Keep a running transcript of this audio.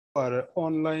are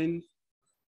online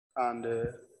and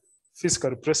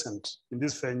physically present in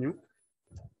this venue.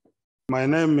 My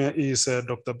name is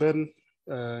Dr. Ben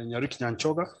Nyariki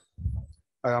Nyanchoga.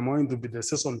 I am going to be the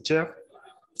session chair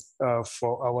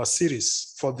for our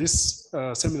series, for this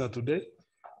seminar today,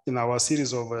 in our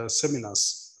series of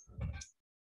seminars.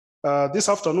 This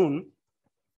afternoon,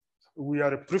 we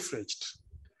are privileged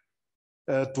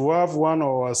to have one of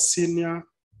our senior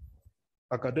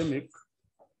academic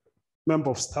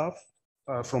member of staff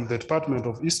from the Department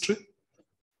of History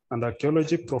and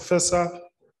Archaeology, Professor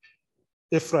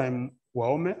Ephraim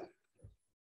Wahome.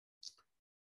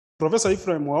 Professor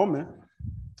Ephraim Wahome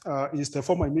is the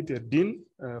former immediate Dean,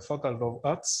 Faculty of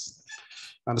Arts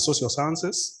and Social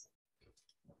Sciences.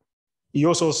 He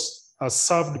also has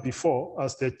served before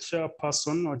as the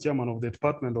chairperson or chairman of the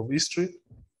Department of History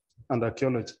and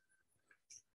Archaeology.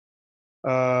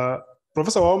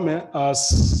 Professor Wahome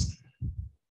has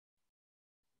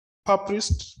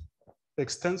published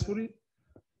extensively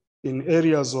in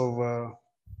areas of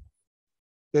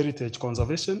heritage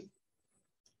conservation.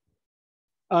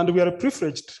 And we are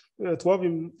privileged to have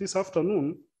him this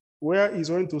afternoon, where he's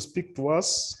going to speak to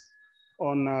us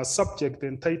on a subject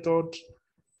entitled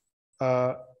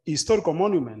Historical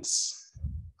Monuments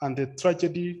and the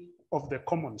Tragedy of the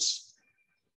Commons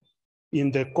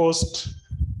in the Coast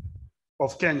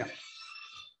of Kenya.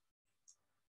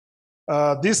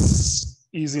 This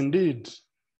is indeed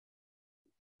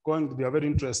going to be a very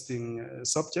interesting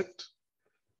subject.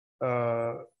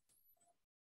 And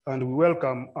we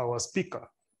welcome our speaker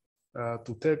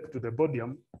to take to the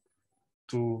podium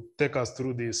to take us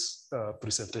through this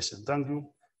presentation. Thank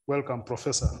you. Welcome,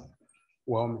 Professor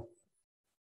Wahome.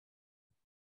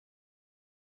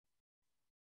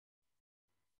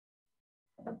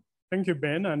 Thank you,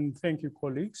 Ben, and thank you,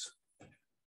 colleagues.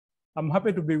 I'm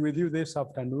happy to be with you this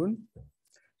afternoon.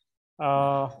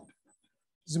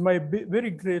 It's my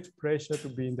very great pleasure to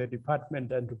be in the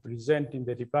department and to present in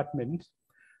the department.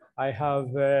 I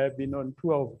have been on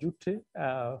tour of duty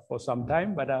for some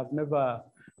time, but I've never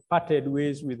parted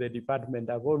ways with the department.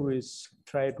 I've always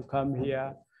tried to come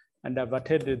here, and I've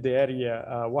attended the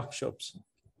area workshops.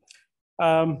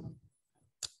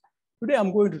 Today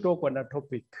I'm going to talk on a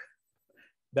topic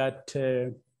that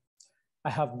I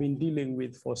have been dealing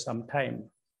with for some time.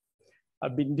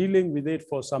 I've been dealing with it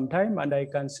for some time, and I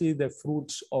can see the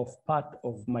fruits of part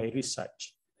of my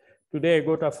research. Today, I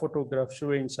got a photograph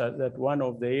showing that one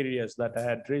of the areas that I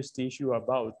had raised the issue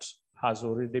about has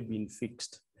already been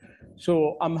fixed.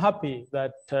 So I'm happy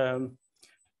that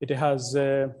it has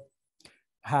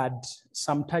had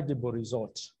some tangible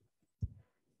results.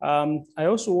 I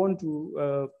also want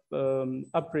to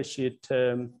appreciate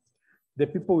the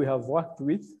people we have worked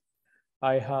with.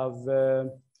 I have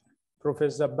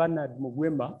Professor Bernard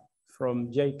Mugwema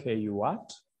from JKU.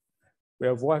 We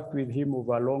have worked with him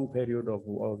over a long period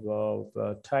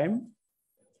of time.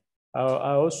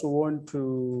 I also want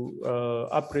to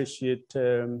appreciate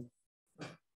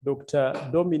Dr.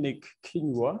 Dominic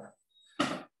Kinyua,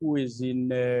 who is in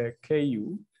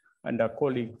KU and a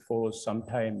colleague for some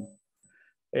time.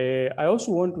 I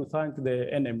also want to thank the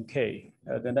NMK,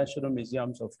 the National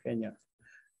Museums of Kenya,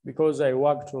 because I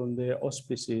worked on the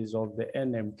auspices of the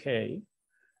NMK,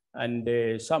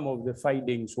 and some of the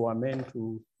findings were meant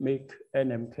to make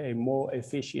NMK more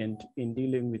efficient in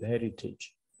dealing with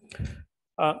heritage.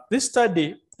 This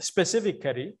study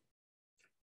specifically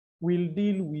will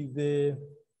deal with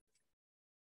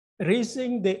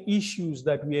raising the issues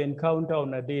that we encounter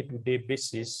on a day-to-day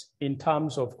basis in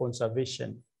terms of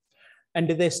conservation. And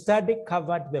the study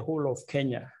covered the whole of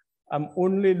Kenya. I'm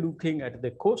only looking at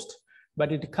the coast,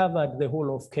 but it covered the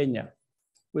whole of Kenya.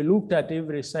 We looked at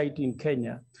every site in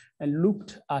Kenya and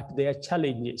looked at their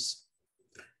challenges.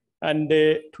 And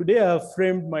today I have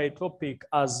framed my topic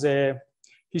as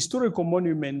historical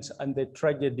monuments and the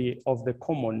tragedy of the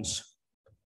commons.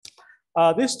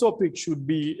 This topic should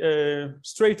be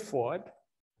straightforward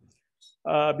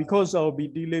because I'll be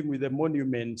dealing with the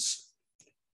monuments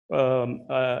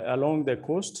along the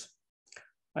coast.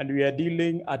 And we are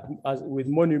dealing with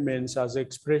monuments as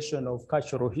expression of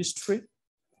cultural history,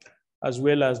 as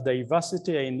well as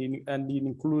diversity and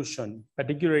inclusion,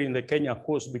 particularly in the Kenya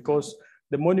coast, because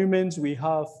the monuments we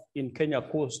have in Kenya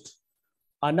coast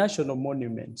are national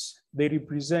monuments. They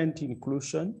represent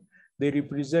inclusion, they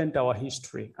represent our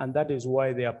history, and that is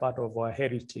why they are part of our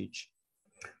heritage.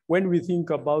 When we think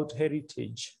about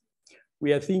heritage,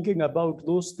 we are thinking about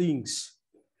those things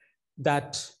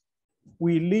that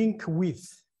we link with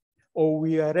or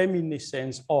we are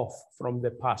reminiscent of from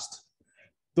the past.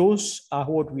 Those are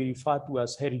what we refer to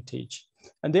as heritage.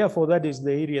 And therefore, that is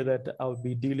the area that I'll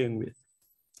be dealing with.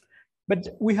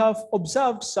 But we have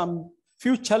observed some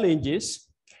few challenges.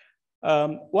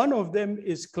 One of them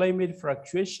is climate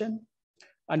fluctuation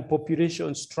and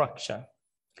population structure.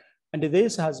 And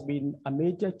this has been a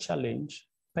major challenge,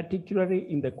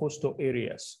 particularly in the coastal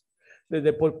areas.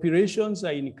 The populations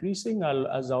are increasing,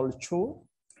 as I'll show.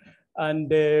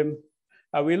 And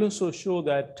I will also show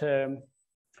that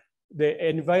the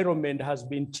environment has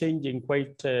been changing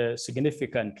quite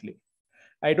significantly.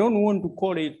 I don't want to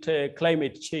call it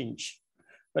climate change,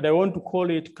 but I want to call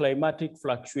it climatic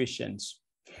fluctuations.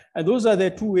 And those are the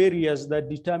two areas that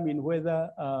determine whether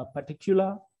a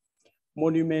particular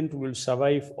monument will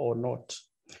survive or not.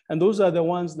 And those are the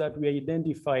ones that we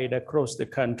identified across the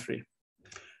country.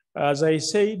 As I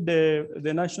said,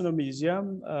 the National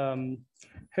Museum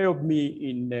helped me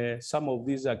in some of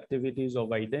these activities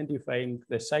of identifying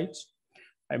the sites.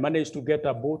 I managed to get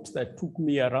a boat that took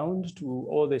me around to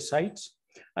all the sites.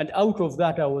 And out of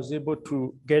that, I was able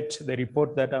to get the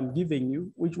report that I'm giving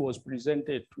you, which was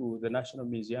presented to the National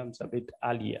Museums a bit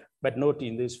earlier, but not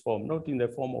in this form, not in the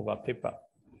form of a paper.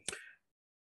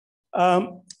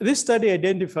 This study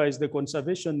identifies the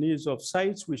conservation needs of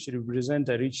sites which represent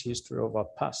a rich history of our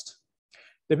past.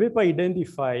 The paper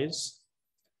identifies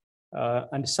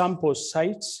and samples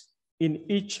sites in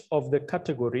each of the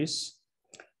categories,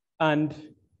 and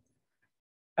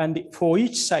for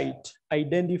each site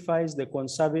identifies the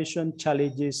conservation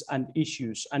challenges and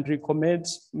issues and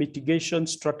recommends mitigation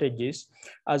strategies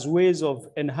as ways of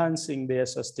enhancing their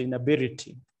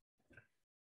sustainability.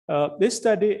 This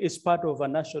study is part of a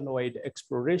nationwide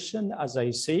exploration, as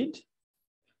I said,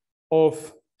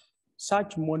 of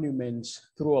such monuments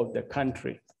throughout the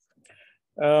country.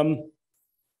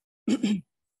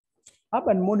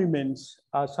 Urban monuments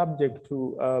are subject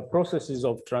to processes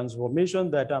of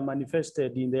transformation that are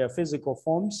manifested in their physical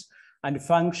forms and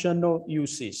functional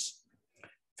uses.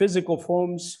 Physical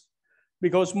forms,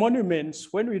 because monuments,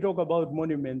 when we talk about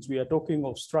monuments, we are talking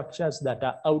of structures that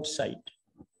are outside,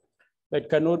 that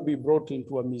cannot be brought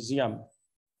into a museum.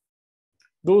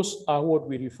 Those are what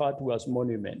we refer to as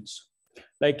monuments.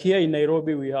 Like here in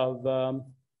Nairobi, we have the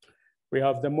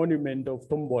monument of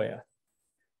Tomboya.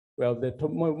 We have the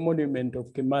monument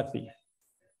of Kimathi.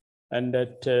 And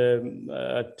at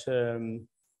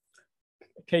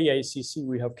KICC,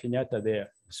 we have Kenyatta there.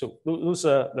 So those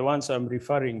are the ones I'm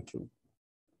referring to.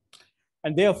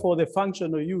 And therefore, the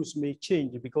functional use may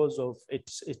change because of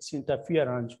its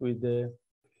interference with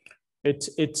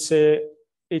its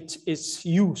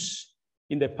use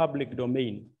in the public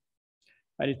domain.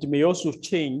 And it may also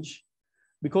change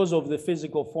because of the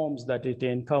physical forms that it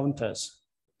encounters.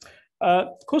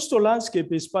 Coastal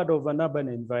landscape is part of an urban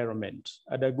environment,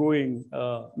 undergoing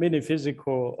many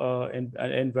physical and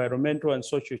environmental and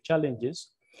social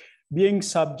challenges, being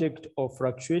subject of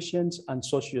fluctuations and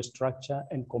social structure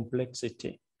and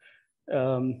complexity.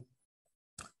 The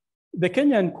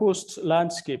Kenyan coastal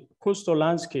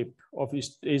landscape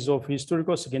is of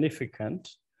historical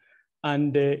significance,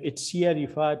 and it's here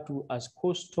referred to as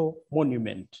coastal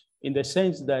monument in the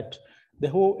sense that the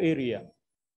whole area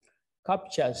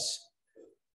captures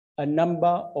a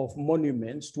number of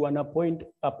monuments to a point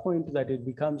that it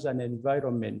becomes an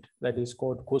environment that is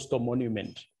called coastal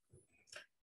monument.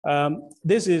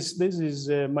 This is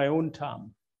my own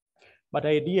term, but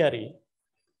ideally,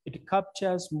 it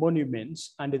captures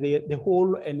monuments and the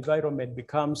whole environment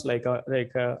becomes like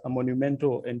a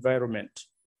monumental environment.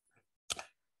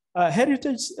 The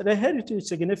heritage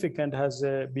significance has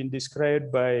been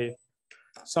described by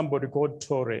somebody called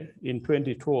Torre in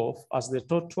 2012 as the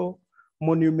total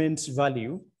monuments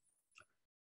value,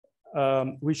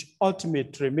 which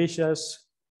ultimately measures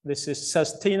the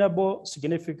sustainable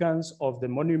significance of the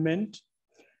monument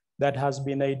that has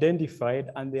been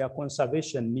identified and their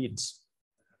conservation needs.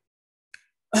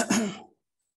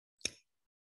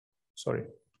 Sorry,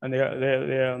 and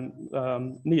their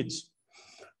needs.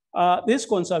 This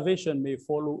conservation may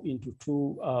follow into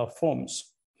two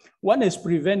forms. One is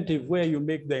preventive, where you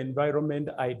make the environment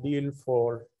ideal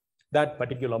for that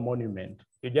particular monument.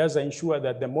 You just ensure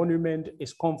that the monument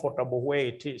is comfortable where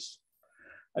it is.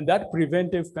 And that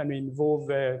preventive can involve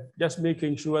just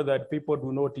making sure that people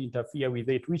do not interfere with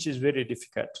it, which is very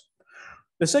difficult.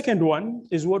 The second one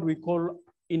is what we call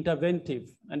interventive.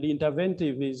 And the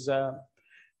interventive is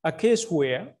a case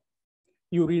where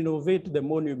you renovate the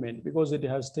monument because it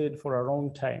has stayed for a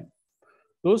long time.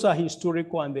 Those are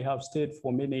historical and they have stayed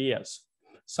for many years,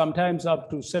 sometimes up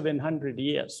to 700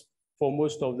 years for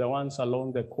most of the ones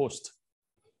along the coast.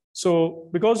 So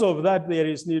because of that, there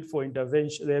is need for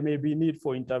intervention. There may be need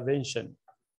for intervention.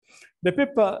 The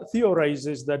paper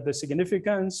theorizes that the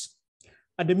significance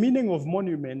And the meaning of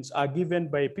monuments are given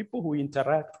by people who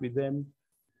interact with them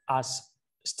as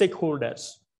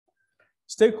stakeholders.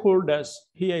 Stakeholders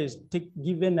here is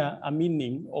given a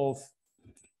meaning of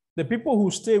the people who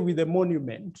stay with the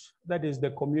monument, that is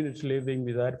the community living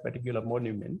with that particular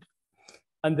monument,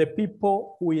 and the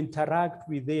people who interact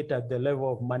with it at the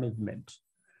level of management.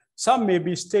 Some may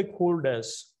be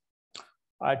stakeholders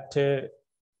at a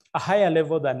higher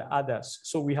level than others.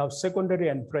 So we have secondary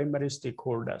and primary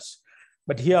stakeholders.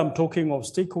 But here I'm talking of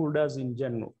stakeholders in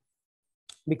general,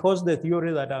 because the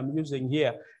theory that I'm using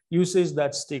here uses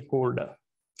that stakeholder.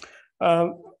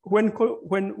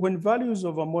 When values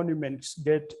of a monument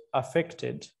get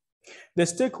affected, the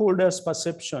stakeholders'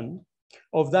 perception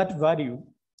of that value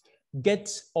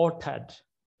gets altered.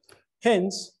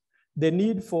 Hence, the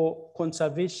need for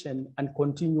conservation and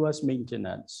continuous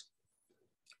maintenance.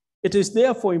 It is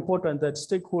therefore important that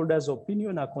stakeholders'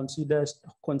 opinion are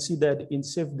considered in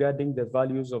safeguarding the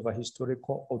values of a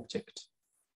historical object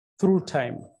through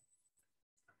time.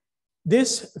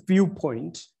 This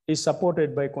viewpoint is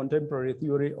supported by contemporary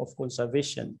theory of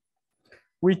conservation,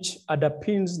 which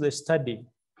underpins the study.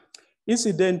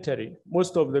 Incidentally,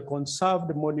 most of the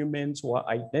conserved monuments were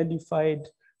identified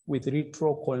with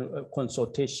retro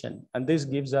consultation, and this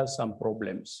gives us some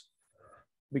problems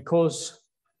because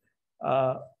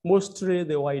mostly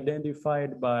they were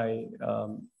identified by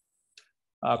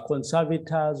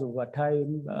conservators over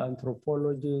time,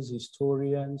 anthropologists,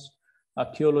 historians,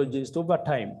 archaeologists over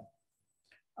time.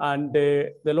 And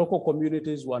the local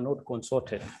communities were not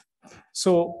consulted.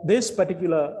 So this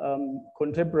particular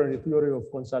contemporary theory of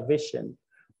conservation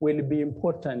will be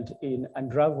important in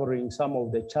unraveling some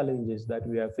of the challenges that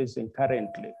we are facing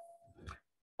currently.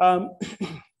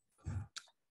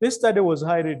 This study was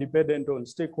highly dependent on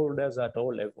stakeholders at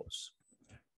all levels.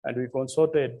 And we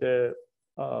consulted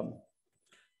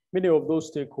many of those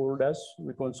stakeholders.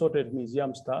 We consulted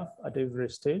museum staff at every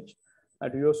stage,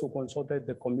 and we also consulted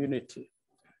the community.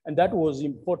 And that was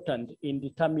important in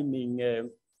determining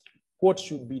what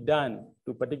should be done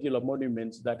to particular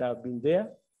monuments that have been there,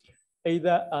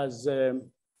 either as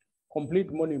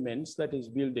complete monuments, that is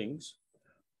buildings,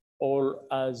 or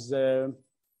as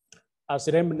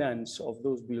remnants of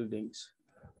those buildings.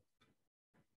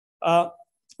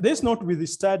 This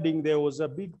notwithstanding, there was a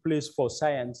big place for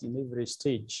science in every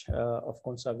stage of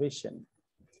conservation.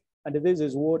 And this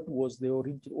is what was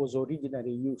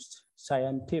originally used,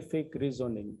 scientific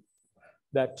reasoning,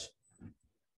 that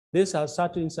this has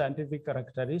certain scientific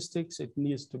characteristics, it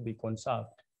needs to be conserved.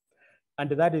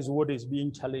 And that is what is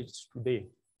being challenged today,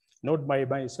 not by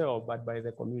myself, but by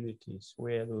the communities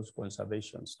where those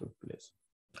conservations took place.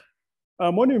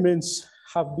 Monuments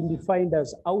have been defined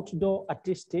as outdoor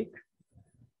artistic,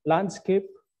 landscape,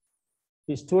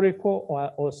 historical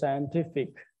or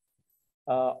scientific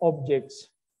objects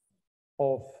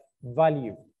of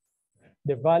value.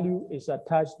 The value is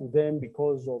attached to them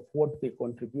because of what they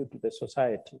contribute to the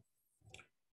society.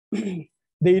 They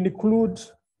include,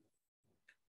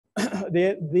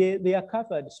 they are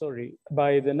covered,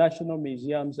 by the National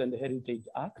Museums and Heritage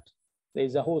Act. There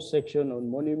is a whole section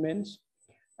on monuments,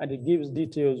 and it gives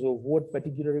details of what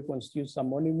particularly constitutes a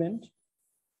monument.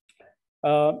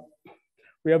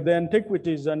 We have the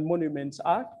Antiquities and Monuments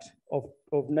Act of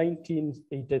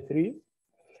 1983.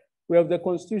 We have the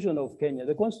Constitution of Kenya.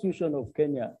 The Constitution of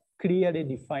Kenya clearly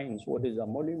defines what is a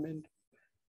monument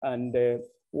and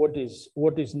what is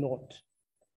not,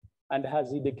 and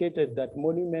has indicated that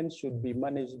monuments should be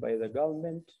managed by the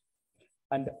government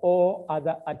and all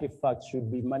other artifacts should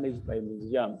be managed by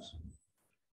museums.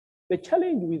 The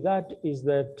challenge with that is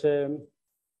that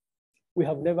we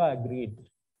have never agreed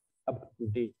up to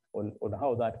date on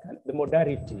how that can, the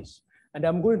modalities, and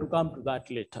I'm going to come to that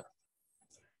later.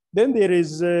 Then there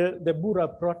is the Bura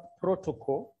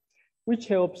Protocol, which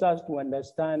helps us to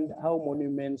understand how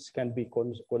monuments can be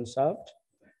conserved.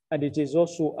 And it is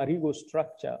also a legal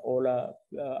structure or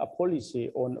a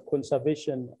policy on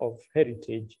conservation of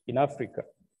heritage in Africa.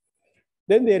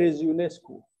 Then there is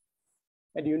UNESCO.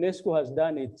 And UNESCO has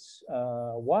done its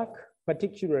work,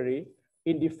 particularly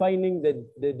in defining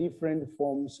the different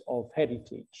forms of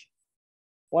heritage.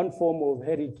 One form of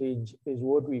heritage is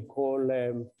what we call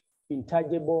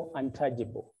intangible and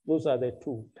tangible. Those are the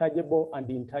two, tangible and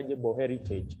intangible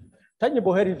heritage.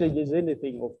 Tangible heritage is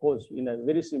anything, of course, in a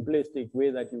very simplistic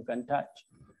way that you can touch.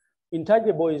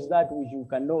 Intangible is that which you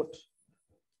cannot,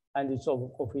 and it's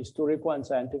of historical and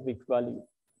scientific value.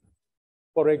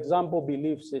 For example,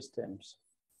 belief systems.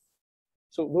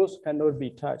 So those cannot be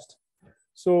touched.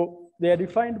 So they are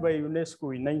defined by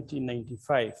UNESCO in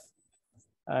 1995.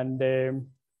 And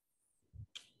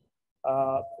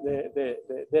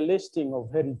the listing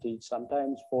of heritage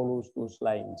sometimes follows those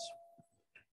lines.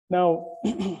 Now,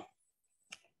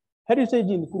 heritage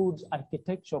includes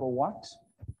architectural works.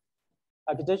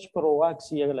 Architectural works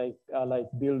here like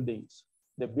buildings.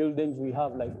 The buildings we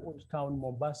have like Old Town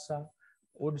Mombasa,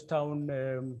 Old Town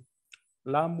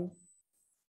Lamu.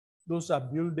 Those are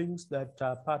buildings that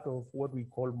are part of what we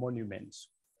call monuments.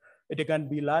 It can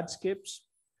be landscapes,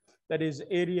 that is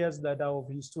areas that are of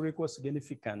historical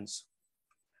significance.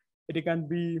 It can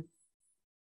be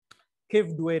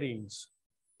cave dwellings,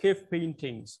 cave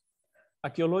paintings,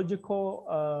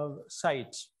 archaeological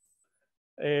sites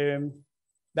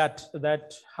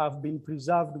that have been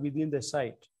preserved within the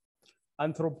site,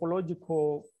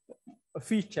 anthropological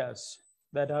features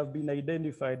that have been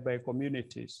identified by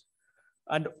communities.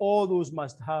 And all those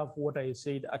must have what I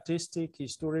said, artistic,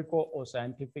 historical, or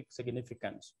scientific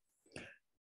significance.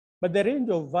 But the range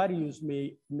of values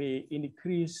may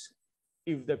increase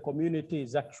if the community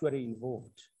is actually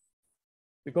involved,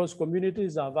 because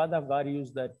communities have other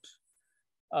values that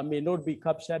may not be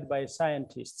captured by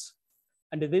scientists.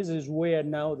 And this is where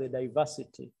now the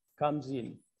diversity comes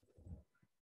in.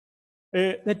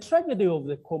 The tragedy of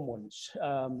the commons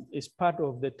is part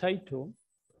of the title.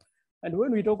 And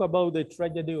when we talk about the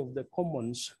tragedy of the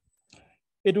commons,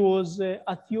 it was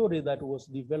a theory that was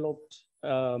developed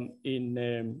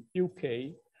in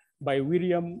UK by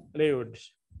William Laird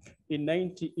in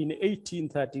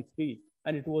 1833,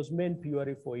 and it was meant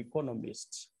purely for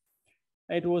economists.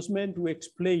 It was meant to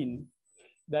explain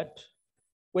that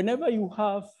whenever you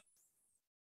have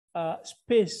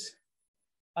space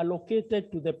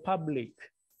allocated to the public,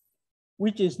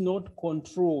 which is not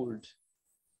controlled,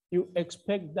 you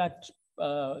expect that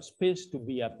space to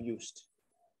be abused,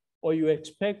 or you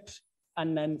expect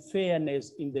an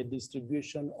unfairness in the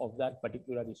distribution of that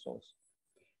particular resource.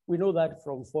 We know that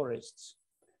from forests.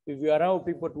 If you allow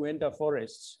people to enter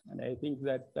forests, and I think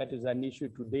that is an issue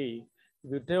today,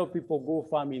 if you tell people go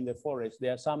farm in the forest,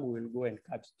 there are some who will go and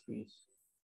cut trees.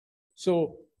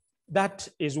 So that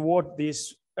is what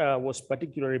this was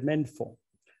particularly meant for.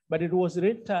 But it was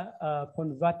later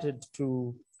converted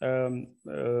to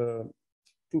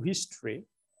history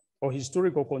or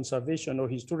historical conservation or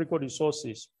historical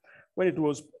resources when it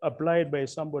was applied by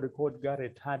somebody called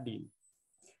Garrett Hardin.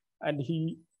 And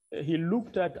he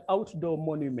looked at outdoor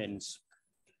monuments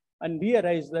and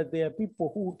realized that there are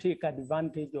people who take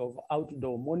advantage of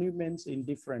outdoor monuments in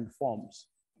different forms.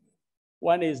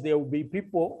 One is there will be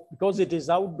people, because it is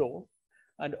outdoor,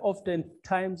 and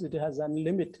oftentimes it has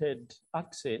unlimited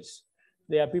access.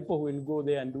 There are people who will go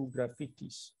there and do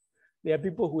graffitis. There are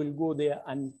people who will go there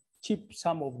and chip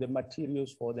some of the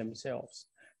materials for themselves.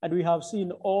 And we have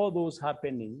seen all those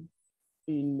happening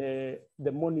in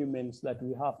the monuments that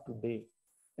we have today.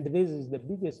 And this is the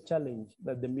biggest challenge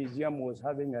that the museum was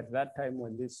having at that time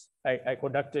when I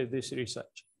conducted this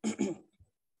research.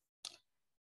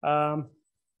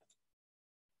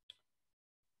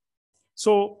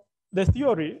 So the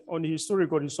theory on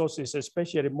historical resources,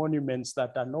 especially monuments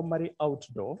that are normally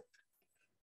outdoor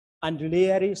and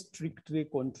very strictly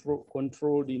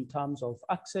controlled in terms of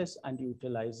access and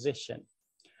utilization.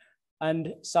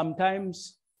 And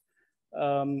sometimes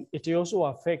it also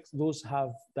affects those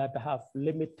that have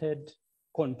limited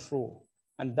control.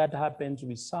 And that happens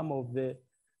with some of the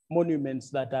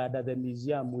monuments that are at the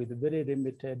museum with very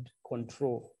limited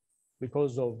control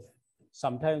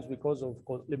sometimes because of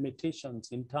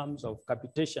limitations in terms of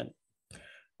capitation.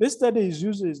 This study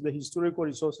uses the historical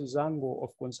resources angle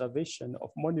of conservation of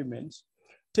monuments,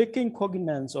 taking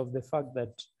cognizance of the fact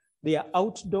that they are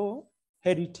outdoor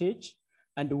heritage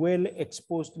and well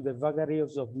exposed to the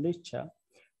vagaries of nature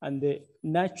and the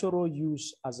natural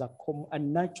use as a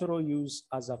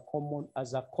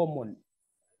common.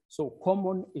 So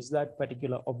common is that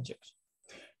particular object.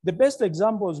 The best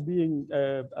examples being,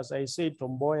 as I said,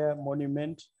 Tomboya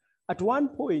Monument. At one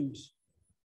point,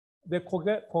 the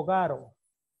Kogaro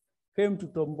came to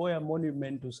Tomboya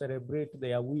Monument to celebrate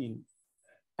their win,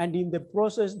 and in the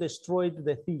process destroyed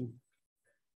the thing.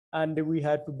 And we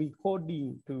had to be called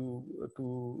in to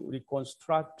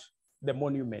reconstruct the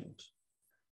monument.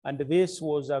 And this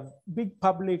was a big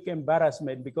public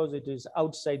embarrassment because it is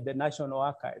outside the National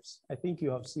Archives. I think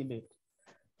you have seen it.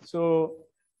 So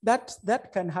that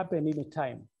can happen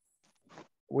anytime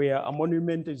where a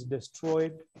monument is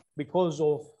destroyed because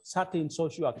of certain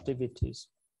social activities.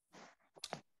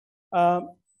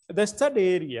 The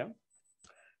study area,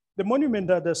 the monument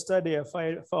that the study I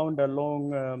found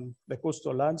along the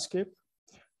coastal landscape.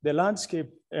 The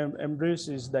landscape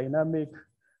embraces dynamic,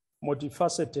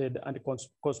 multifaceted, and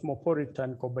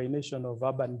cosmopolitan combination of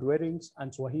urban dwellings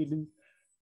and Swahili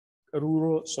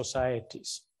rural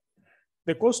societies.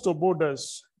 The coastal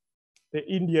borders the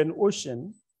Indian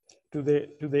Ocean to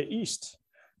the east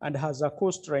and has a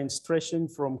coastline stretching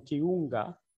from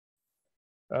Kiunga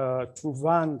to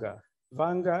Vanga.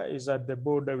 Vanga is at the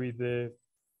border with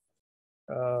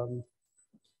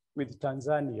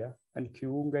Tanzania, and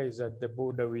Kiunga is at the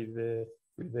border with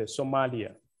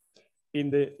Somalia.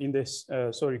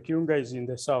 Kiunga is in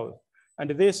the south,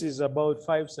 and this is about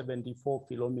 574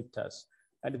 kilometers,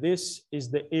 and this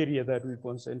is the area that we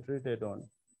concentrated on.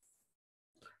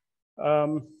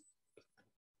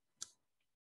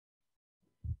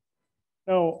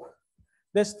 Now,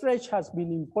 the stretch has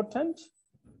been important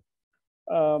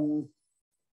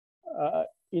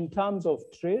in terms of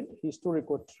trade,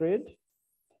 historical trade,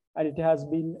 and it has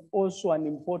been also an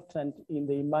important in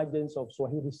the emergence of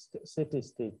Swahili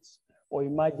city-states, or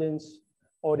emergence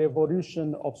or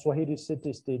evolution of Swahili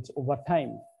city-states over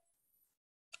time.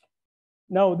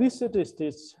 Now, these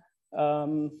city-states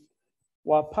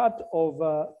were part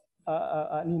of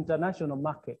an international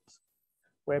market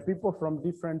where people from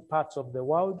different parts of the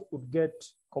world would get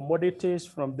commodities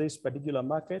from this particular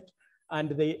market,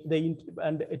 and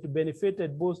it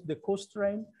benefited both the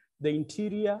coastline, the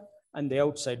interior, and the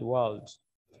outside world.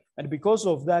 And because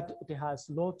of that, it has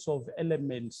lots of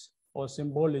elements or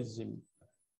symbolism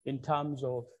in terms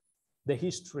of the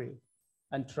history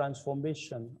and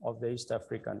transformation of the East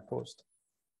African coast.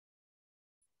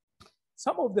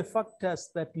 Some of the factors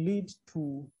that lead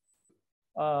to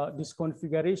this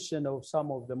configuration of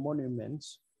some of the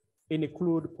monuments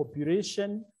include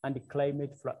population and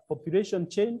population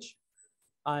change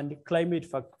and climate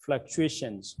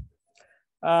fluctuations.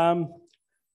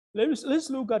 Let's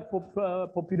look at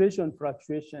population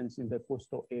fluctuations in the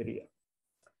coastal area.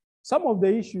 Some of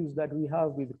the issues that we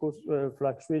have with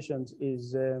fluctuations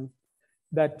is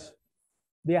that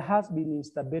there has been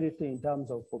instability in terms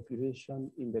of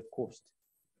population in the coast.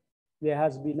 There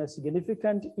has been a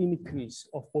significant increase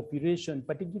of population,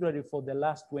 particularly for the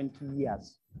last 20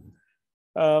 years.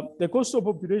 The coastal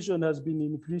population has been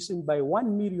increasing by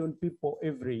 1 million people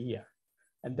every year,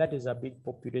 and that is a big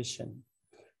population.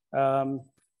 That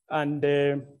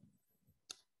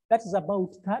is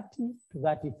about 30 to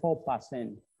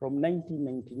 34% from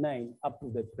 1999 up to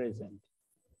the present.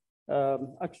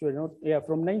 Actually, not, yeah,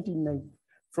 from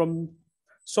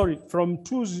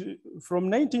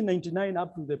 1999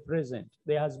 up to the present,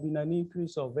 there has been an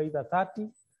increase of either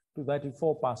 30 to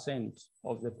 34%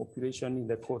 of the population in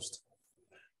the coast.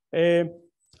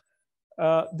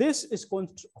 This is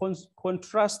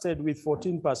contrasted with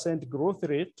 14% growth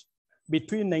rate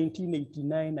between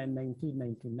 1989 and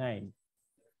 1999.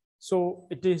 So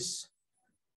it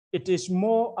is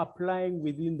more applying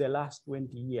within the last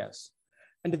 20 years.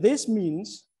 And this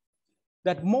means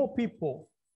that more people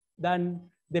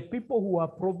than the people who are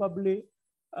probably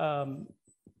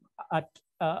at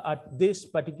this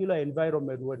particular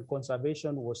environment when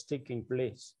conservation was taking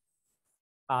place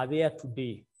are there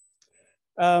today.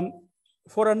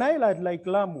 For an island like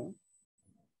Lamu,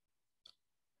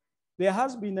 there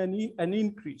has been an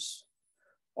increase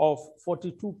of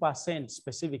 42%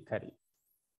 specifically.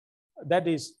 That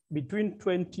is between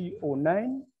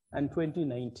 2009 and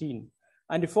 2019,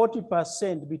 and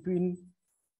 40% between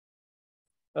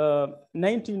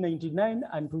 1999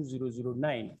 and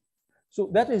 2009. So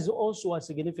that is also a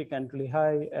significantly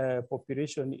high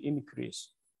population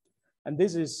increase. And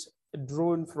this is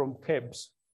drawn from KEBS.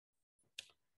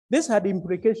 This had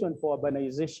implication for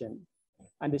urbanization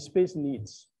and the space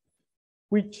needs,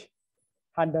 which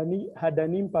had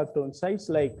an impact on sites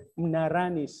like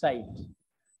Mnarani site.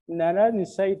 Mnarani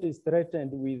site is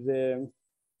threatened with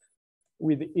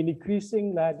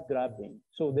increasing land grabbing.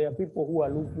 So there are people who are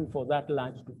looking for that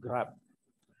land to grab.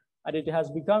 And it has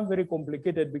become very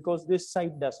complicated because this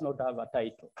site does not have a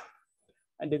title.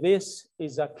 And this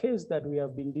is a case that we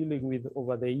have been dealing with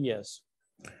over the years.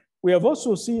 We have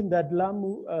also seen that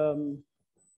Lamu,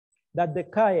 that the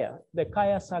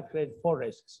Kaya sacred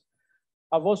forests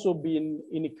have also been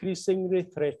increasingly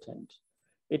threatened.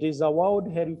 It is a World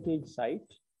Heritage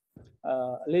Site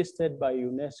listed by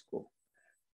UNESCO,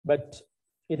 but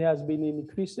it has been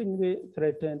increasingly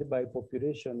threatened by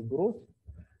population growth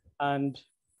and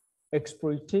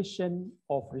exploitation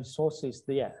of resources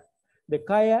there. The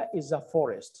Kaya is a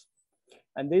forest,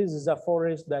 and this is a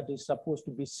forest that is supposed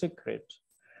to be sacred,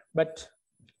 but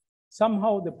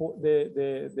somehow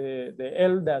the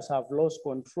elders have lost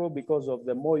control because of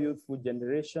the more youthful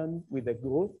generation with the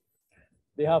growth.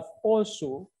 They have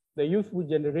also, the youthful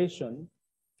generation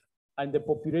and the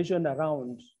population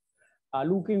around are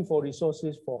looking for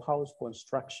resources for house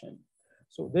construction.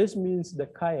 So this means the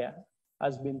Kaya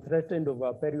has been threatened over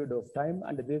a period of time,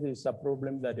 and this is a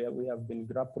problem that we have been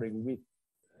grappling with.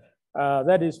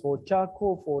 That is for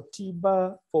charcoal, for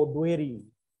timber, for dwelling.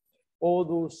 All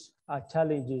those are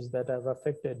challenges that have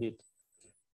affected it.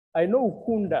 I know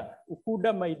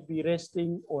Ukunda might be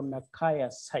resting on a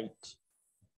Kaya site.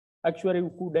 Actually,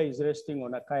 Ukunda is resting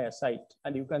on a Kaya site,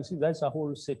 and you can see that's a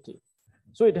whole city.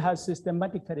 So it has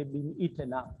systematically been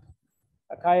eaten up.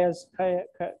 Kaya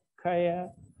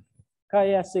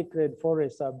sacred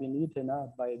forests have been eaten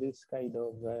up by this kind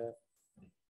of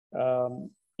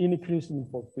increase in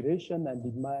population and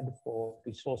demand for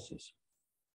resources.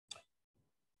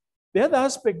 The other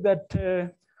aspect that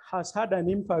has had an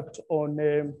impact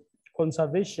on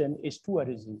conservation is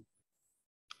tourism.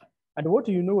 And what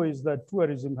you know is that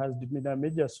tourism has been a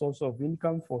major source of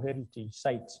income for heritage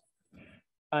sites.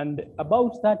 And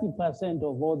about 30%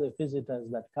 of all the visitors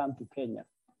that come to Kenya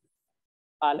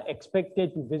are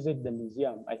expected to visit the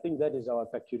museum. I think that is our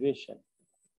calculation.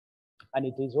 And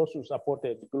it is also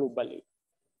supported globally.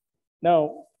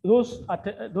 Now, those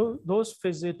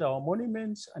visit our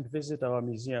monuments and visit our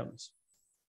museums.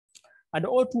 And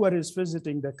all tourists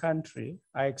visiting the country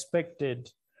are expected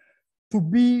to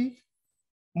be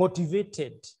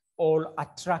motivated or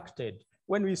attracted.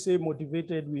 When we say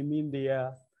motivated, we mean they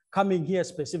are coming here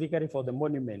specifically for the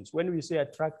monuments. When we say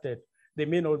attracted, they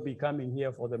may not be coming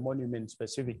here for the monument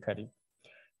specifically.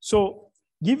 So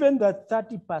given that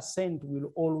 30%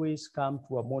 will always come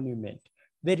to a monument,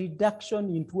 the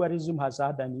reduction in tourism has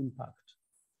had an impact.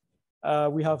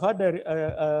 We have had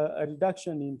a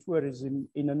reduction in tourism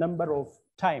in a number of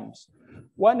times.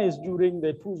 One is during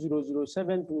the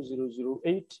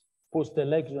 2007-2008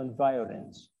 post-election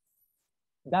violence.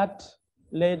 That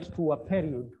led to a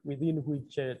period within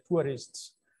which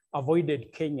tourists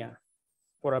avoided Kenya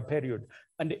for a period.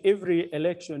 And every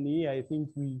election year, I think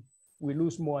we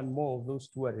lose more and more of those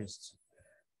tourists.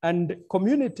 And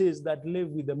communities that live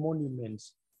with the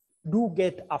monuments do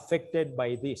get affected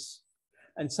by this.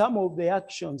 And some of the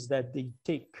actions that they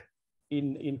take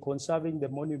in conserving the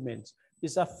monuments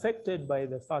is affected by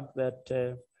the fact that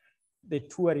the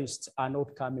tourists are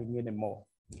not coming anymore.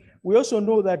 We also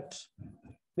know that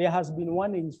there has been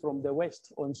warnings from the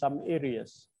West on some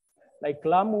areas. Like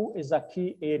Lamu is a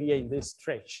key area in this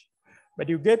stretch, but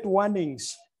you get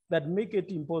warnings that make it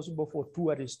impossible for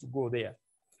tourists to go there.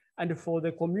 And for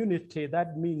the community,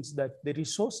 that means that the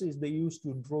resources they used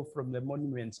to draw from the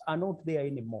monuments are not there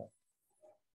anymore.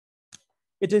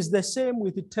 It is the same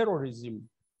with terrorism.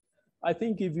 I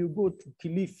think if you go to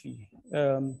Kilifi,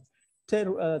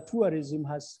 tourism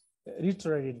has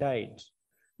literally died,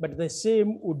 but the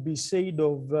same would be said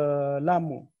of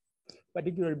Lamu,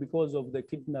 particularly because of the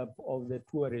kidnap of the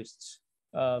tourists.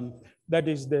 That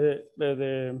is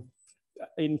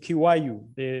in Kiwayu,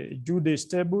 the Judas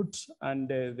Tebut and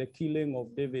the killing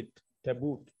of David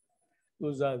Tebut.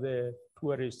 Those are the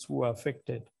tourists who are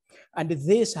affected. And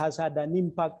this has had an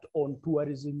impact on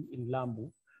tourism in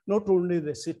Lamu, not only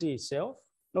the city itself,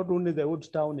 not only the old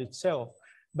town itself,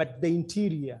 but the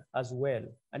interior as well.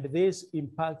 And this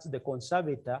impacts the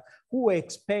conservator who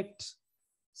expects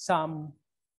some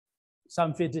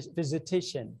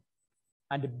visitation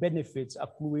and benefits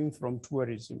accruing from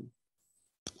tourism.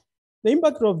 The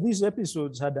impact of these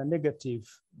episodes had a negative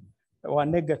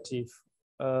on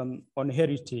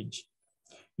heritage,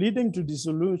 leading to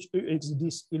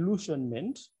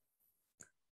disillusionment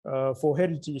for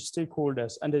heritage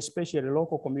stakeholders and especially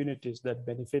local communities that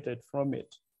benefited from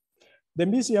it. The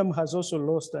museum has also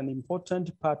lost an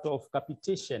important part of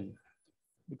capitation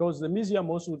because the museum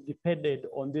also depended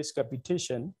on this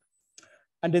capitation.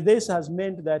 And this has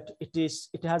meant that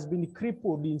it has been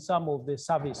crippled in some of the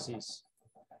services.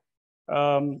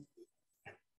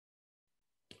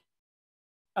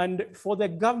 And for the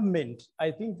government,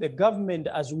 I think the government,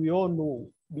 as we all know,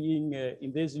 being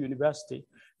in this university,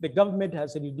 the government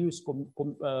has reduced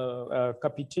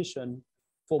capitation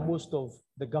for most of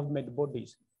the government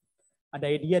bodies. And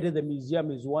ideally, the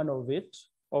museum is one of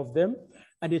them,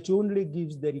 and it only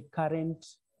gives the recurrent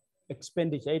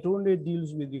expenditure. It only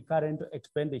deals with recurrent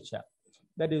expenditure.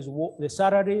 That is the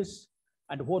salaries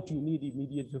and what you need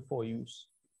immediately for use.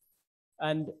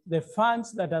 And the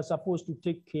funds that are supposed to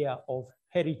take care of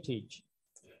heritage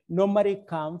normally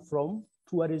come from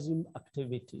tourism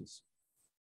activities.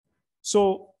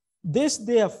 So this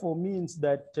therefore means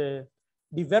that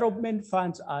development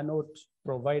funds are not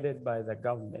provided by the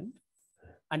government,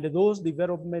 and those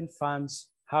development funds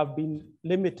have been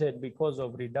limited because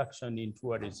of reduction in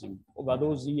tourism over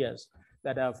those years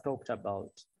that I've talked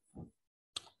about.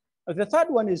 The third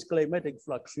one is climatic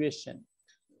fluctuation.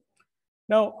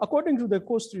 Now, according to the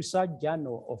Coast Research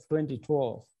Journal of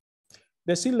 2012,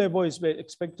 The sea level is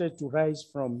expected to rise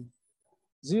from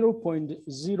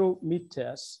 0.0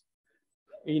 meters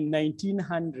in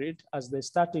 1900 as the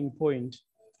starting point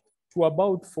to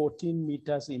about 14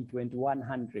 meters in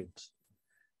 2100.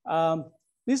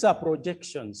 These are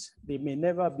projections. They may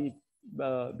never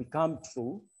become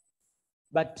true,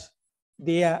 but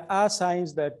there are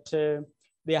signs that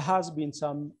there has been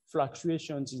some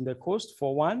fluctuations in the coast.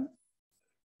 For one,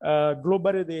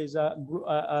 globally, there is a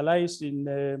rise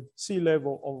in sea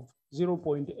level of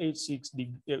 0.86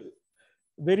 degrees.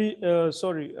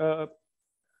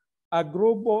 A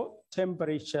global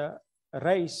temperature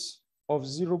rise of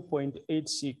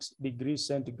 0.86 degrees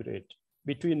centigrade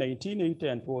between 1980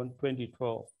 and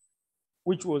 2012,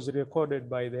 which was recorded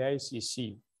by the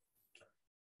ICC,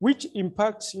 which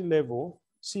impacts sea level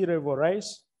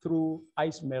rise through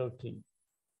ice melting.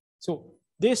 So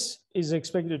this is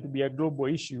expected to be a global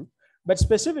issue, but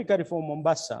specifically for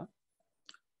Mombasa,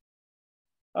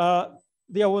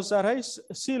 there was a rise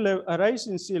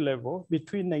in sea level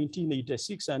between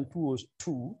 1986 and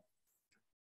 2002.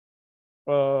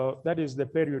 That is the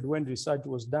period when research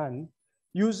was done,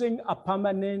 using a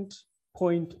permanent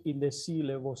point in the sea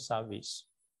level surface,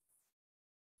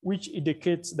 which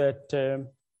indicates that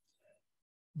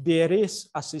there is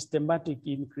a systematic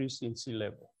increase in sea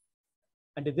level.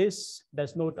 And this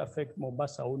does not affect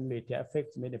Mombasa only, it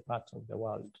affects many parts of the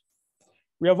world.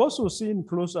 We have also seen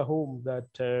closer home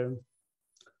that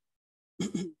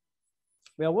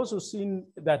we have also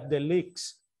seen that the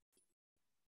lakes,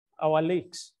 our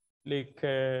lakes, Lake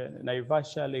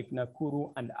Naivasha, Lake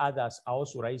Nakuru, and others are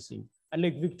also rising, and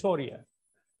Lake Victoria,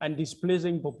 and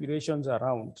displacing populations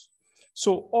around.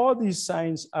 So all these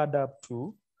signs add up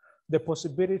to the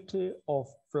possibility of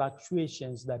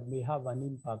fluctuations that may have an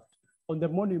impact on the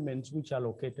monuments which are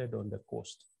located on the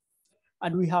coast.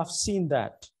 And we have seen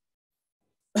that.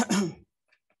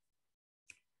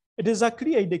 It is a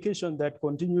clear indication that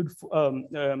continued,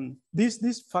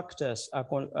 these factors are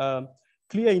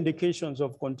clear indications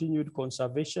of continued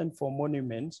conservation for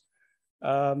monuments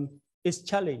is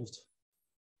challenged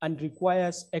and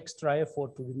requires extra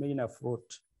effort to remain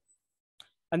afloat.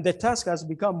 And the task has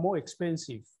become more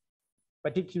expensive,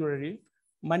 particularly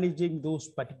managing those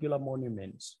particular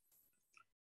monuments.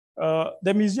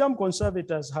 The museum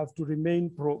conservators have to remain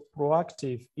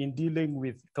proactive in dealing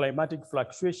with climatic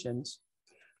fluctuations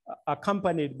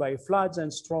accompanied by floods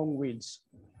and strong winds.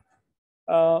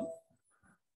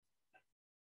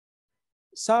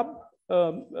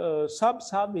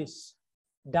 Subsurface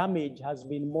damage has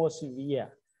been more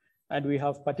severe, and we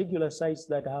have particular sites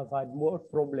that have had more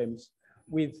problems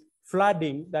with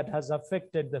flooding that has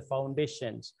affected the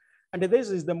foundations. And this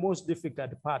is the most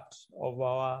difficult part of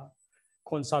our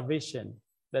conservation,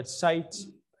 that sites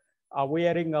are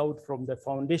wearing out from the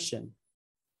foundation.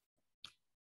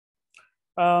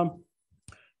 The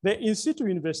in situ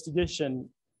investigation,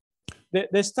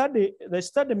 the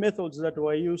study methods that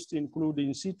were used include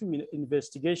in situ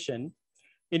investigation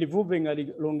involving a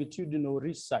longitudinal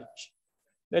research.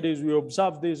 That is, we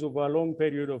observe this over a long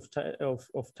period of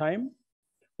time,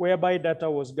 whereby data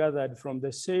was gathered from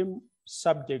the same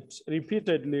subjects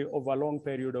repeatedly over a long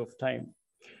period of time.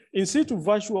 In situ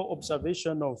virtual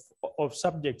observation of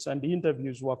subjects and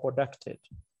interviews were conducted.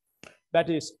 That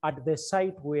is, at the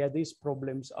site where these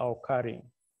problems are occurring.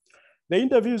 The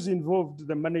interviews involved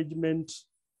the management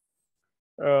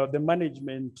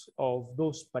of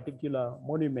those particular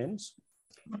monuments,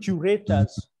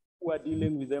 curators who are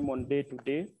dealing with them on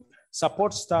day-to-day,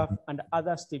 support staff, and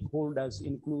other stakeholders,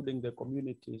 including the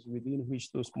communities within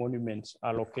which those monuments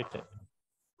are located.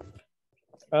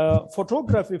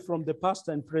 Photography from the past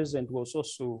and present was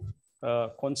also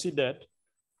considered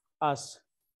as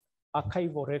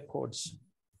archival records,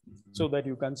 so that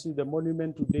you can see the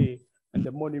monument today and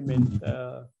the monument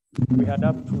we had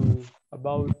up to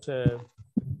about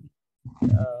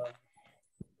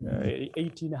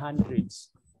 1800s.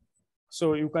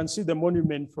 So you can see the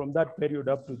monument from that period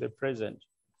up to the present.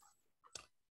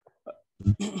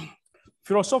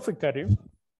 Philosophically,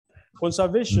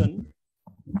 conservation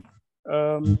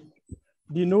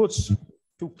denotes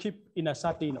to keep in a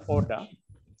certain order,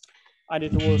 and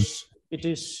it involves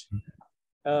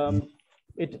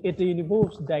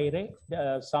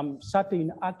some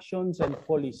certain actions and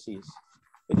policies.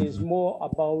 It is more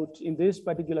about, in this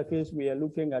particular case, we are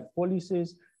looking at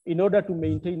policies in order to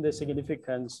maintain the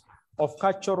significance of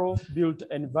cultural built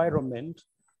environment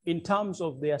in terms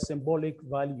of their symbolic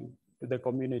value to the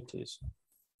communities.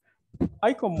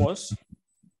 ICOMOS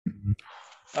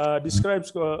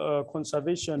describes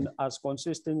conservation as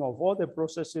consisting of all the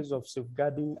processes of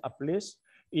safeguarding a place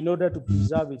in order to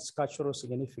preserve its cultural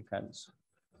significance.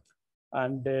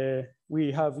 And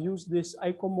we have used this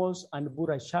ICOMOS and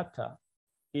Burashata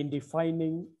in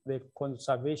defining the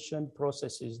conservation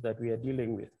processes that we are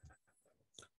dealing with.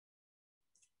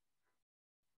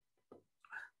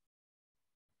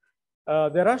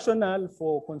 The rationale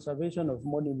for conservation of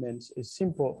monuments is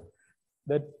simple,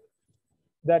 that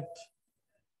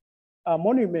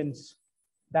monuments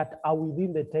that are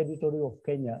within the territory of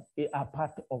Kenya are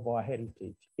part of our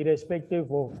heritage,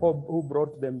 irrespective of who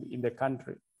brought them in the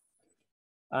country.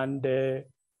 And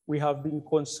we have been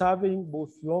conserving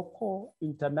both local,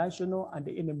 international, and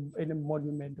any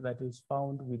monument that is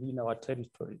found within our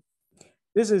territory.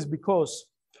 This is because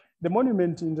the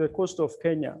monuments in the coast of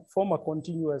Kenya form a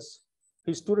continuous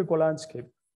historical landscape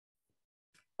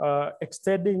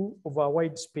extending over a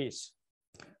wide space.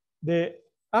 The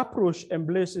approach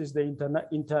embraces the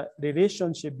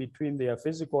relationship between their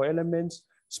physical elements,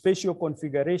 spatial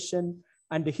configuration,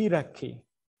 and the hierarchy,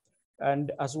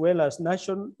 and as well as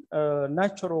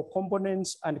natural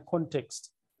components and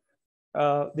context,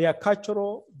 their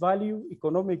cultural value,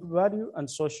 economic value, and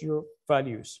social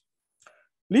values.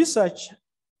 Research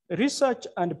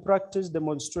and practice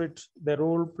demonstrate the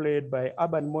role played by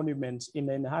urban monuments in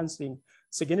enhancing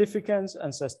significance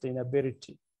and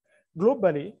sustainability.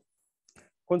 Globally,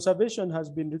 conservation has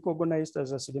been recognized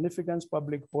as a significant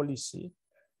public policy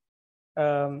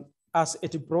as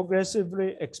it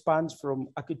progressively expands from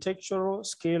architectural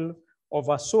scale of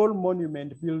a sole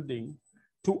monument building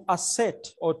to a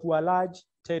set or to a large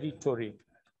territory.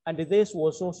 And this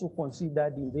was also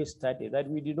considered in this study, that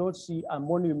we did not see a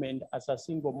monument as a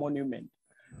single monument,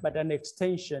 but an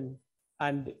extension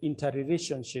and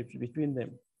interrelationships between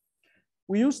them.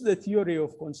 We use the theory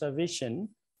of conservation,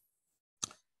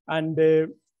 and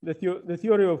the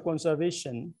theory of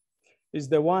conservation is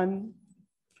the one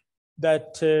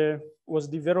that was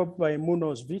developed by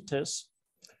Munoz Vitas,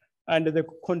 and the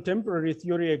contemporary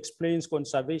theory explains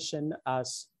conservation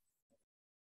as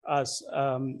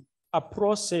a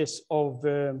process of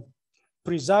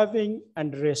preserving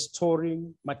and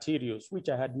restoring materials, which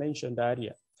I had mentioned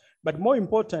earlier. But more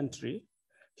importantly,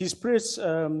 he spreads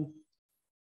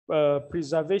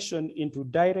preservation into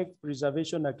direct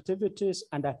preservation activities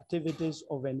and activities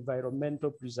of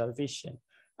environmental preservation.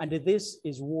 And this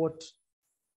is what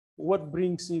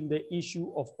brings in the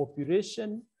issue of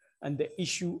population and the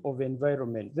issue of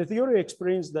environment. The theory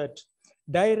explains that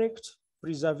direct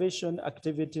preservation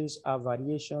activities are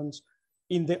variations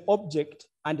in the object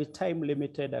and the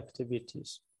time-limited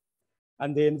activities.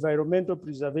 And the environmental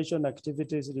preservation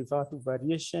activities refer to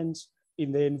variations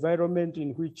in the environment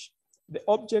in which the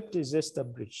object is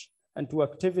established and to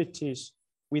activities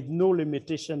with no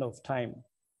limitation of time.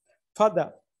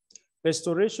 Further,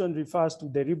 restoration refers to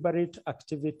deliberate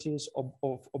activities of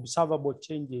observable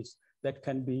changes that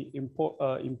can be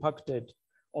impacted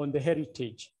on the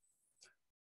heritage.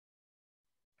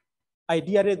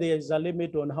 Ideally, there is a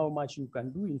limit on how much you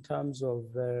can do in terms of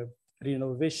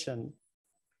renovation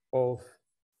of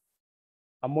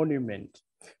a monument.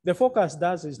 The focus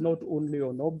thus is not only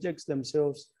on objects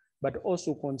themselves, but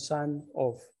also concern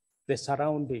of the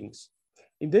surroundings.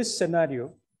 In this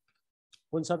scenario,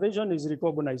 conservation is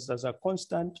recognized as a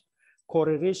constant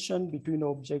correlation between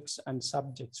objects and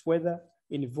subjects, whether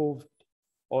involved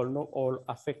or not, or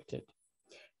affected.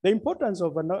 The importance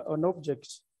of an object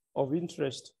of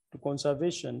interest to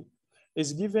conservation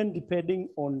is given depending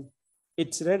on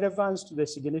its relevance to the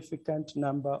significant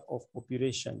number of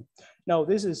population. Now,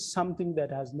 this is something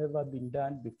that has never been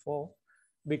done before,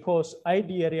 because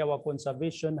ideally our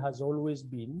conservation has always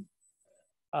been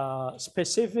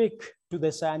specific to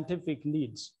the scientific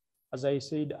needs, as I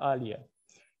said earlier.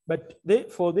 But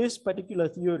for this particular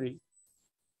theory,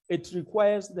 it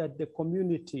requires that the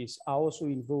communities are also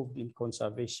involved in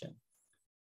conservation.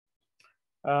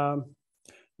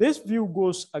 This view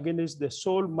goes against the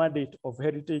sole mandate of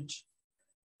heritage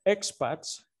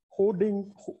experts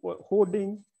holding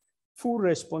full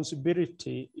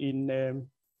responsibility in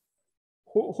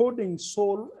holding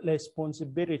sole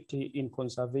responsibility in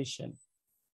conservation.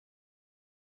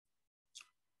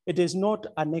 It is not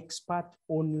an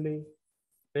expert-only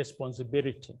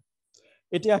responsibility.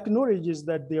 It acknowledges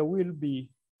that there will be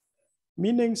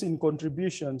meanings in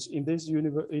contributions in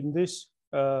this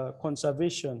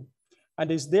conservation, and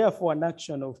is therefore an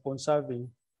action of conserving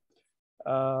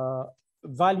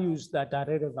values that are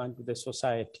relevant to the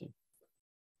society.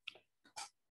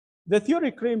 The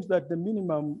theory claims that the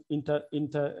minimum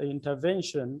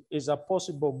intervention is a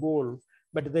possible goal,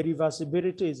 but the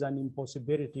reversibility is an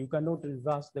impossibility. You cannot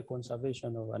reverse the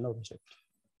conservation of an object.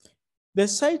 The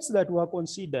sites that were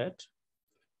considered,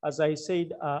 as I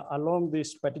said, along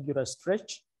this particular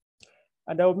stretch,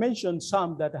 And I'll mention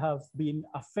some that have been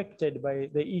affected by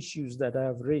the issues that I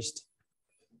have raised.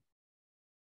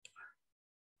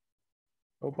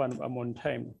 Hope I'm on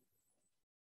time.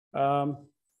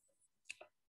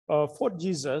 Fort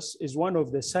Jesus is one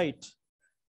of the sites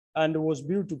and was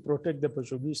built to protect the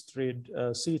Portuguese trade,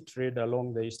 sea trade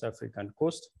along the East African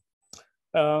coast.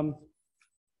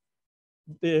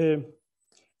 The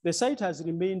site has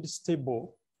remained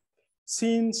stable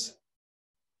since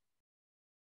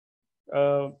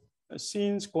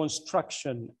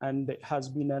construction and has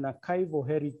been an archival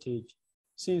heritage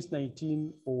since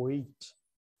 1908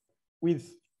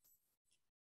 with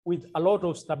a lot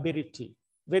of stability.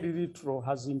 Very little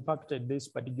has impacted this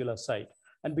particular site.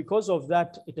 And because of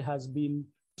that, it has been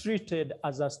treated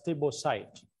as a stable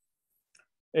site.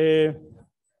 The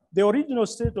original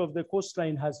state of the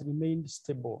coastline has remained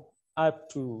stable up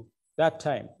to that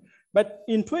time. But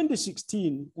in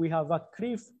 2016, we have a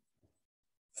cliff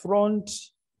front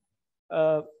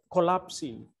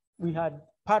collapsing. We had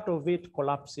part of it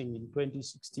collapsing in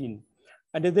 2016.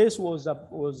 And this was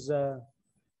a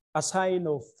sign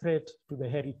of threat to the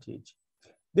heritage.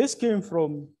 This came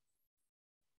from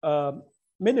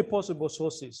many possible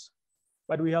sources,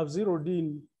 but we have zeroed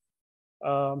in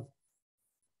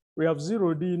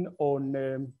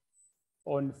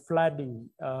on flooding,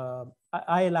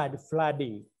 island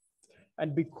flooding.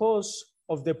 And because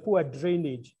of the poor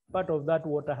drainage, part of that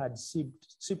water had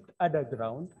seeped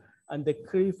underground, and the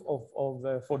cliff of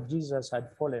Fort Jesus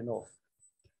had fallen off.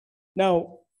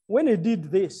 Now, when it did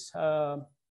this,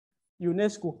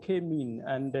 UNESCO came in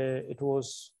and it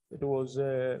was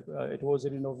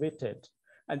renovated.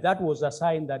 And that was a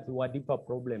sign that there were deeper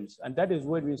problems. And that is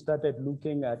when we started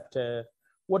looking at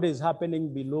what is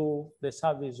happening below the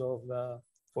surface of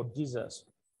Fort Jesus.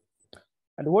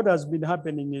 And what has been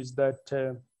happening is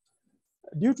that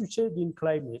due to changing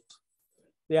climate,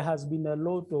 there has been a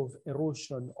lot of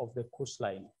erosion of the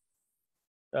coastline,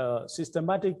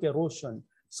 systematic erosion.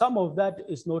 Some of that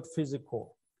is not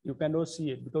physical. You cannot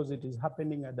see it because it is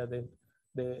happening under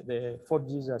the Fort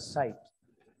Jesus site.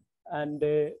 And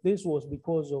this was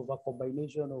because of a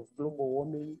combination of global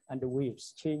warming and the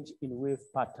waves, change in wave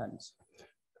patterns.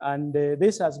 And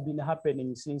this has been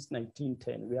happening since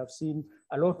 1910. We have seen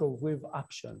a lot of wave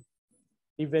action.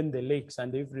 Even the lakes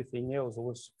and everything else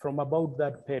was from about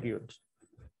that period.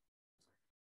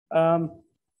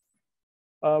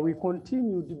 We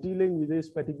continued dealing with this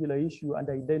particular issue and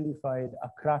identified a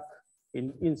crack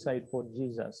inside Fort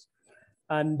Jesus.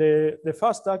 And the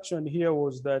first action here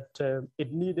was that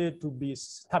it needed to be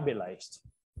stabilized.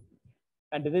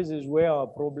 And this is where our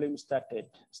problem started,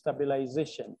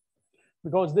 stabilization,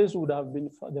 because this would have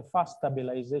been the first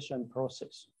stabilization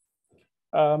process.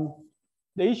 The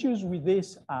issues with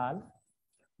this are,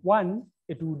 one,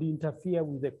 it would interfere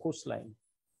with the coastline.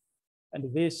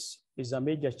 And this is a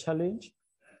major challenge.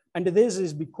 And this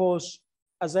is because,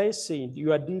 as I said,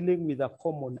 you are dealing with a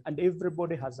common and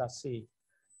everybody has a say.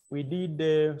 We did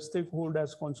the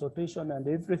stakeholders consultation and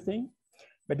everything,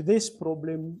 but this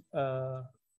problem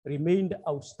remained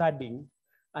outstanding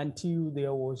until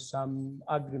there was some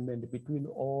agreement between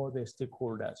all the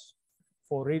stakeholders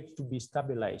for it to be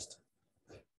stabilized.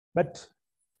 But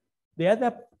the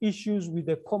other issues with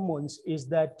the commons is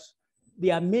that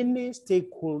there are many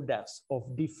stakeholders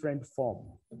of different forms.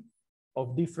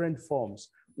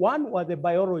 One were the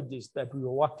biologists that we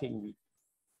were working with.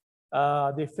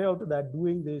 They felt that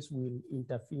doing this will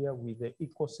interfere with the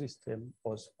ecosystem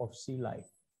of sea life.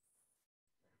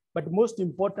 But most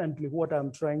importantly, what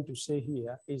I'm trying to say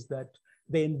here is that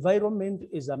the environment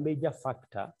is a major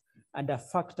factor and a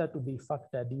factor to be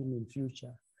factored in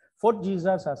future. Fort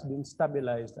Jesus has been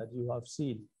stabilized, as you have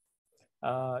seen.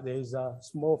 There is a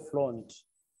small front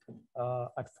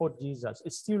at Fort Jesus.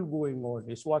 It's still going on,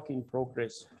 it's work in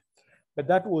progress. But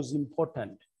that was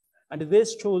important. And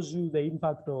this shows you the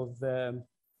impact of the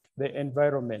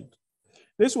environment.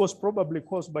 This was probably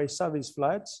caused by service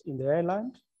floods in the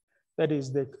island, that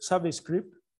is the service creep.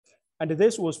 And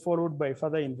this was followed by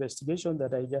further investigation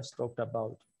that I just talked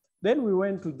about. Then we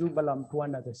went to Jubala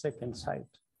Mtwana, the second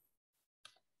site.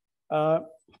 Jubala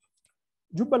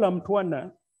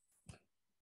Mtwana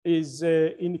is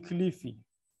in Kilifi.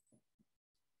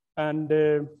 And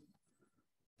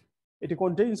it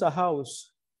contains a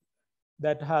house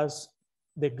that has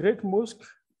the Great Mosque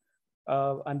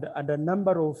and a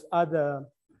number of other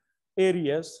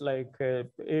areas, like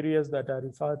areas that are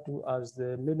referred to as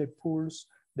the mini pools,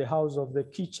 the house of the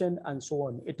kitchen, and so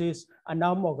on. It is an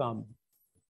amalgam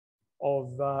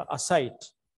of a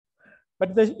site.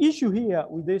 But the issue here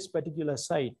with this particular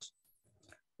site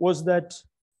was that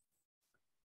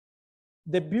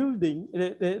the building,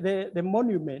 the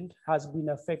monument has been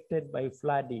affected by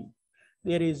flooding.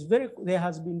 There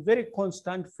has been very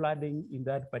constant flooding in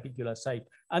that particular site,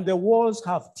 and the walls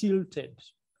have tilted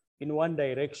in one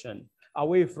direction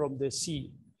away from the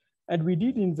sea. And we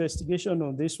did investigation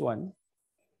on this one,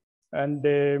 and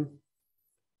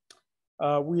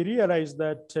we realized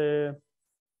that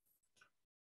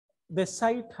the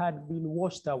site had been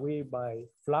washed away by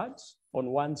floods on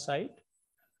one side,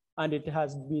 and it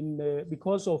has been,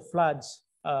 because of floods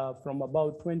from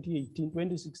about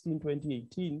 2016,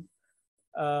 2018,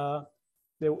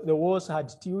 the walls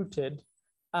had tilted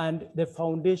and the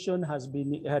foundation had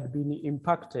been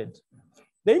impacted.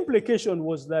 The implication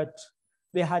was that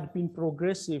there had been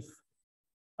progressive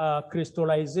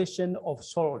crystallization of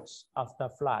salts after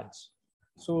floods.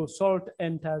 So salt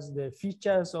enters the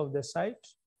features of the site,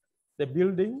 the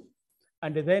building,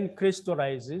 and then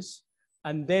crystallizes,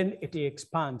 and then it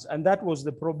expands. And that was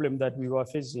the problem that we were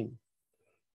facing.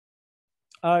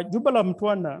 Jubala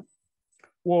Mtwana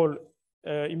wall,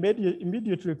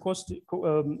 immediately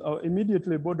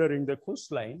bordering the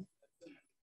coastline,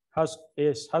 has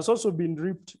also been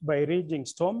ripped by raging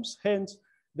storms, hence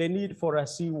the need for a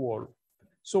seawall.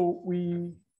 So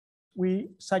we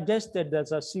suggested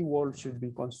that a seawall should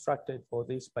be constructed for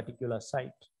this particular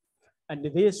site, and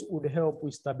this would help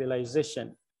with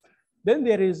stabilization. Then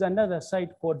there is another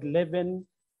site called Levan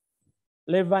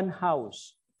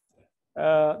House.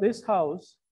 This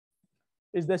house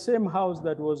is the same house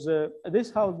that was, this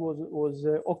house was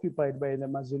occupied by the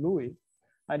Mazului,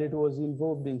 and it was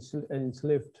involved in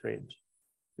slave trade.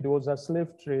 It was a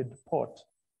slave trade port.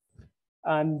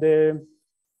 And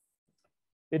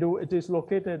it is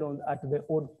located at the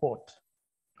old port.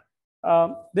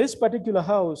 This particular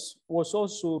house was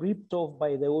also ripped off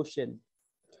by the ocean.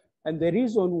 And the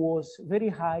reason was very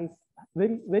high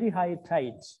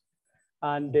tides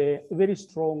and very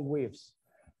strong waves.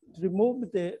 It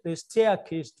removed the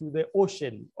staircase to the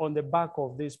ocean on the back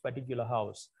of this particular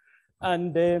house.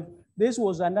 And this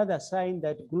was another sign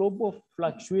that global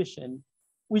fluctuation,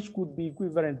 which could be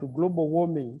equivalent to global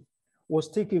warming, was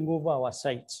taking over our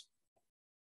sites.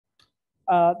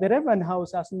 The Levan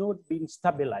House has not been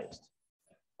stabilized.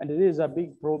 And it is a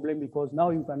big problem because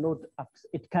now it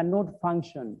cannot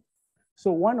function.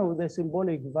 So one of the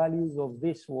symbolic values of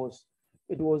this was,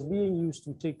 it was being used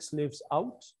to take slaves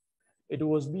out. It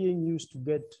was being used to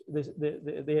get,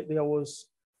 there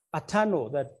was a tunnel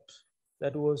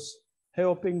that was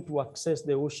helping to access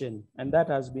the ocean, and that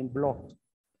has been blocked.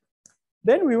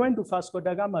 Then we went to Vasco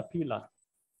da Gama Pillar,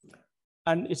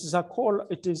 and it is a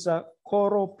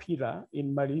coral pillar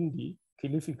in Malindi,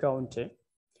 Kilifi County.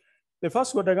 The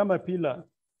Vasco da Gama Pillar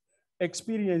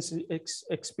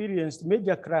experienced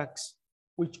major cracks,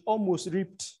 which almost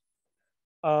ripped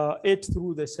it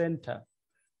through the center,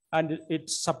 and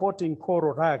it's supporting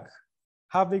coral rag,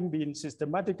 having been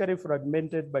systematically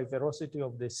fragmented by velocity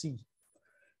of the sea.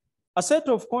 A set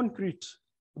of concrete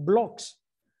blocks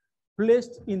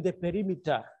placed in the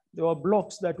perimeter. There were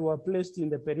blocks that were placed in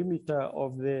the perimeter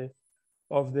of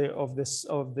this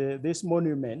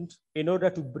monument in order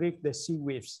to break the sea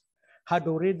waves, had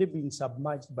already been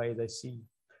submerged by the sea.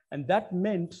 And that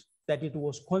meant that it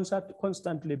was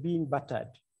constantly being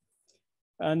battered.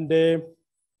 And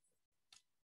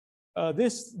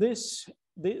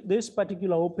this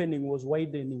particular opening was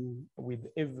widening with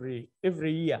every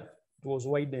year. It was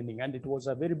widening, and it was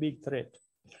a very big threat.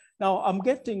 Now I'm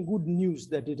getting good news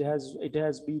that it has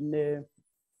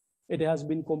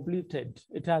been completed.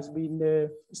 It has been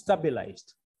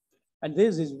stabilized. And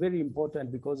this is very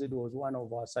important because it was one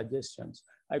of our suggestions.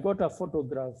 I got a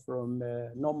photograph from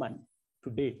Norman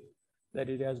today that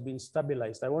it has been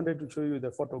stabilized. I wanted to show you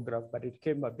the photograph, but it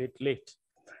came a bit late.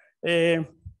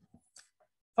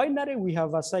 Finally, we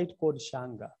have a site called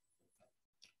Shanga.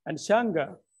 And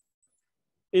Shanga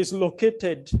is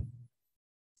located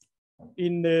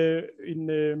in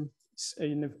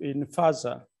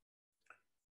Faza.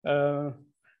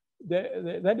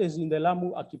 That is in the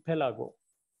Lamu archipelago.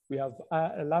 We have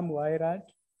Lamu Island,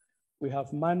 we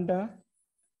have Manda,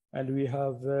 and we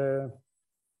have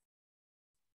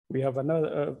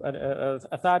another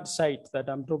a third site that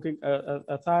I'm talking,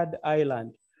 a third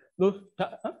island. No,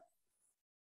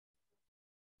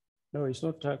 it's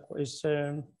not. It's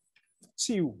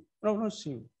Siu. No, not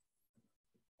Siu.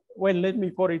 Well, let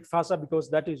me call it Fasa because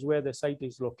that is where the site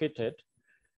is located.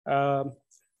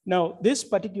 Now, this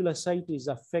particular site is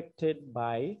affected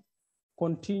by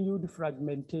continued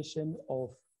fragmentation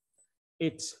of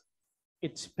its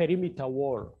perimeter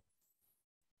wall.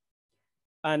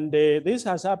 And this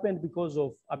has happened because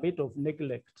of a bit of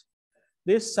neglect.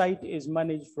 This site is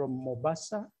managed from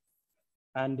Mombasa,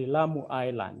 and the Lamu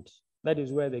Island. That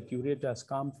is where the curators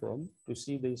come from to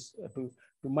see this, to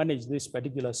manage this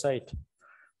particular site.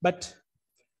 But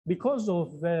because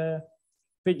of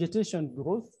vegetation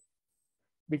growth,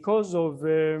 because of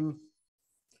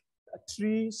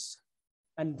trees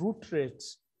and root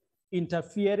rates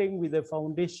interfering with the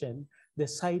foundation, the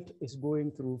site is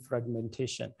going through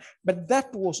fragmentation. But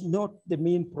that was not the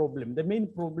main problem. The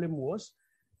main problem was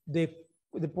the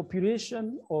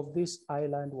population of this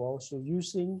island were also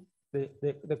using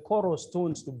the coral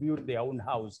stones to build their own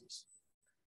houses.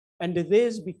 And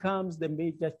this becomes the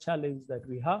major challenge that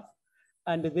we have.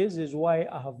 And this is why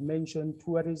I have mentioned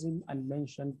tourism and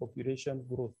mentioned population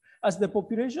growth. As the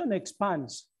population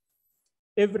expands,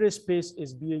 every space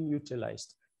is being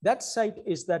utilized. That site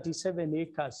is 37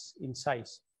 acres in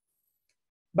size.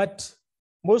 But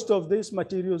most of these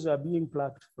materials are being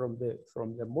plucked from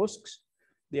the mosques.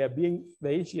 They are being, the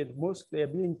ancient mosques, they are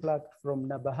being plucked from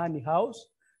Nabahani House.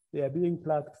 They are being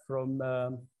plucked from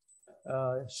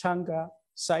Shanga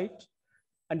site.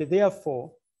 And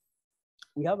therefore,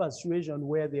 we have a situation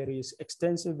where there is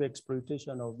extensive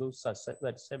exploitation of those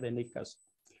 37 acres.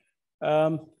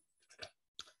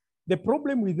 The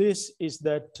problem with this is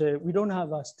that we don't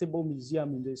have a stable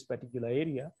museum in this particular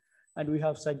area, and we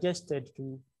have suggested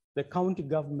to the county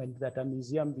government that a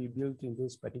museum be built in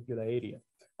this particular area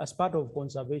as part of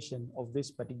conservation of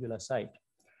this particular site.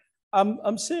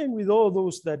 I'm saying with all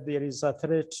those that there is a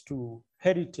threat to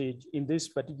heritage in this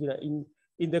particular,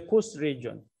 in the coast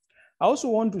region. I also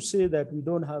want to say that we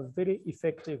don't have very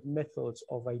effective methods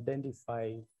of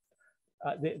identifying,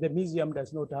 the museum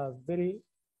does not have very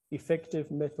effective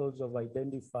methods of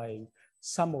identifying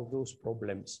some of those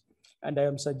problems. And I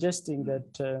am suggesting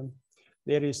that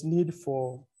there is need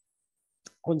for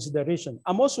consideration.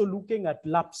 I'm also looking at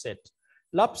LAPSET.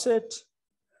 LAPSET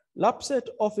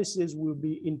offices will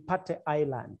be in Pate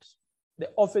Island. The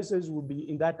offices will be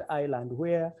in that island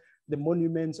where the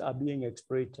monuments are being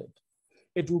exploited.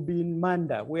 It will be in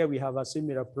Manda where we have a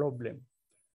similar problem.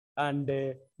 And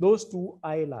those two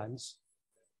islands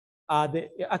are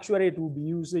actually it will be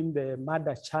using the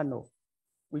Manda Channel,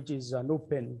 which is an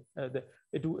open,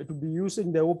 it will be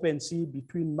using the open sea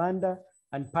between Manda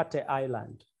and Pate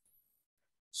Island.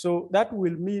 So that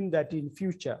will mean that in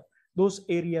future, those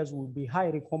areas will be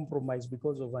highly compromised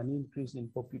because of an increase in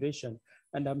population.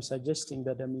 And I'm suggesting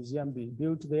that a museum be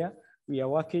built there. We are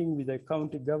working with the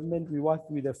county government. We work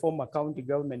with the former county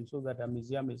government so that a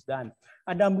museum is done.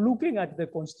 And I'm looking at the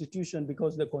constitution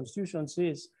because the constitution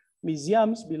says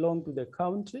museums belong to the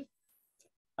county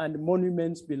and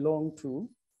monuments belong to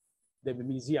the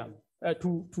museum,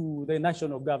 to the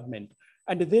national government.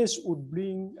 And this would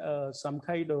bring some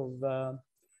kind of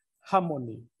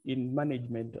harmony in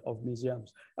management of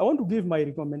museums. I want to give my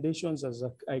recommendations as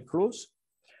I close.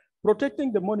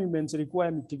 Protecting the monuments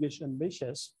require mitigation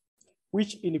measures,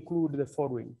 which include the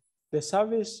following. The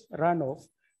service runoff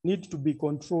needs to be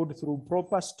controlled through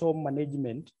proper storm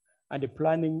management and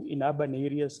planning in urban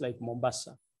areas like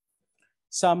Mombasa.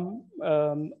 Some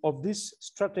of these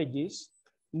strategies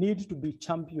need to be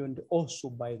championed also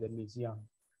by the museum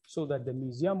so that the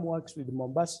museum works with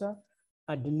Mombasa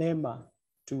and NEMA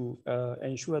to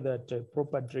ensure that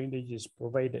proper drainage is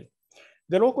provided.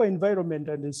 The local environment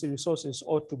and its resources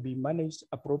ought to be managed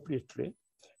appropriately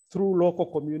through local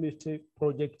community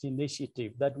project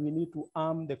initiative, that we need to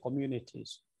arm the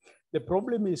communities. The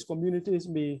problem is communities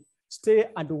may stay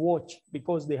and watch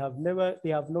because they have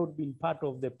not been part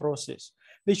of the process.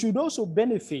 They should also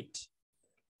benefit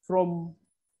from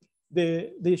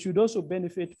the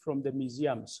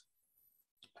museums.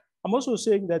 I'm also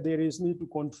saying that there is need to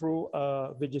control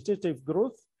vegetative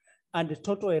growth and the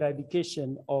total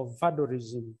eradication of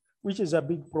vandalism, which is a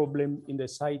big problem in the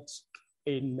sites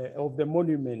of the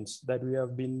monuments that we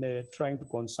have been trying to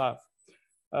conserve.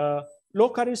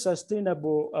 Locally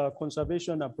sustainable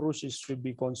conservation approaches should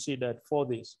be considered for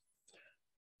this.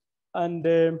 And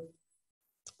I'm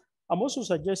also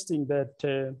suggesting that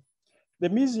the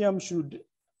museum should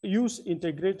use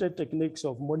integrated techniques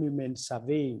of monument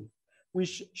surveying,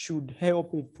 which should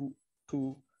help it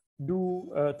to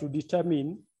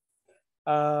determine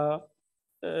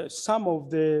some of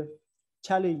the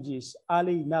challenges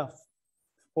early enough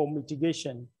for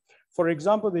mitigation. For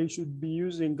example, they should be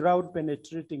using ground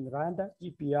penetrating radar,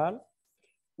 GPR,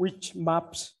 which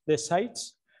maps the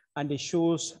sites and it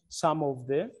shows some of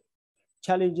the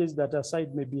challenges that a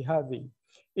site may be having.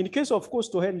 In case of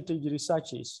coastal heritage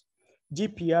researches,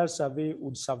 GPR survey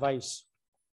would suffice.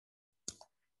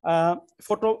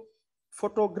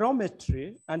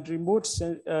 Photogrammetry and remote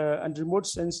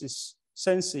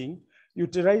sensing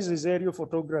utilizes aerial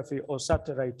photography or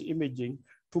satellite imaging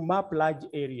to map large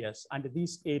areas, and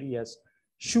these areas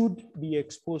should be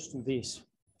exposed to this.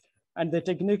 And the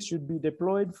techniques should be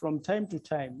deployed from time to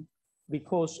time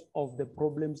because of the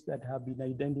problems that have been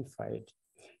identified.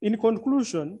 In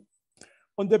conclusion,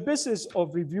 on the basis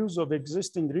of reviews of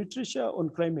existing literature on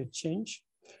climate change,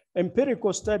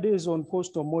 empirical studies on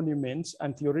coastal monuments,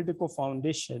 and theoretical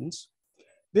foundations,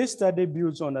 this study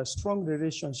builds on a strong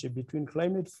relationship between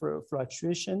climate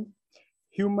fluctuation,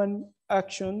 human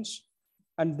actions,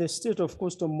 and the state of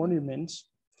coastal monuments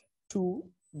to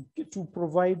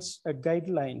provide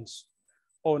guidelines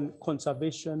on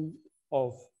conservation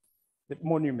of the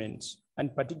monuments,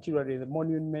 and particularly the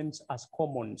monuments as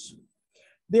commons.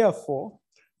 Therefore,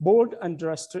 bold and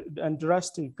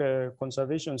drastic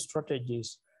conservation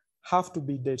strategies have to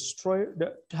be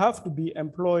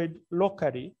employed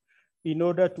locally in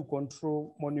order to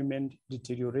control monument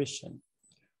deterioration.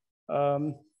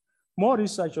 More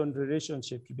research on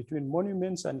relationships between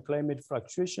monuments and climate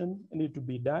fluctuation need to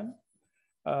be done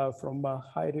from a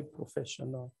highly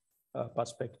professional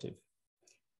perspective.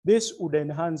 This would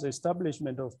enhance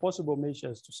establishment of possible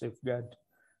measures to safeguard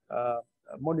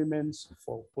monuments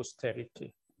for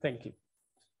posterity. Thank you.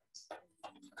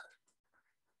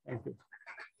 Thank you.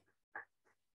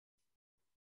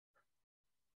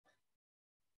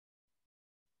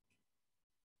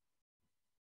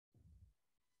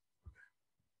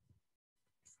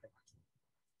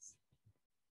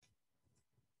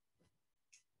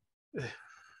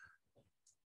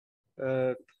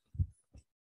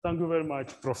 Thank you very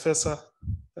much, Professor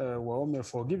Wahome,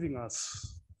 for giving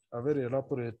us a very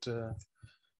elaborate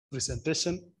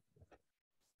presentation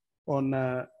on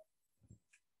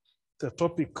the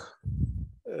topic,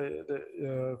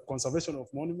 the conservation of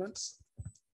monuments,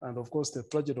 and of course, the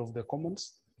tragedy of the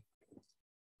commons.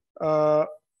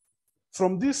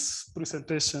 From this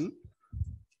presentation,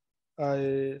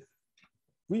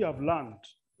 we have learned,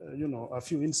 a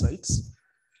few insights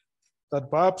that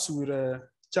perhaps will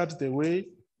chart the way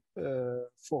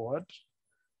forward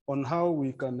on how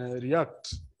we can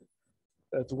react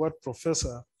to what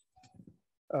Professor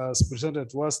has presented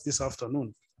to us this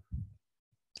afternoon.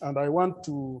 And I want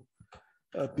to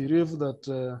believe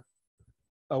that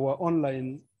our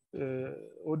online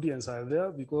audience are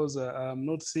there, because I'm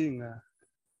not seeing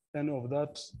any of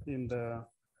that in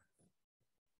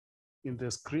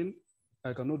the screen.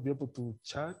 I cannot be able to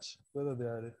judge whether they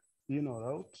are in or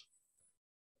out,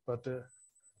 but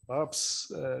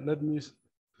perhaps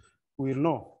we'll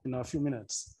know in a few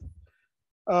minutes.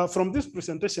 From this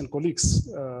presentation, colleagues,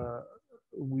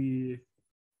 we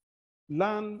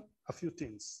learn a few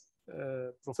things.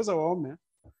 Professor Wahome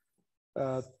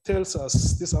tells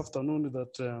us this afternoon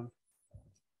that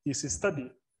his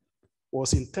study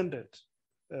was intended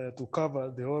to cover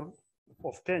the whole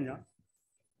of Kenya,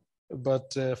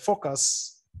 but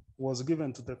focus was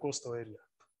given to the coastal area.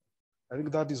 I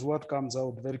think that is what comes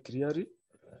out very clearly.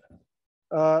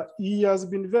 He has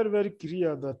been very, very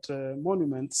clear that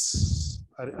monuments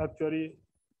are actually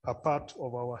a part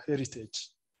of our heritage.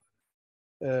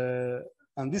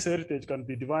 And this heritage can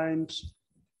be defined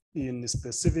in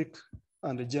specific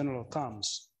and general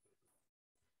terms.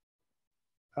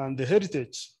 And the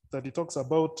heritage that he talks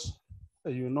about,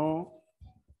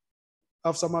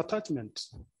 have some attachment.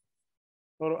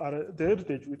 Or the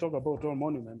heritage we talk about, all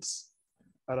monuments,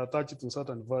 are attached to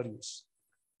certain values.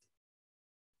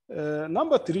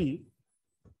 Number 3,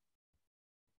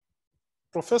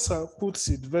 Professor puts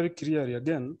it very clearly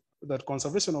again that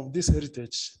conservation of this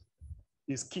heritage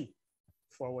is key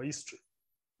for our history.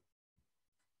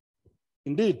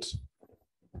 Indeed,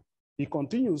 he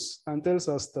continues and tells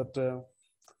us that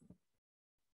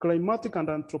climatic and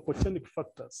anthropogenic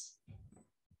factors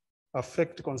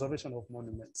affect conservation of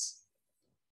monuments.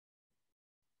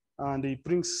 And he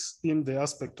brings in the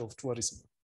aspect of tourism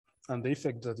and the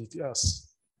effect that it has.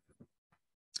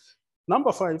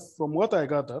 Number 5, from what I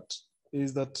gathered,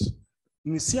 is that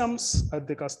museums are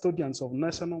the custodians of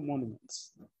national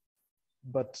monuments,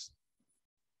 but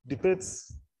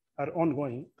debates are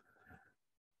ongoing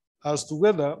as to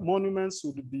whether monuments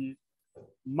should be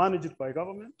managed by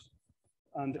government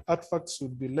and artifacts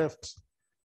should be left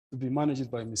to be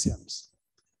managed by museums.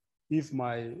 If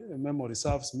my memory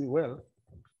serves me well,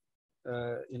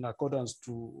 in accordance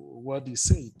to what he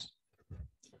said.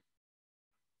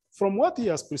 From what he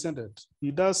has presented,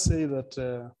 he does say that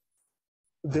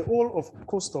the whole of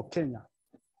coastal Kenya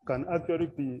can actually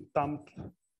be termed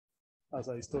as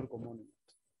a historical monument.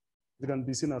 It can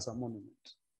be seen as a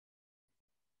monument.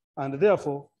 And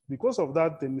therefore, because of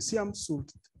that, the museum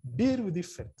should deal with the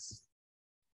effects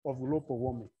of global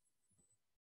warming.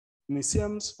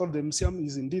 Museums, or the museum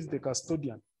is indeed the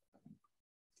custodian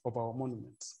of our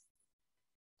monuments.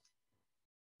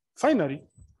 Finally,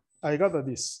 I gather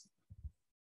this,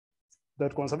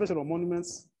 that conservation of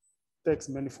monuments takes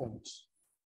many forms,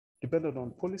 depending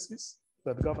on policies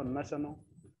that govern national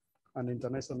and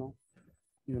international,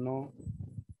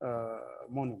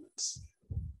 monuments.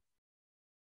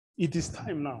 It is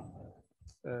time now,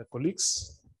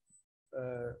 colleagues,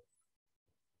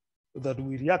 that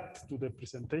we react to the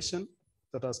presentation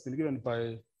that has been given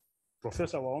by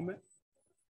Professor Wahome.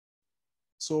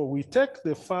 So we take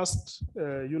the first,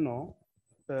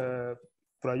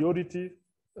 priority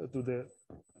to the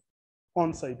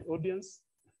on-site audience,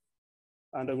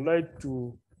 and I would like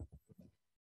to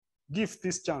give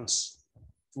this chance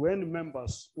to any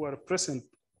members who are present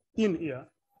in here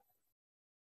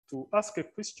to ask a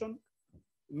question,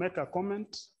 make a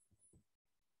comment,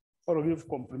 or give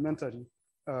complimentary.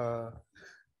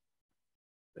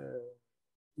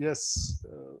 Yes,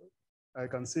 I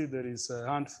can see there is a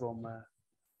hand from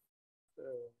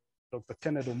Dr.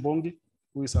 Kenneth Ombongi,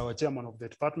 who is our chairman of the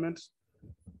department.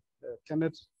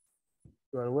 Kenneth,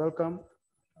 you are welcome.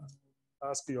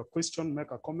 Ask your question,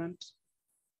 make a comment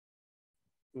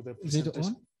to the presentation. Is it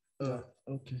on? Yeah.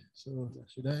 Okay, so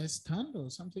should I stand or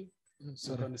something?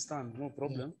 Sorry. You can stand, no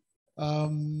problem.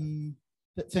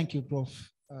 Yeah. Thank you,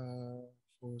 Prof,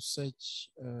 for such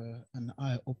an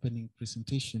eye-opening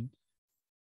presentation.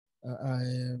 I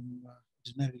am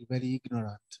generally very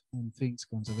ignorant on things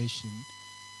conservation,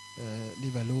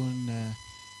 leave alone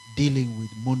dealing with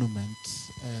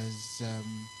monuments as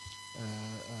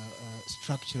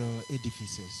structural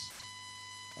edifices.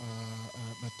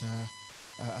 But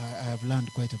I have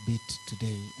learned quite a bit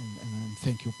today, and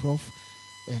thank you, Prof.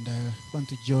 And I want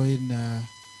to join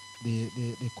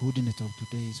the coordinator of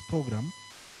today's program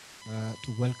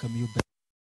to welcome you back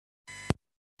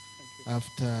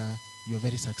after your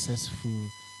very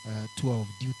successful tour of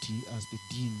duty as the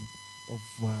Dean of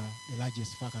the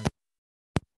largest faculty at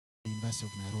the University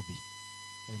of Nairobi.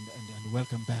 And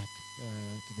welcome back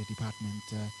to the department,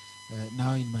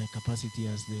 now in my capacity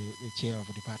as the chair of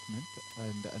the department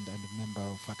and a member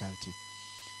of faculty.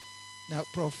 Now,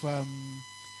 Prof,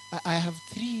 I have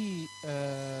three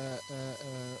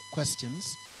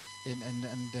questions,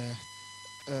 and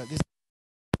this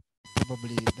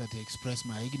probably that express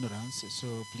my ignorance, so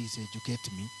please educate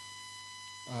me.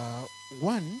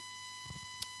 One,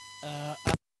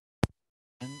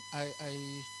 I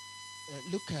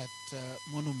look at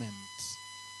monuments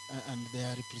and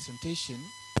their representation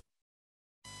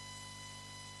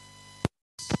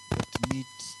that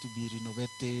needs to be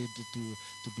renovated,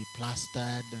 to be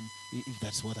plastered, and if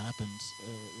that's what happens,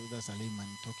 that's a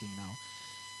layman talking now.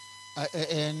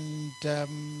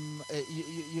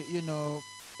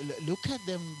 Look at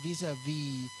them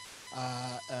vis-a-vis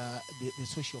the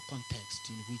social context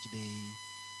in which they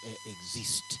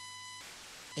exist.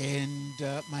 And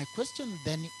my question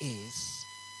then is,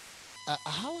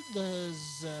 how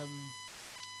does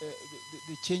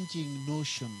the changing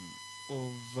notion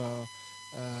of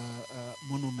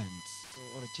monuments,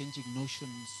 or changing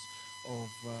notions of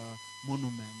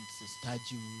monuments,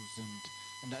 statues,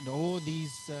 and all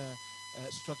these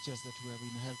structures that we have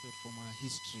inherited from our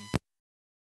history,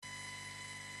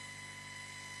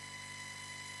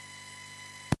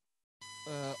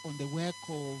 on the work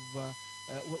of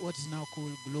what is now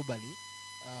called globally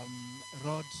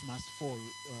Roads Must Fall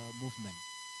movement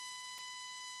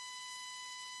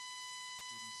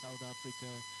in South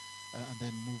Africa, and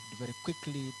then moved very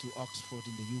quickly to Oxford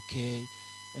in the UK,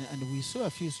 and we saw a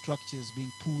few structures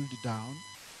being pulled down,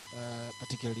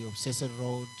 particularly of Cecil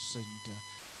roads, and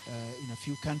in a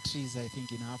few countries, I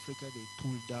think in Africa, they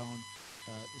pulled down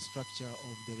the structure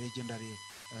of the legendary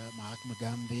Mahatma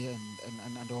Gandhi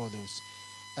and all those.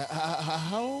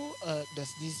 How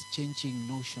does these changing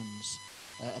notions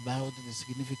about the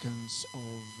significance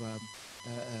of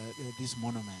these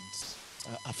monuments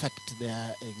affect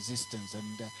their existence?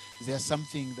 And is there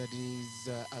something that is,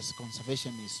 as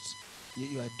conservationists,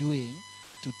 you are doing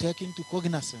to take into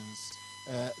cognizance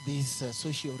these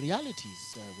social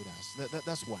realities with us?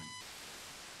 That's one.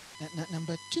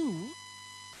 Number two,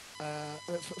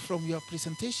 from your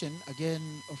presentation, again,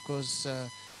 of course,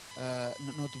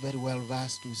 not very well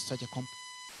versed with such a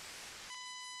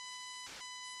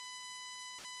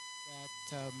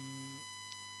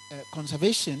that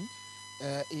conservation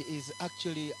is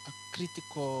actually a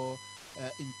critical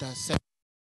intersection.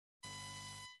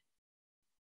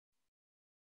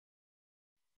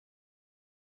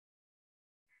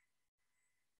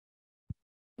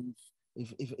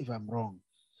 If I'm wrong,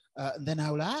 then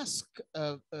I will ask,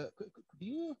 could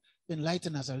you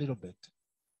enlighten us a little bit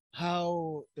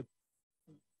how the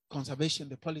conservation,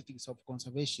 the politics of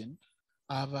conservation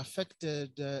have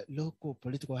affected local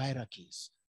political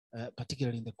hierarchies,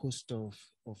 particularly in the coast of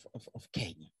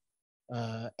Kenya,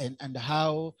 and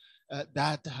how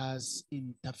that has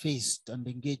interfaced and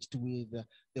engaged with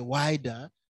the wider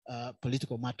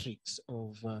political matrix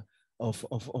of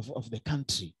the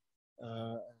country.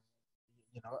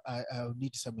 I'll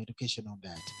need some education on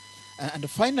that. And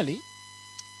finally,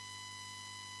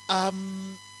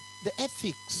 the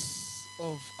ethics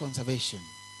of conservation.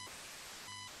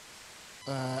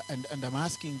 And I'm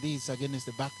asking this again as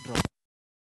the backdrop.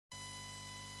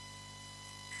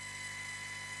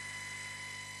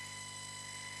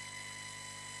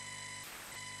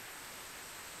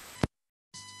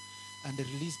 And they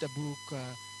released a book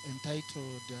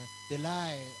entitled The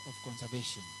Lie of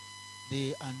Conservation,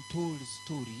 the Untold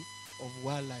Story of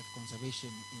Wildlife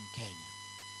Conservation in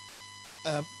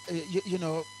Kenya.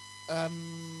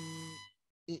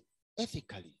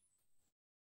 Ethically,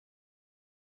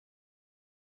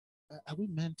 are we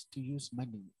meant to use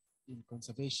money in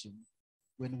conservation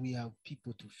when we have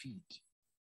people to feed?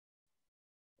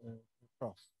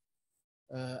 Prof.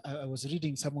 I was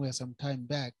reading somewhere some time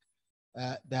back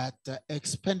that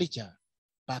expenditure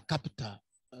per capita,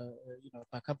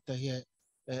 here,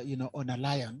 on a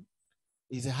lion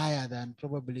is higher than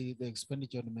probably the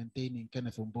expenditure on maintaining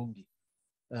Kenneth Ombongi.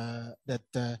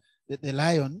 The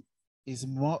lion is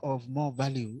more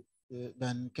value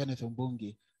than Kenneth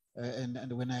Ombongi.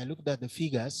 And when I looked at the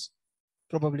figures,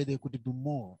 probably there could be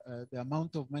more. The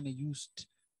amount of money used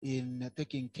in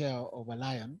taking care of a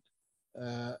lion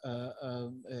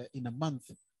in a month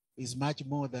is much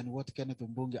more than what Kenneth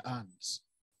Ombongi earns.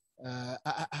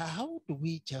 How do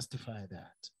we justify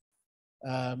that?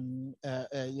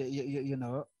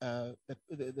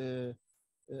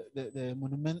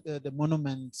 The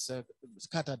monuments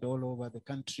scattered all over the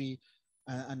country,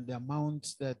 and the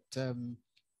amounts that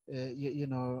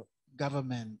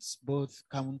governments, both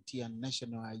county and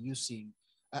national, are using.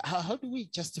 How do we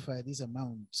justify these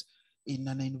amounts in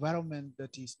an environment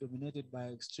that is dominated by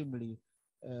extremely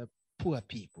poor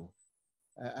people?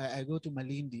 I go to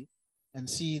Malindi and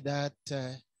see that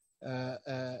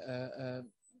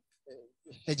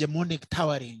hegemonic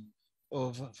towering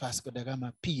of Vasco da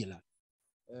Gama pillar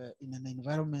in an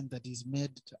environment that is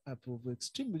made up of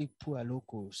extremely poor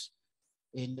locals,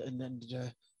 and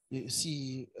you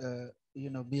see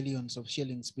billions of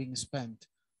shillings being spent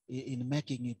in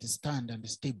making it stand and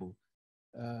stable.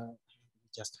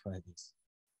 Justify this.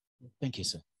 Thank you,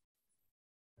 sir.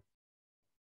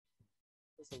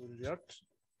 I will react.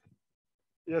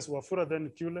 Yes, Wafula,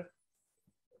 then Kule.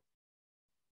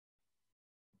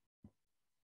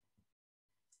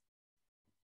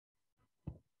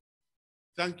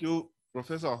 Thank you,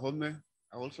 Professor Wahome.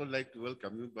 I also like to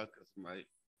welcome you back as my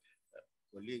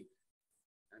colleague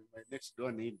and my next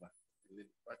door neighbor in the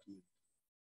department.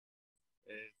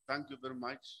 Thank you very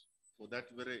much for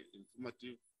that very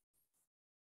informative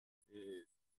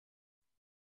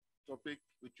topic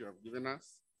which you have given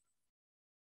us.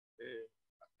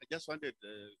 I just wanted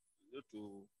you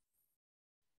to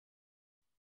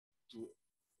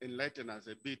enlighten us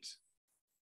a bit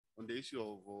on the issue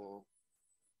of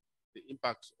the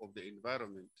impacts of the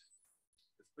environment,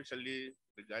 especially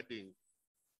regarding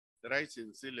the rise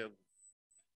in sea level.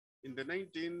 In the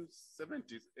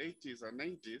 1970s, 80s, and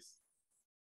 90s,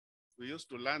 we used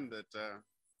to learn that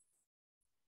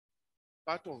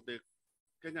part of the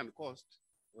Kenyan coast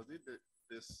was it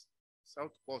the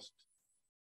south coast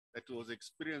that was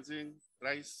experiencing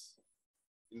rise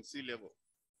in sea level,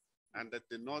 and that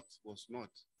the north was not.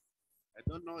 I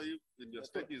don't know if in your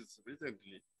studies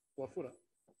recently. Wafula,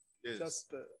 yes.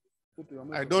 Just put your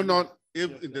I don't know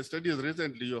if in the studies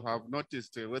recently you have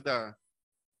noticed whether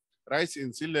rise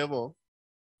in sea level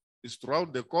is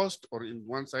throughout the coast or in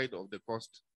one side of the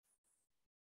coast.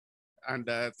 And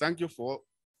thank you for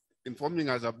informing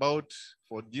us about,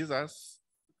 for Jesus,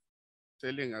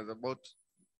 telling us about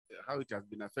how it has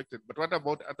been affected. But what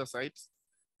about other sites,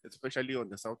 especially on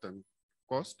the southern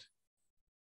coast?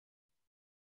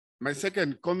 My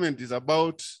second comment is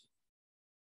about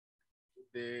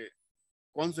the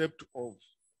concept of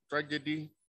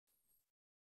tragedy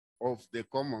of the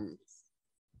commons.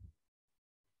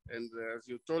 And as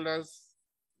you told us,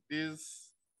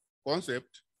 this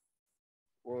concept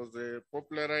was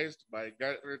popularized by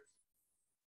Gareth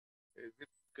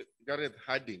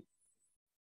Harding.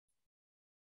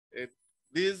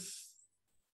 This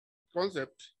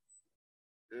concept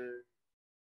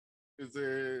is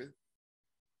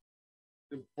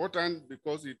important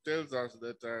because it tells us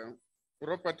that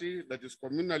property that is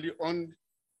communally owned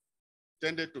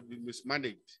tended to be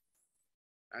mismanaged.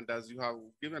 And as you have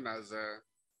given us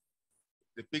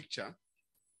the picture,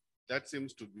 That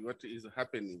seems to be what is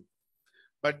happening.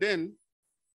 But then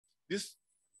this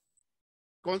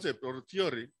concept or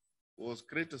theory was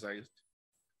criticized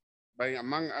by,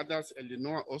 among others,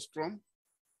 Elinor Ostrom,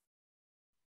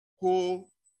 who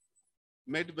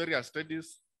made various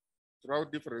studies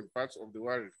throughout different parts of the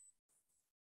world.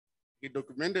 He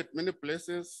documented many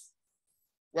places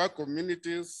where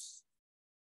communities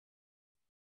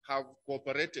have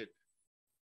cooperated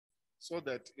so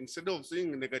that instead of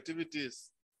seeing negativities,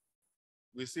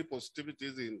 we see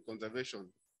positivities in conservation,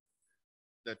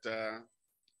 that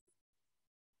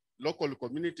local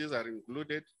communities are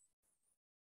included.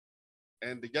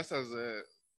 And just as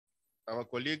our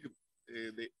colleague,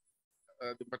 the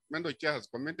departmental chair has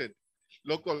commented,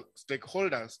 local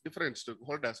stakeholders, different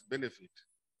stakeholders benefit.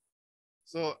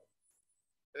 So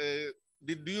do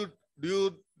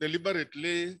you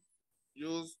deliberately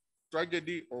use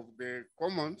tragedy of the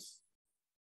commons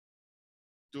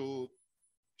to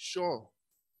show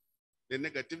the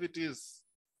negativities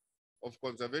of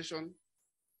conservation,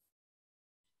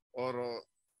 or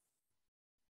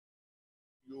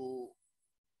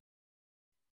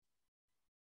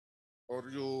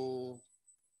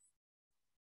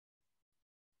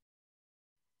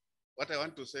what I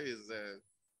want to say is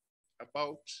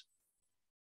about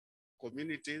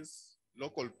communities,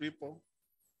 local people,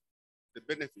 the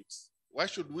benefits. Why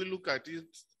should we look at it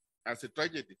as a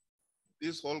tragedy,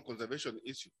 this whole conservation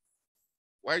issue?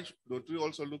 Why don't we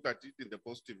also look at it in the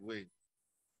positive way?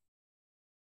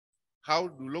 How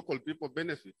do local people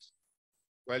benefit?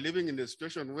 We're living in a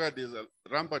situation where there's a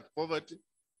rampant poverty,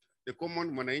 the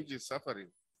common mwananchi is suffering.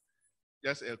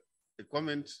 Just a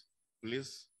comment,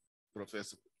 please,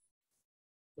 Professor.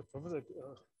 Professor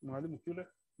Mwalimu Kule,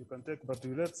 you can take, but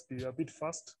let's be a bit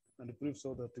fast and brief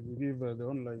so that we give the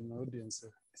online audience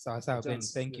So Ben,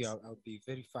 thank yes. you. I'll be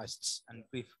very fast and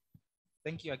brief.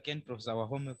 Thank you again, Professor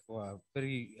Wahome, for a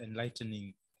very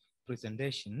enlightening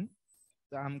presentation.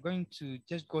 So I'm going to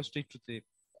just go straight to the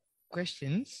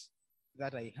questions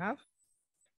that I have.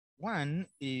 One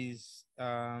is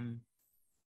the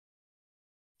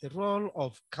role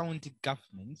of county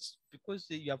governments, because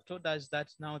you have told us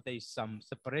that now there is some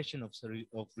separation of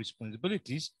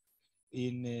responsibilities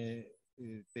in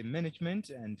the management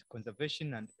and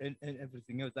conservation and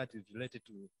everything else that is related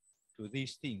to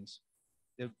these things.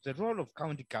 The role of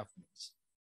county governments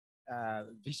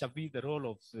vis-a-vis the role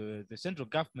of the central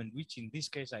government, which in this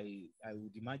case I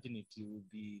would imagine it will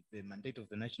be the mandate of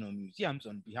the national museums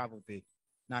on behalf of the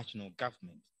national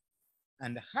government,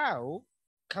 and how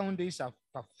counties have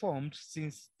performed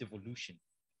since devolution.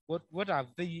 What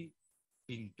have they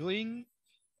been doing?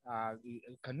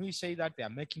 Can we say that they are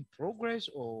making progress,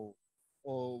 or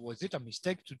was it a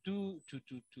mistake to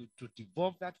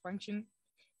devolve that function?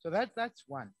 So that's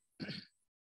one.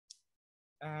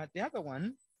 The other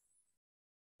one,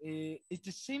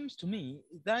 it seems to me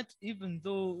that even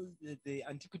though the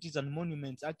Antiquities and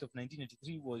Monuments Act of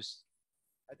 1983 was,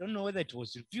 I don't know whether it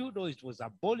was reviewed or it was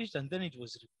abolished and then it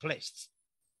was replaced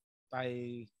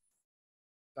by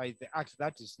the act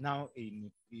that is now in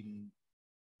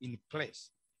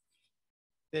place,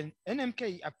 then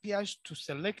NMK appears to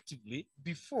selectively,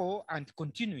 before and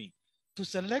continuing, to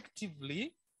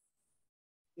selectively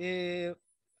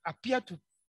appear to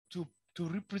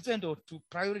represent or to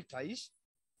prioritize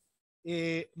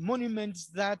monuments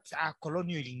that are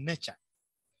colonial in nature.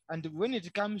 And when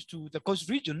it comes to the coast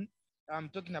region, I'm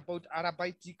talking about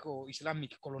Arabitic or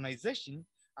Islamic colonization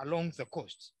along the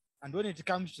coast. And when it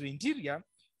comes to the interior,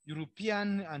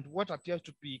 European and what appears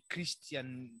to be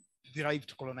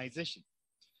Christian-derived colonization.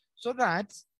 So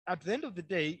that at the end of the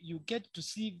day, you get to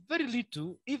see very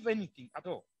little, if anything at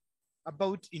all,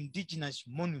 about indigenous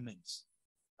monuments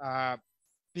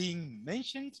being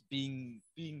mentioned, being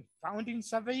found in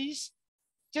surveys,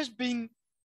 just being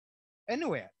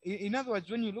anywhere. In other words,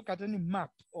 when you look at any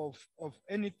map of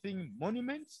anything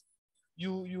monuments,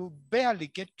 you barely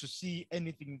get to see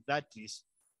anything that is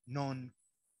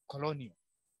non-colonial,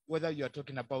 whether you are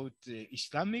talking about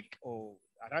Islamic or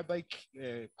Arabic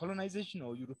colonization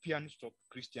or European or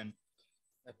Christian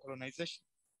colonization.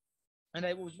 And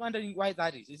I was wondering why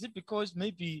that is. Is it because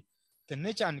maybe the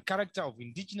nature and character of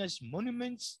indigenous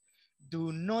monuments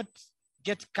do not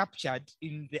get captured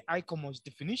in the ICOMOS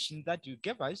definition that you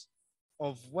gave us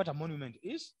of what a monument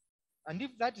is? And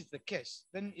if that is the case,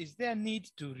 then is there a need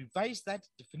to revise that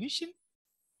definition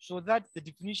so that the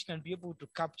definition can be able to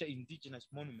capture indigenous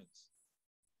monuments?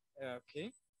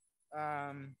 Okay.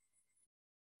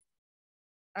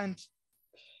 And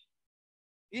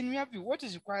in your view, what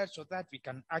is required so that we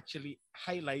can actually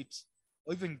highlight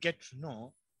or even get to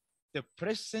know the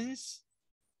presence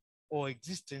or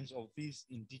existence of these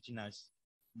indigenous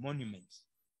monuments.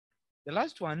 The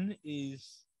last one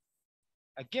is,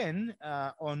 again,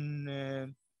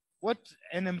 on what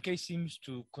NMK seems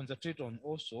to concentrate on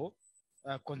also,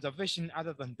 conservation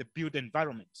other than the built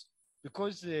environment.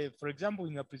 Because, for example,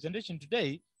 in your presentation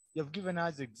today, you have given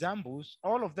us examples.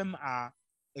 All of them are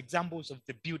examples of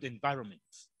the built environment.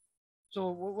 So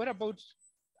what about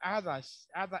other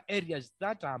areas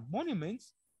that are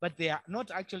monuments, but they are not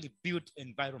actually built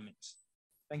environments?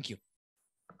 Thank you.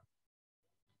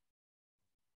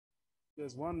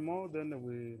 There's one more,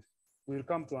 then we'll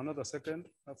come to another second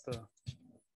after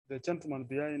the gentleman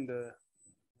behind Madam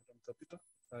Tapita.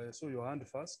 I saw your hand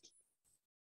first.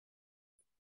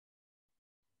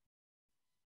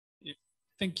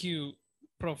 Thank you,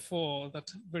 Prof, for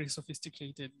that very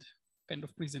sophisticated kind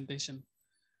of presentation.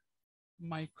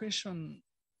 My question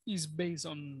is based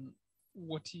on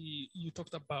what you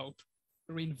talked about,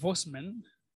 reinforcement,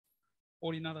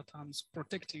 or in other terms,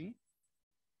 protecting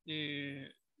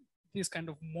these kind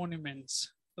of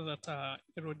monuments that are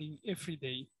eroding every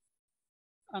day.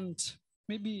 And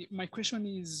maybe my question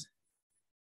is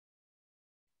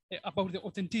about the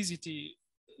authenticity,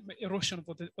 erosion of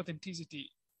authenticity.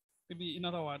 Maybe in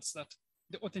other words, that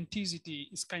the authenticity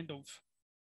is kind of,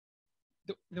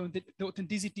 the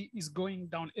authenticity is going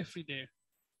down every day.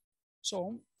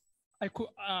 So I could,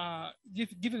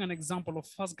 giving an example of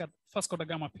Vasco da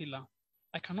Gama pillar,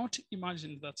 I cannot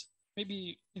imagine that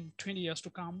maybe in 20 years to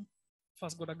come,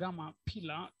 Vasco da Gama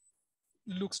pillar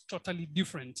looks totally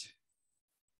different.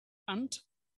 And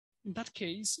in that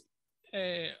case,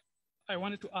 I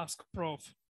wanted to ask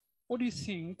Prof, what do you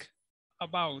think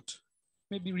about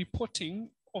maybe reporting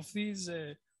of these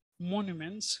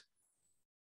monuments,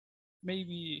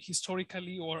 maybe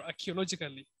historically or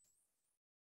archaeologically?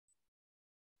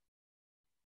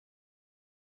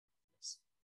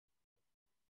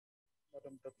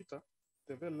 Madam Tapita,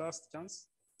 the very last chance,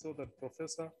 so that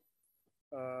Professor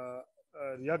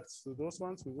reacts to those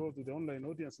ones. We go to the online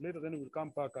audience later, then we'll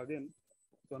come back again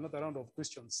to another round of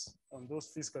questions on those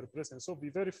physical presence. So be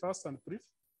very fast and brief.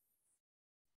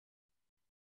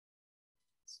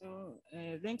 So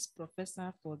thanks,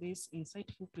 Professor, for this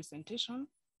insightful presentation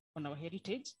on our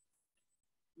heritage.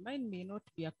 Mine may not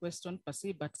be a question per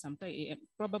se, but sometimes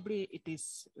probably it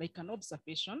is like an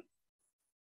observation.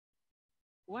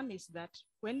 One is that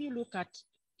when you look at,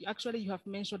 actually you have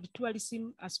mentioned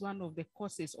tourism as one of the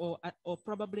causes or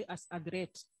probably as a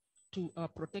threat to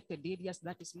protected areas,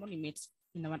 that is monuments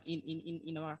in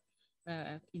our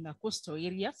coastal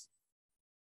areas.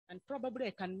 And probably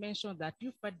I can mention that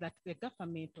you find that the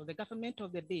government or the government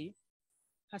of the day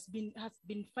has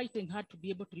been fighting hard to be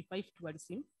able to revive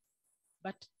tourism,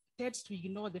 but tends to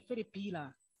ignore the very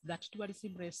pillar that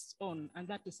tourism rests on, and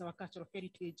that is our cultural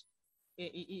heritage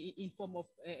in form of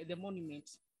the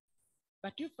monuments.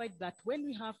 But you find that when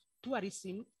we have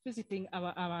tourism visiting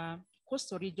our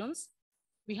coastal regions,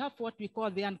 we have what we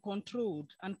call the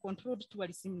uncontrolled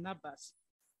tourism numbers,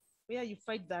 where you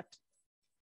find that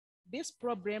this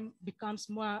problem becomes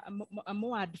more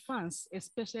advanced,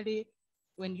 especially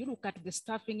when you look at the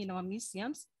staffing in our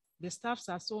museums. The staffs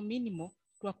are so minimal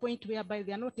to a point whereby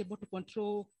they are not able to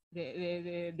control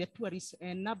the tourist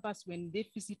numbers when they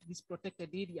visit these protected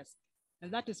areas.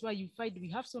 And that is why you find we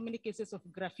have so many cases of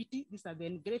graffiti. These are the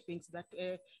engravings that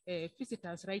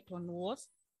visitors write on walls,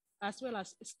 as well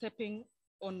as stepping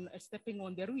on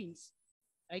the ruins.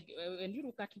 When you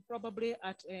look at probably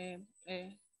at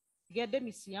Gede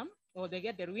Museum or the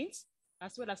Gede ruins,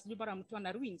 as well as Libara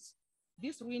Mtwana ruins,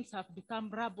 these ruins have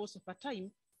become rubble over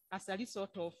time as a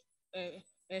result of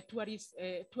tourist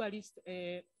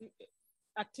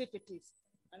activities.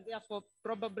 And therefore,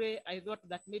 probably I thought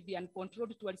that maybe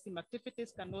uncontrolled tourism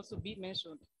activities can also be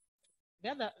mentioned.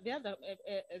 The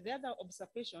other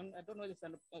observation, I don't know if it's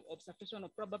an observation or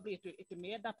probably it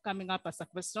may end up coming up as a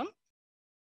question,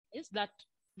 is that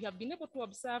we have been able to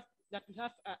observe that we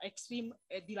have extreme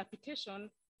dilapidation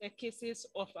cases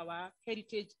of our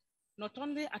heritage, not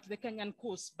only at the Kenyan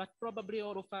coast, but probably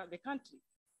all over the country.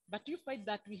 But you find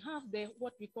that we have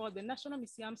what we call the National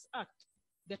Museums Act,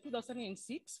 the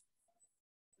 2006,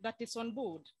 that is on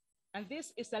board. And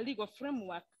this is a legal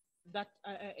framework that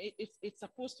it's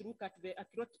supposed to look at the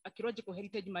archaeological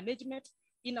heritage management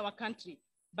in our country.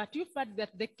 But you find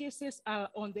that the cases are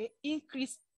on the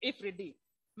increase every day.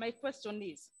 My question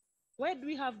is, why do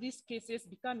we have these cases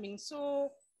becoming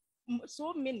so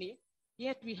many,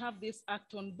 yet we have this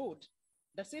act on board?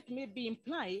 Does it maybe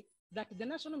imply that the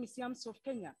National Museums of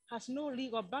Kenya has no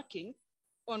legal backing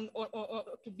or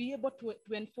to be able to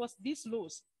enforce these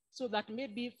laws, so that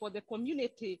maybe for the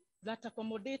community that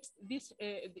accommodates this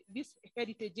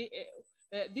heritage,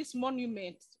 these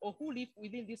monuments, or who live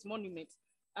within these monuments,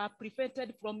 are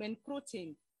prevented from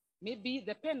encroaching, maybe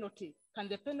the penalty, can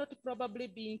the penalty probably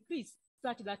be increased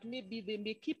such that maybe they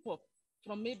may keep up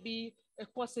from maybe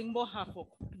causing more havoc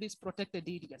to these protected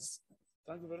areas?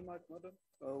 Thank you very much, madam.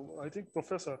 I think,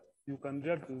 Professor, you can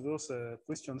react to those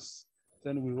questions.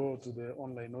 Then we go to the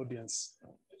online audience.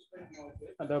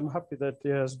 And I'm happy that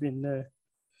there has been,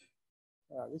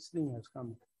 this thing has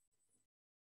come.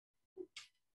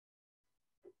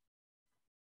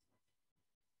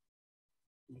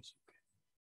 Yes, okay.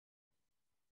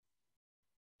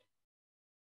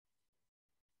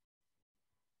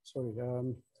 Sorry,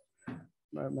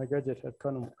 my gadget had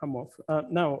come off.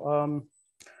 Now,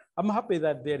 I'm happy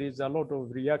that there is a lot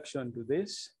of reaction to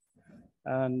this.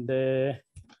 And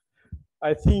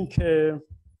I think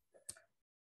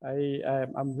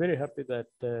I'm very happy that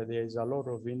there is a lot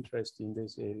of interest in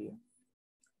this area.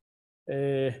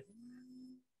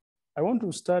 I want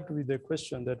to start with the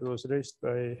question that was raised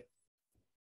by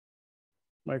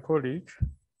my colleague,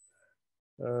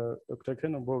 Dr.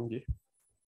 Ken Obongi.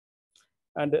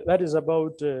 And that is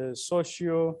about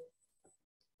socio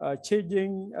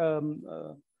changing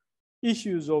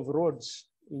issues of roads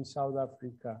in South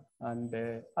Africa and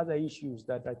other issues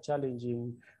that are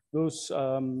challenging those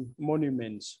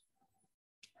monuments.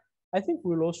 I think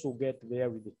we'll also get there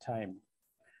with the time.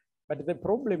 But the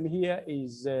problem here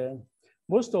is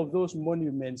most of those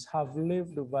monuments have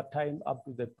lived over time up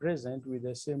to the present with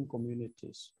the same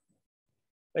communities.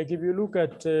 Like if you look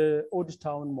at Old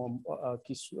Town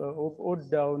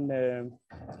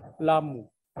Lamu,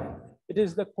 it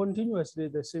is continuously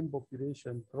the same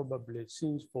population probably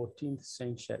since 14th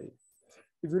century.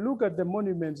 If you look at the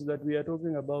monuments that we are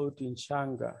talking about in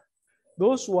Shanga,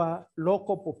 those were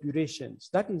local populations.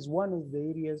 That is one of the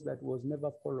areas that was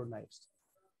never colonized.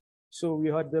 So we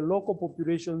had the local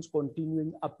populations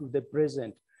continuing up to the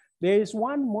present. There is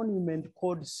one monument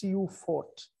called Sioux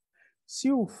Fort.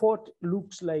 Sioux Fort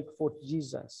looks like Fort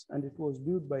Jesus, and it was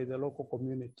built by the local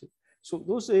community. So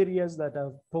those areas that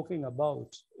I'm talking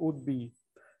about would be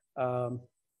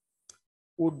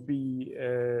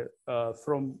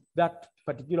from that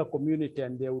particular community,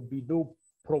 and there would be no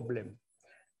problem.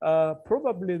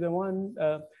 Probably the one,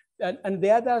 and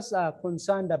the others are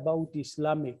concerned about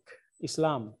Islam,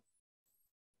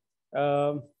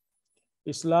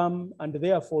 and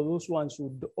therefore those ones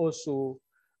would also,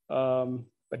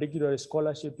 particularly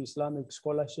scholarship, Islamic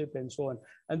scholarship, and so on.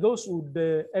 And those would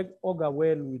augur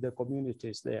well with the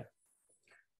communities there.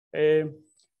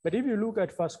 But if you look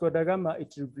at Vasco da Gama,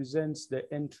 it represents the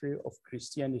entry of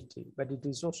Christianity, but it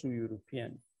is also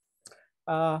European.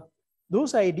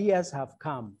 Those ideas have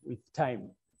come with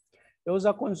time. There was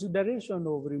a consideration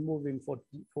of removing for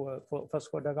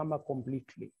Vasco da Gama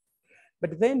completely.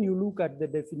 But then you look at the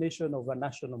definition of a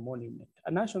national monument.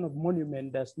 A national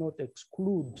monument does not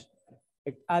exclude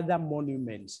other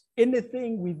monuments.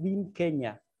 Anything within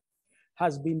Kenya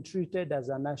has been treated as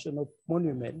a national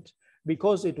monument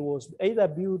because it was either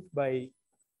built by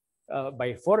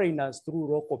foreigners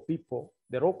through local people.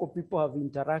 The local people have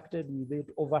interacted with it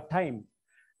over time,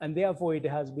 and therefore it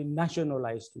has been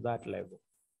nationalized to that level.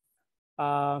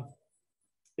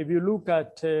 If you look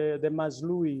at the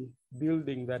Maslui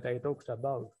building that I talked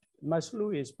about,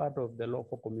 Maslui is part of the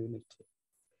local community.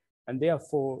 And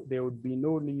therefore, there would be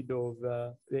no need of,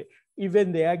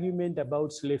 even the argument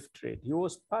about slave trade, he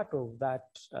was part of that,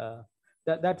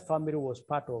 that family was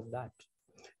part of that.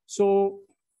 So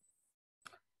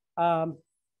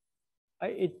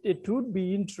it would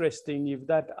be interesting if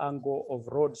that angle of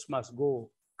roads must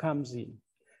go comes in.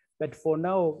 But for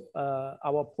now,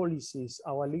 our policies,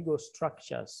 our legal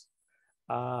structures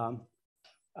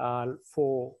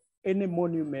for any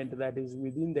monument that is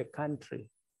within the country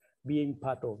being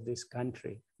part of this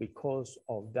country because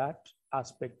of that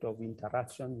aspect of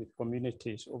interaction with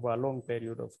communities over a long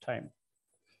period of time.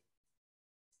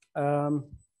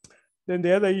 Then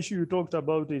the other issue you talked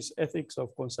about is ethics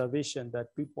of conservation,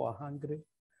 that people are hungry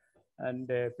and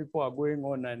people are going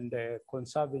on and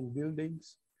conserving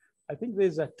buildings. I think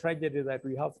there's a tragedy that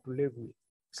we have to live with.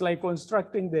 It's like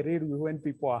constructing the railway when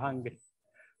people are hungry,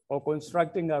 or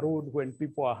constructing a road when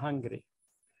people are hungry.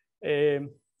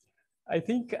 I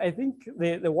think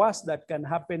the worst that can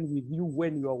happen with you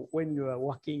when you are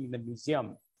working in the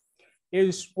museum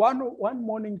is one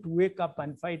morning to wake up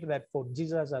and find that Fort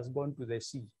Jesus has gone to the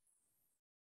sea.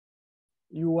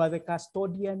 You are the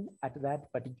custodian at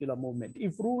that particular moment.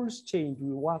 If rules change,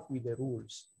 we work with the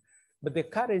rules. But the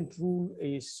current rule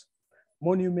is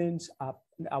monuments are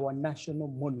our national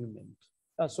monument.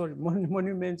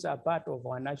 Monuments are part of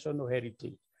our national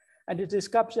heritage. And it is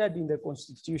captured in the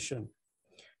Constitution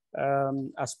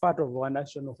as part of our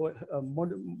national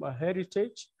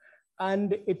heritage.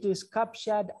 and it is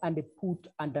captured and put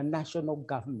under national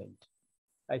government.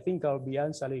 I think I'll be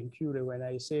answering Cure when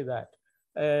I say that.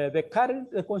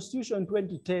 The Constitution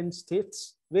 2010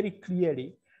 states very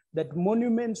clearly that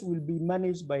monuments will be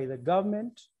managed by the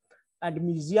government and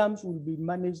museums will be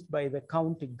managed by the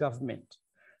county government.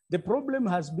 The problem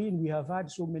has been we have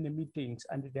had so many meetings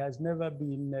and it has never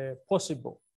been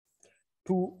possible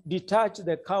to detach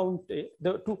the county,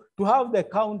 to have the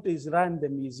counties run the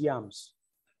museums.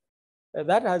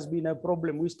 That has been a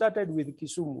problem. We started with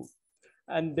Kisumu,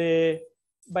 and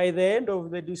by the end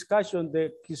of the discussion,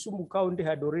 the Kisumu County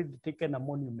had already taken a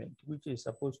monument, which is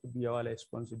supposed to be our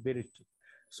responsibility.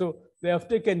 So they have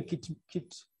taken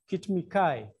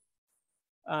Kitmikai,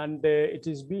 and it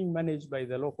is being managed by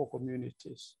the local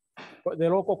communities. But the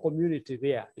local community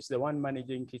there is the one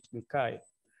managing Kitmikai.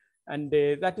 And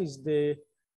that is the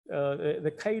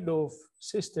kind of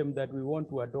system that we want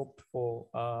to adopt for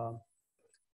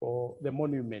the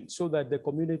monument, so that the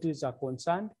communities are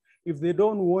concerned. If they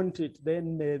don't want it,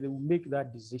 then they will make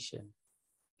that decision.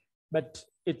 But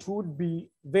it would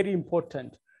be very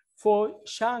important. For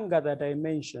Shanga that I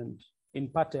mentioned in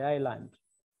Pate Island,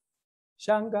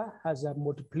 Shanga has a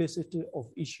multiplicity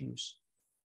of issues.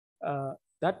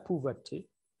 That poverty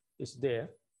is there,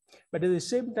 but at the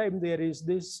same time, there is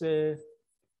this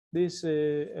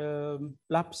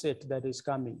lapset that is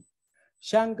coming.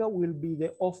 Shanga will be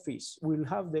the office, will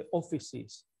have the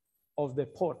offices of the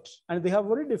port, and they have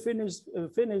already finished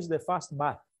the first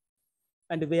bath,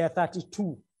 and they are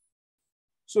 32.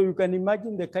 So you can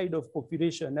imagine the kind of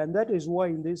population, and that is why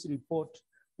in this report,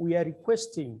 we are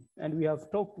requesting, and we have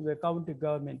talked to the county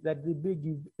government, that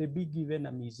they be given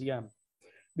a museum,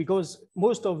 because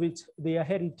most of it, their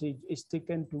heritage is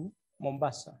taken to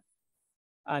Mombasa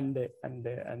and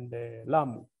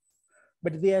Lamu.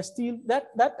 But they are still,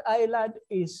 that island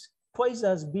is twice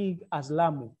as big as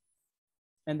Lamu.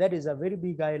 And that is a very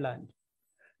big island.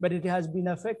 But it has been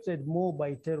affected more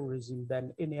by terrorism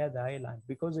than any other island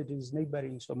because it is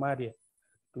neighboring Somalia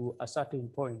to a certain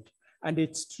point. And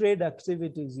its trade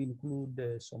activities include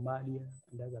Somalia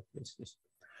and other places.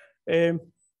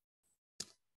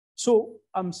 So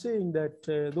I'm saying that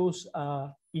those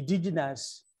are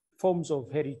indigenous forms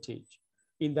of heritage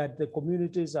in that the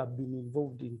communities have been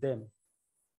involved in them.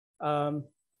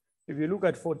 If you look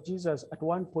at Fort Jesus, at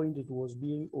one point it was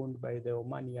being owned by the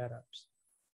Omani Arabs.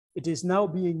 It is now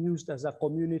being used as a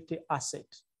community asset.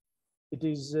 It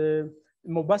is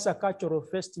Mombasa cultural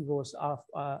festivals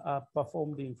are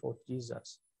performed in Fort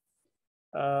Jesus,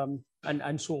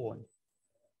 and so on.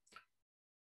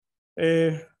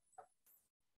 I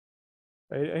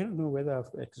don't know whether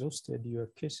I've exhausted your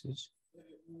cases.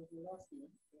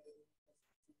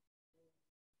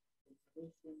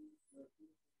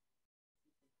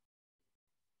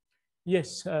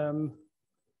 Yes.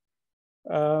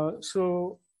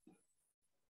 So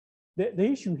the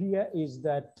issue here is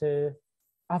that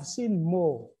I've seen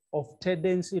more of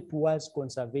tendency towards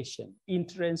conservation,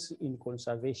 interest in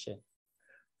conservation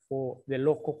for the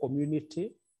local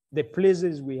community, the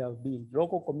places we have been,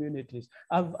 local communities.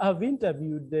 I've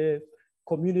interviewed the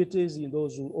communities in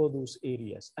all those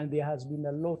areas, and there has been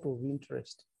a lot of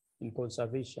interest in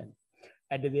conservation.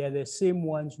 And they are the same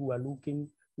ones who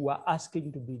are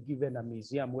asking to be given a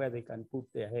museum where they can put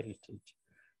their heritage.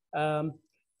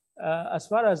 As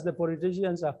far as the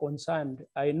politicians are concerned,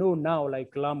 I know now,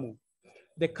 like Lamu,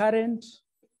 the current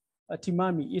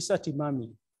Timami, Issa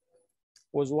Timami,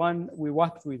 was one, we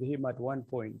worked with him at one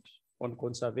point on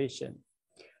conservation.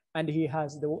 And he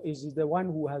is the one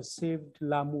who has saved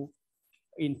Lamu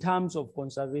in terms of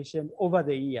conservation over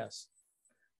the years.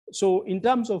 So in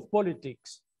terms of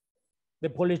politics, the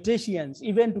politicians,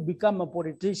 even to become a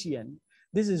politician,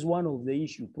 this is one of the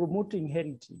issues, promoting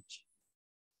heritage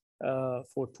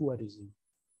for tourism.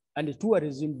 And the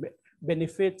tourism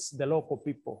benefits the local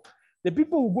people. The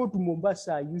people who go to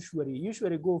Mombasa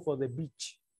usually go for the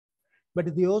beach,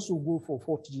 but they also go for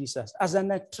Fort Jesus as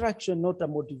an attraction, not a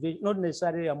motivation, not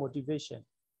necessarily a motivation.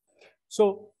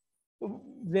 So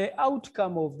the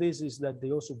outcome of this is that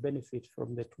they also benefit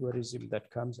from the tourism that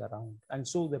comes around. And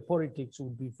so the politics will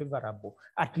be favorable,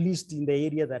 at least in the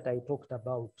area that I talked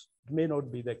about. It may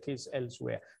not be the case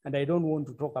elsewhere. And I don't want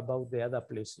to talk about the other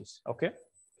places, okay?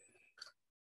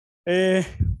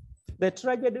 The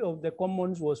tragedy of the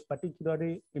commons was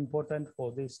particularly important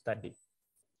for this study.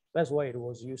 That's why it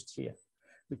was used here,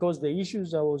 because the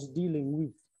issues I was dealing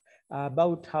with are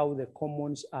about how the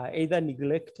commons are either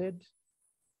neglected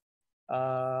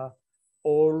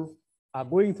or are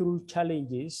going through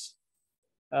challenges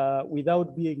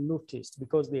without being noticed,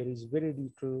 because there is very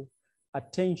little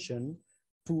attention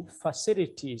to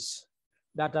facilities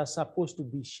that are supposed to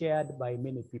be shared by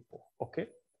many people, okay?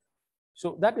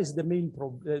 So that is the main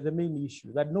problem, the main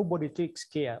issue, that nobody takes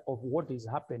care of what is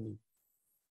happening.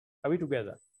 Are we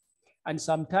together? And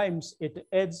sometimes it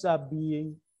ends up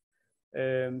being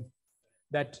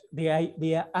that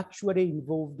they are actually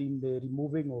involved in the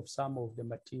removing of some of the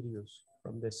materials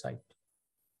from the site.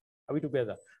 Are we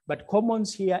together? But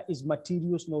commons here is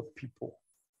materials, not people.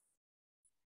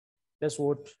 That's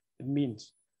what it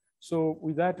means. So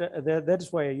with that,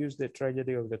 that's why I use the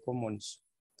tragedy of the commons.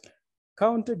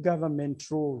 County government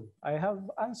role. I have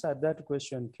answered that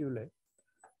question, Kule,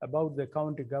 about the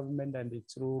county government and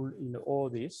its role in all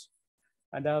this.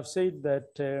 And I've said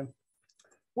that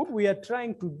what we are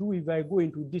trying to do, if I go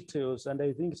into details, and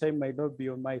I think time might not be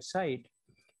on my side,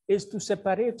 is to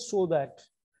separate so that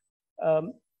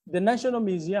the national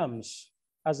museums,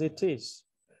 as it is,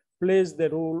 plays the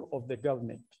role of the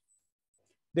government.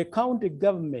 The county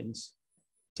governments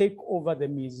take over the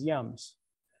museums,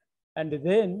 and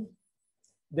then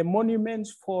the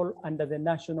monuments fall under the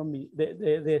national,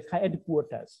 the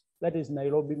headquarters, that is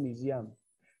Nairobi Museum,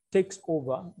 takes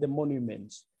over the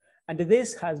monuments. And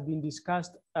this has been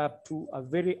discussed up to a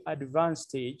very advanced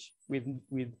stage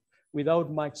without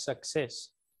much success.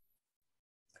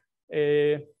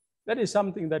 That is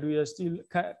something that we are still,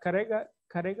 Karega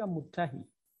Mutahi,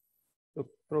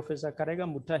 Professor Karega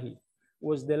Mutahi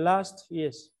was the last,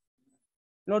 yes,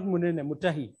 not Munene,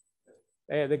 Mutahi,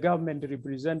 the government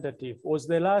representative, was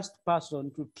the last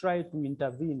person to try to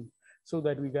intervene so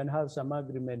that we can have some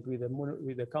agreement with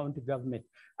the county government.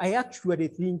 I actually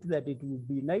think that it would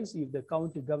be nice if the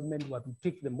county government were to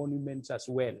take the monuments as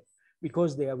well,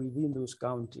 because they are within those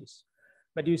counties.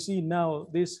 But you see now,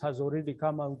 this has already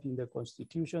come out in the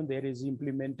constitution. There is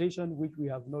implementation, which we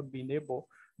have not been able,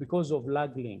 because of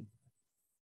lagging,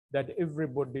 that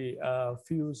everybody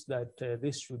feels that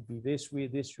this should be this way,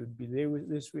 this should be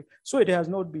this way. So it has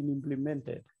not been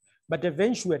implemented. But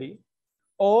eventually,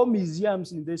 all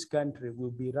museums in this country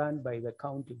will be run by the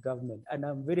county government, and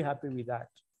I'm very happy with that.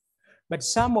 But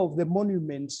some of the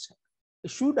monuments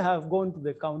should have gone to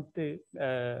the county,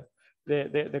 the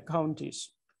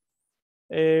counties.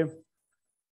 This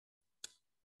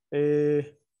is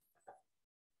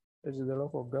the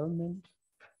local government.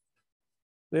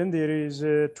 Then there is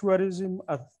tourism.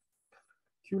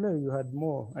 Kula, you had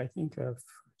more. I think I've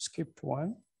skipped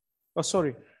one. Oh,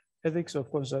 sorry. Ethics of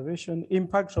conservation,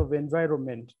 impacts of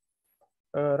environment,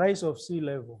 rise of sea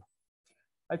level.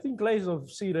 I think rise of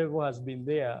sea level has been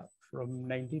there from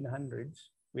 1900s.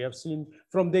 We have seen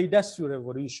from the Industrial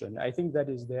Revolution. I think that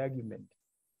is the argument.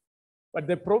 But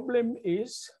the problem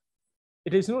is,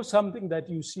 it is not something that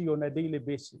you see on a daily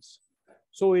basis.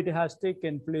 So it has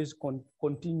taken place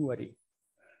continually.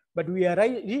 But we are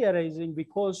realizing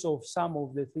because of some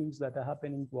of the things that are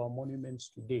happening to our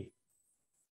monuments today.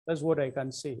 That's what I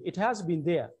can say. It has been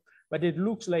there, but it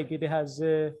looks like it has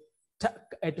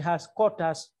caught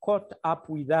up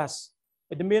with us.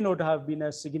 It may not have been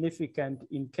as significant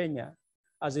in Kenya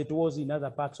as it was in other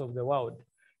parts of the world.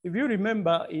 If you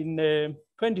remember in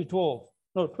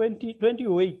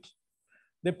 2008,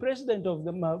 the president of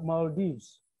the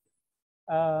Maldives,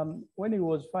 when he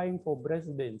was vying for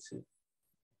presidency,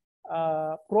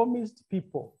 promised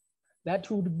people that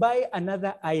he would buy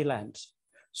another island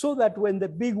so that when the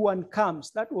big one comes,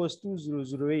 that was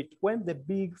 2008, when the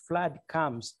big flood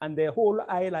comes and the whole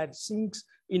island sinks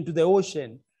into the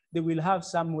ocean, they will have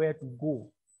somewhere to go.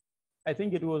 I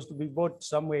think it was to be bought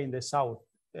somewhere in the south,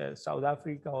 South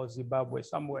Africa or Zimbabwe,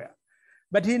 somewhere.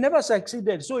 But he never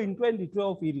succeeded. So in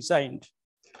 2012, he resigned.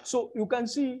 So you can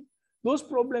see those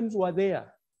problems were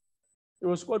there. It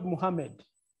was called Muhammad.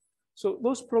 So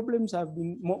those problems have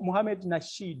been, Muhammad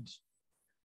Nasheed,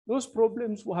 those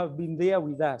problems have been there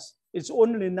with us. It's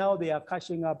only now they are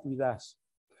catching up with us.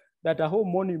 That a whole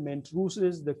monument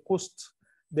loses the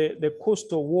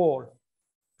coastal wall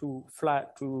to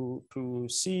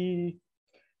sea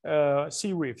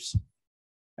reefs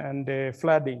and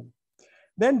flooding.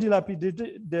 Then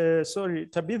Tabitha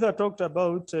talked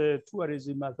about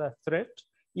tourism as a threat.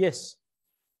 Yes,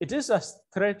 it is a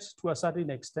threat to a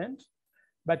certain extent,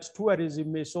 but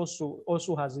tourism is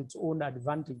also has its own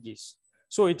advantages.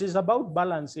 So it is about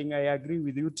balancing. I agree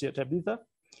with you, Tabitha.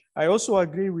 I also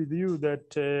agree with you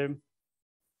that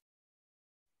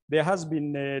there has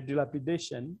been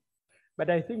dilapidation, but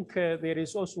I think there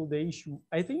is also the issue.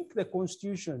 I think the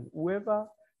Constitution, whoever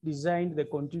designed the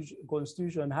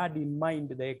Constitution had in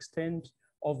mind the extent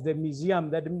of the museum,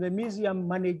 that the museum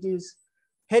manages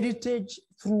heritage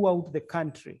throughout the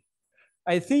country.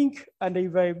 I think, and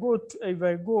if I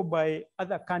go by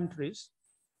other countries,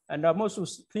 and I'm also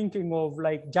thinking of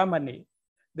like Germany.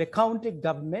 the county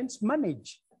governments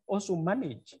also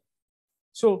manage.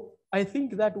 So I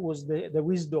think that was the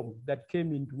wisdom that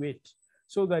came into it,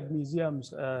 so that museums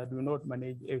do not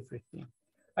manage everything.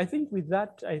 I think with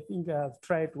that, I think I've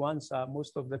tried to answer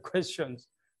most of the questions,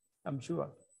 I'm sure.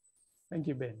 Thank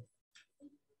you, Ben.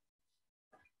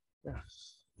 Yeah.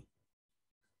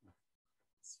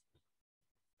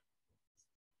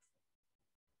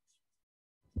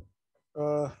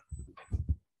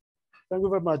 Thank you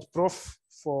very much, Prof,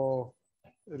 for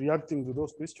reacting to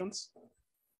those questions.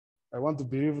 I want to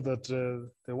believe that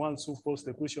the ones who posed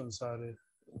the questions are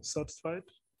satisfied.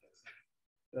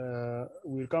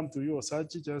 We'll come to you,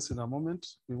 Osaji, just in a moment.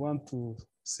 We want to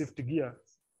shift gear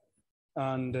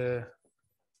and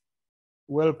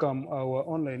welcome our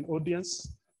online audience.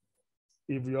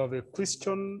 If you have a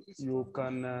question, you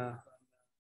can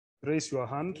raise your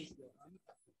hand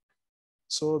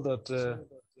so that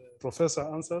Professor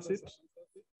answers it.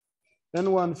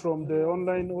 Anyone from the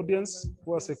online audience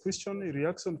who has a question, a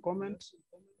reaction, comment?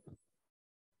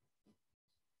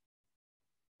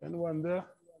 Anyone there?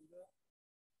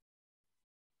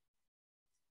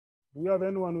 Do you have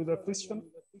anyone with a question?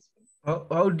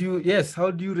 How do you, yes,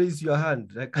 how do you raise your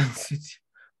hand? I can't sit,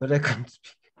 but I can't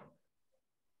speak.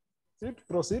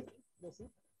 Proceed.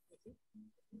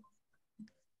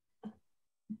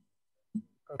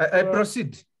 I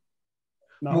proceed.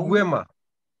 Mugwema.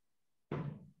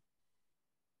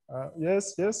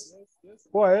 Yes.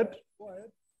 Go ahead.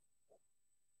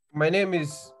 My name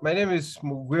is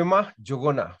Mugwema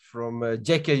Jogona from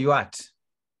JKUAT.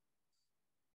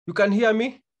 You can hear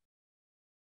me?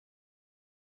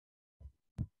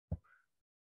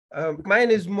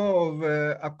 Mine is more of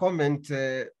a comment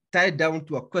tied down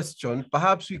to a question.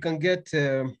 Perhaps we can get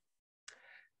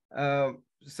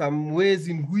some ways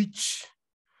in which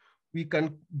we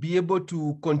can be able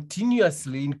to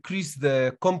continuously increase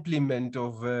the complement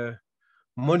of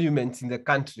monuments in the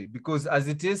country, because as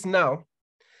it is now,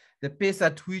 the pace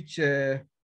at which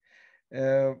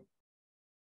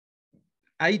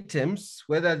items,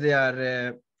 whether they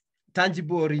are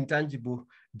tangible or intangible,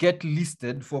 get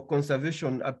listed for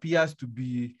conservation appears to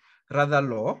be rather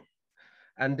low.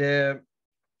 And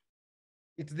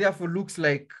it therefore looks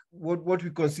like what we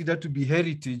consider to be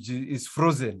heritage is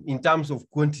frozen in terms of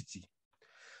quantity.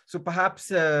 So perhaps,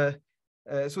 so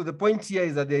the point here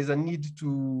is that there is a need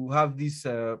to have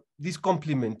this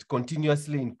complement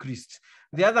continuously increased.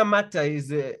 The other matter is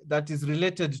that is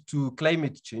related to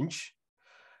climate change,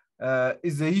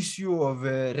 is the issue of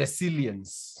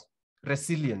resilience,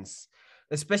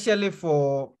 especially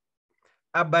for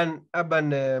urban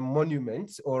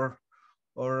monuments or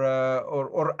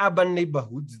urban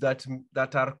neighborhoods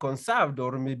that are conserved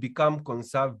or may become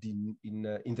conserved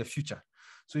in the future.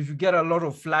 So if you get a lot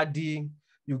of flooding,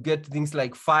 you get things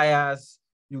like fires,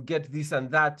 you get this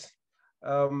and that.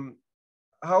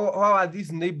 How are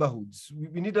these neighborhoods?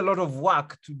 We need a lot of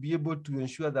work to be able to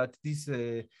ensure that these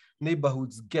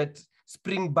neighborhoods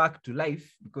spring back to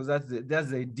life, because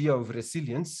that's the idea of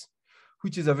resilience,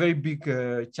 which is a very big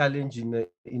challenge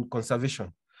in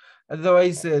conservation.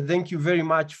 Otherwise, thank you very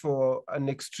much for an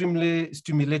extremely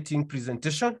stimulating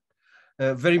presentation.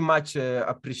 Very much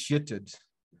appreciated.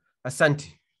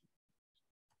 Asante.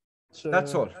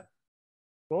 That's all.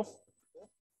 Prof,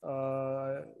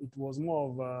 it was more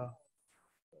of a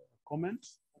comment.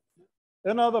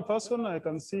 Another person, I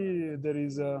can see there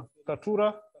is a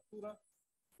Katura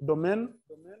domain.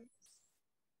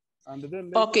 And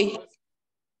then okay.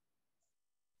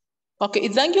 Okay,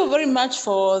 thank you very much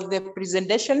for the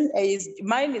presentation.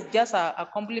 Mine is just a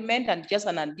compliment and just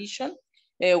an addition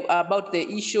about the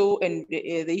issue and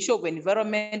the issue of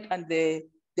environment and the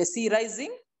sea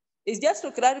rising. It's just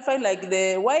to clarify like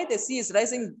why the sea is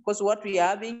rising, because what we are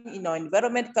having in our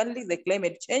environment currently, the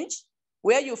climate change,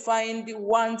 where you find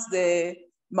once the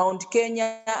Mount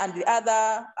Kenya and the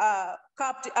other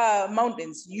capped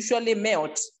mountains usually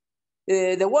melt.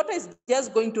 The water is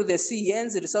just going to the sea,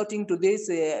 hence resulting to this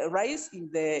rise in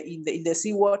the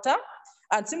seawater,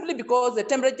 and simply because the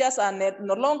temperatures are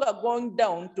no longer going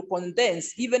down to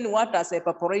condense even what has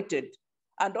evaporated,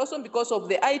 and also because of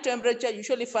the high temperature, you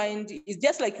usually find it's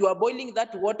just like you are boiling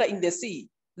that water in the sea.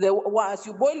 As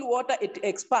you boil water, it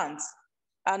expands,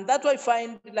 and that's why I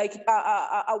find like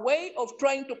a way of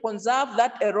trying to conserve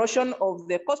that erosion of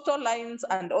the coastal lines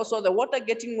and also the water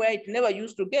getting where it never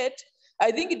used to get. I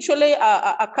think it's really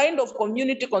a kind of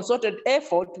community concerted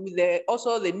effort with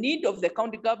also the need of the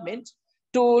county government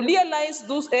to realize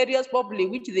those areas properly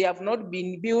which they have not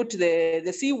been built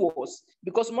the sea walls,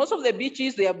 because most of the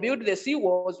beaches they have built the sea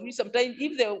walls, which sometimes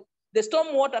if the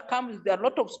storm water comes with a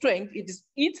lot of strength, it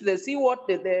eats the sea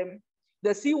water,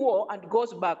 the seawall and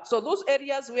goes back. So those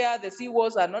areas where the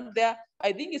seawalls are not there,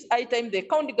 I think it's high time the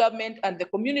county government and the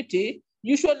community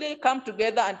usually come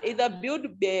together and either build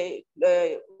the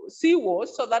seawalls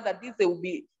so that at least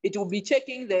it will be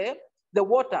checking the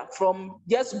water from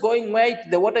just going where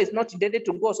the water is not intended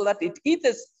to go, so that it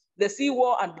hits the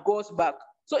seawall and goes back.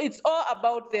 So it's all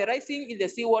about the rising in the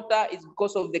seawater is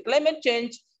because of the climate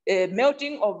change,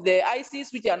 melting of the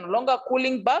ices, which are no longer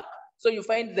cooling back. So you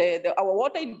find our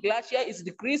water in glacier is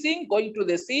decreasing, going to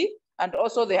the sea, and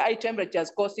also the high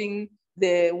temperatures causing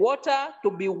the water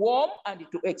to be warm and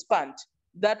to expand.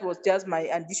 That was just my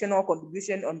additional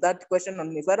contribution on that question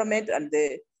on environment and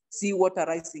the seawater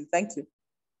rising. Thank you.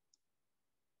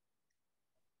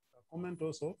 Comment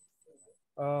also.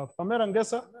 Pamela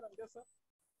Ngesa.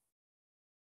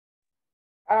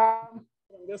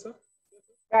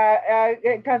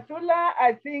 Kathula,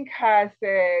 I think, has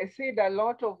said a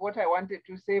lot of what I wanted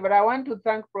to say, but I want to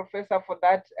thank Professor for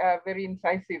that very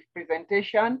incisive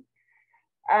presentation.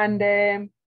 And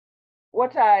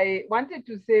what I wanted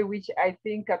to say, which I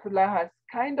think Kathula has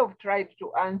kind of tried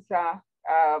to answer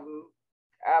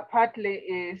partly,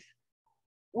 is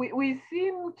we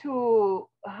seem to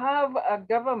have a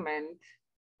government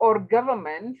or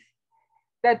governments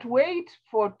that wait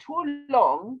for too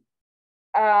long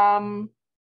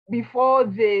before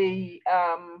they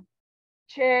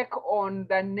check on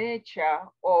the nature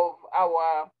of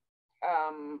our,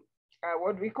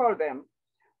 what do we call them?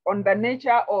 On the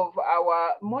nature of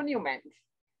our monuments.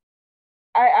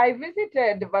 I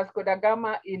visited Vasco da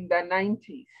Gama in the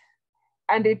 90s,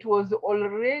 and it was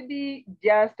already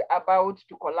just about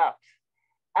to collapse.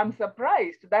 I'm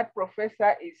surprised that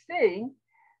professor is saying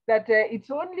that it's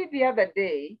only the other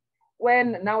day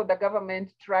when now the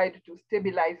government tried to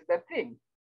stabilize the thing.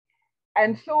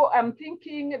 And so I'm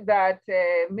thinking that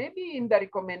maybe in the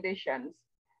recommendations,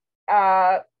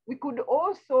 we could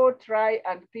also try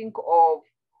and think of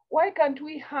why can't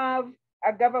we have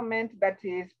a government that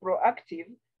is proactive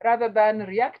rather than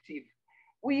reactive?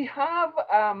 We have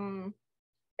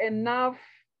enough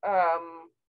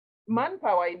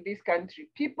manpower in this country,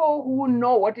 people who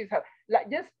know what is happening.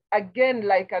 Like just again,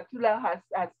 like Atula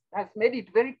has made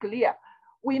it very clear,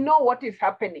 we know what is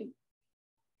happening.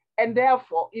 And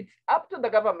therefore, it's up to the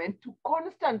government to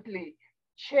constantly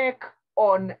check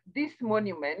on these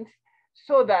monuments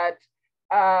so that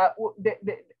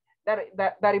the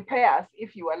repairs,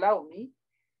 if you allow me,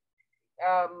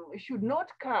 should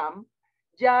not come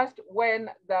just when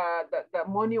the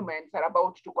monuments are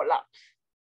about to collapse,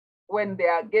 when they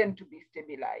are again to be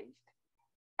stabilized.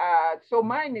 So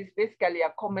mine is basically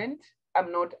a comment.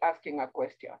 I'm not asking a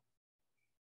question.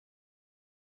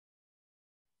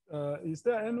 Is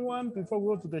there anyone, before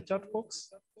we go to the chat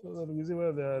box, so that we see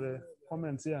where there are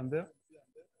comments here and there?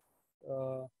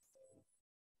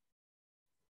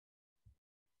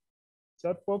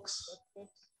 Chat box?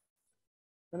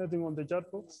 Anything on the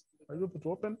chat box? Are you able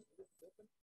to open?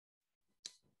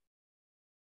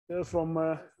 Yeah, from,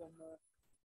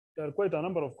 there are quite a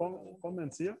number of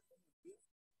comments here.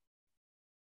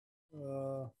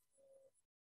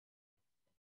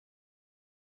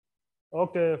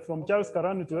 Okay, from Charles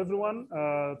Karani to everyone,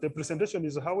 the presentation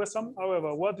is wholesome.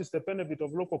 However, what is the benefit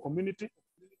of local community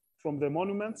from the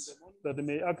monuments that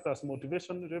may act as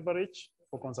motivation leverage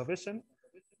for conservation?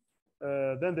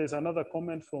 Then there's another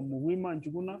comment from Wima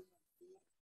Njuguna.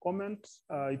 Comment,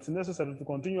 it's necessary to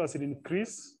continuously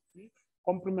increase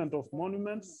complement of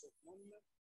monuments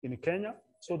in Kenya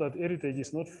so that heritage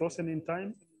is not frozen in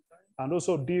time, and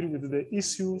also deal with the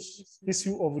issue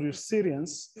of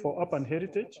resilience for urban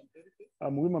heritage.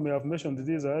 Wima may have mentioned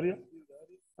this area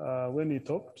when he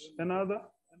talked. Another.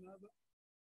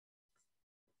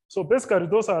 So basically,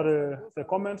 those are the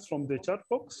comments from the chat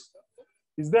box.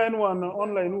 Is there anyone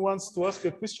online who wants to ask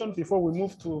a question before we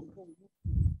move to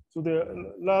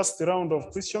the last round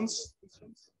of questions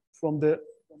from the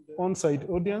on-site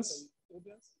audience?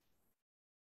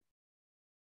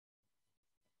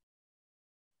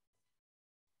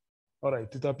 All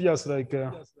right, it appears like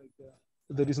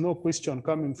there is no question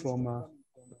coming from.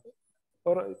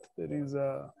 All right, there is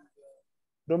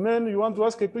Domain, you want to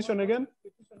ask a question again?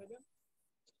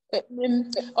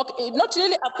 Okay, not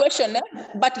really a question,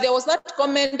 but there was that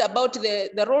comment about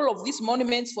the role of these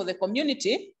monuments for the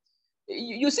community.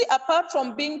 You see, apart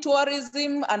from being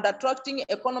tourism and attracting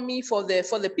economy for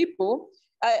the people,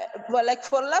 well, like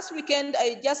for last weekend,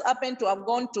 I just happened to have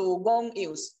gone to Gong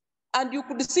Hills. And you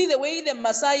could see the way the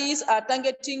Maasais are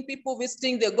targeting people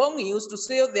visiting the Gong Hills to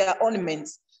sell their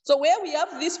ornaments. So where we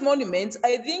have these monuments,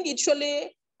 I think it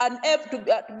surely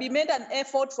to be made an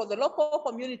effort for the local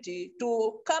community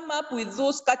to come up with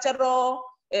those cultural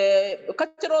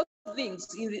cultural things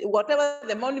in whatever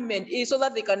the monument is, so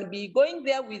that they can be going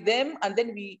there with them, and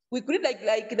then we create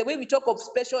like the way we talk of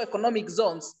special economic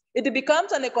zones. It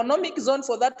becomes an economic zone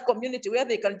for that community where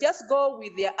they can just go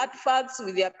with their artifacts,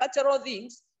 with their cultural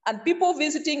things, and people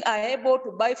visiting are able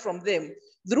to buy from them.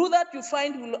 Through that, you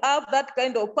find we'll have that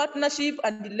kind of partnership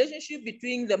and relationship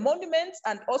between the monuments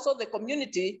and also the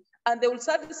community, and they will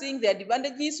start seeing the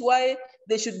advantages, why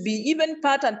they should be even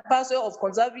part and parcel of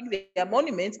conserving their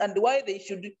monuments, and why they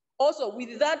should also,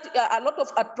 with that, a lot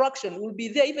of attraction will be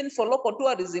there even for local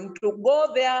tourism to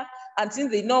go there. And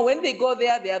since they know when they go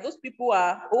there, there are those people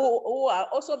who are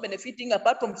also benefiting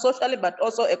apart from socially, but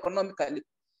also economically.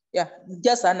 Yeah,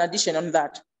 just an addition on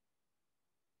that.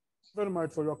 Very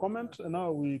much for your comment. And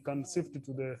now we can shift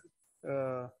to the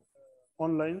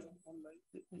online.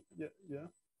 Yeah.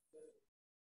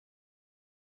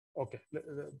 Okay,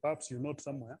 perhaps you note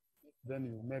somewhere, then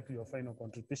you make your final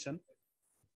contribution.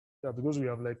 Yeah, because we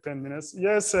have like 10 minutes.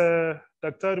 Yes,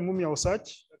 Dr. Mumia Osach.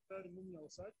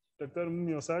 Dr.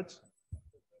 Mumia Osach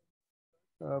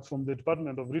from the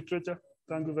Department of Literature.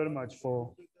 Thank you very much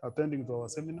for attending to our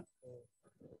seminar.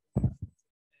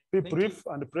 Be brief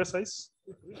and precise.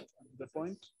 The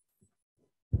point.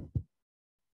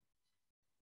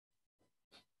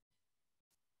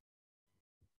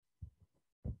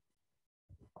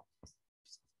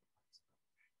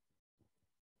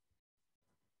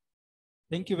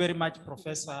 Thank you very much,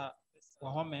 Professor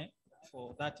Wahome,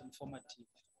 for that informative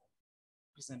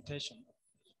presentation.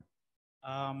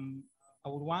 I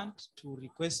would want to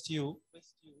request you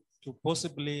to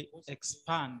possibly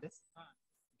expand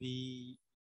the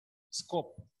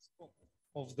scope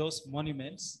of those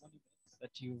monuments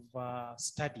that you've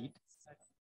studied,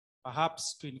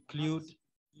 perhaps to include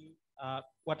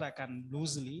what I can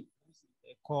loosely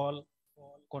call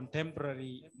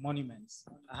contemporary monuments.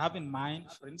 I have in mind,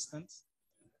 for instance,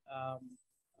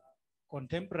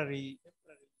 contemporary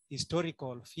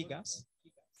historical figures,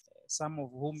 some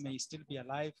of whom may still be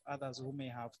alive, others who may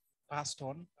have passed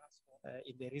on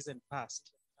in the recent past.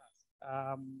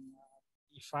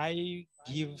 If I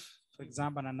give, for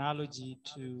example, an analogy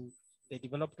to the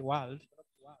developed world,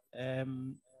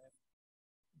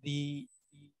 the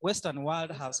Western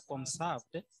world has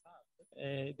conserved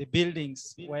the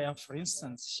buildings where, for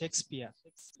instance, Shakespeare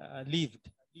lived,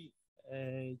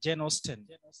 Jane Austen.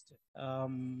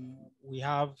 We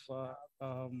have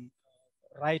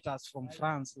writers from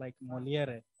France like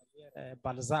Molière,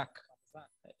 Balzac.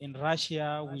 In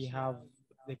Russia, we have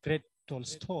the great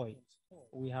Tolstoy.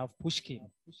 We have Pushkin.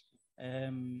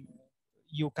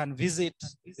 You can visit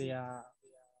their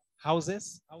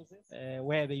houses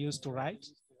where they used to write,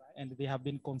 and they have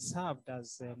been conserved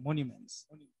as monuments.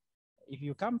 If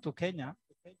you come to Kenya,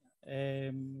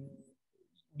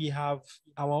 we have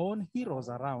our own heroes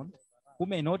around who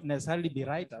may not necessarily be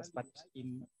writers, but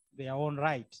in their own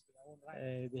right,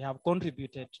 they have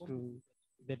contributed to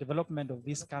the development of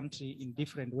this country in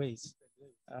different ways.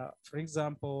 For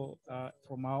example,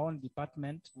 from our own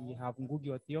department, we have Ngugi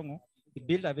wa Thiong'o. He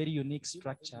built a very unique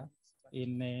structure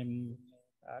in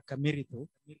Kamiritu,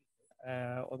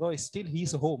 although it's still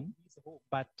his home,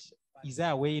 but is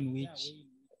there a way in which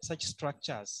such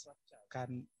structures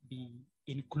can be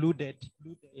included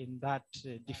in that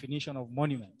definition of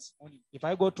monuments? If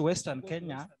I go to Western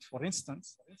Kenya, for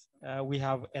instance, we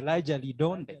have Elijah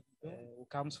Lidonde, who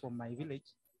comes from my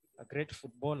village, a great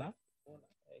footballer.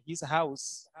 His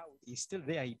house is still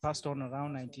there. He passed on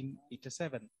around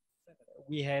 1987.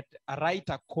 We had a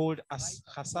writer called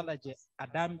Hasalaje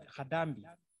Hadambi.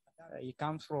 He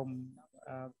comes from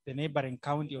the neighboring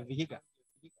county of Vihiga.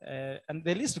 And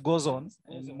the list goes on.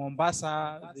 In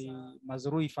Mombasa, the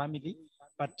Mazrui family,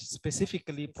 but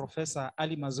specifically Professor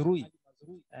Ali Mazrui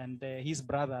and his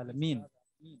brother Alamin.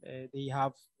 They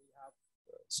have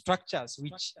structures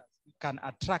which can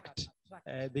attract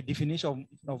the definition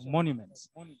of monuments.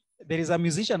 There is a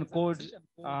musician called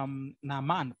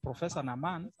Naman, Professor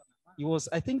Naman. He was,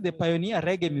 I think, the pioneer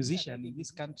reggae musician in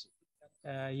this country.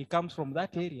 He comes from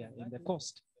that area in the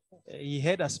coast. He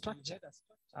had a structure.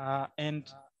 And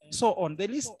so on. The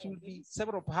list will be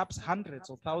several, perhaps hundreds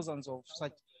or thousands of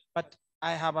such. But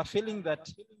I have a feeling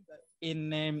that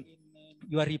in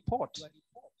your report,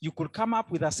 you could come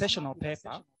up with a sessional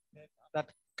paper that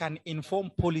can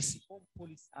inform policy.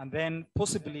 And then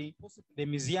possibly the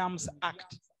Museums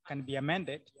Act can be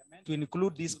amended to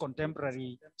include these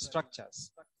contemporary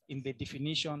structures in the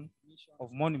definition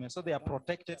of monuments. So they are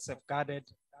protected, safeguarded,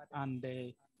 and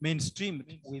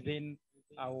mainstreamed within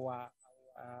our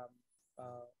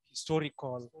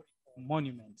historical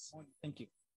monuments. Thank you.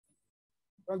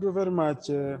 Thank you very much,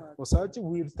 Osachi.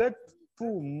 We'll take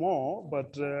two more,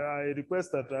 but I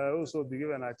request that I also be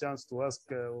given a chance to ask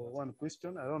one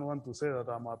question. I don't want to say that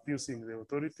I'm abusing the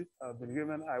authority I've been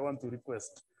given. I want to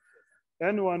request.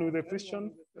 Anyone with a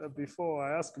question before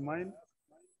I ask mine?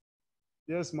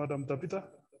 Yes, Madam Tapita.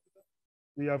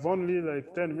 We have only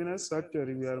like 10 minutes.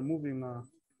 Actually, we are moving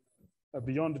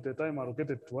beyond the time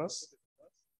allocated to us.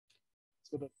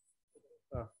 So that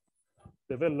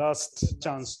the very last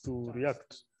chance to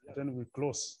react, then we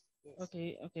close.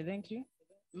 Okay, thank you.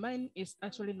 Mine is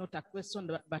actually not a question,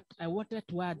 but I wanted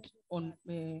to add on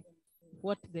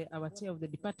what our chair of the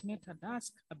department had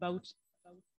asked about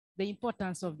the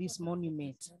importance of this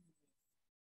monument.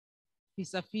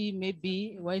 Vis-a-vis,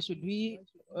 maybe why should we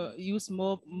use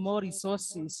more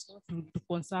resources to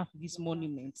conserve these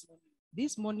monuments?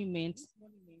 These monuments,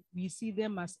 we see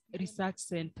them as research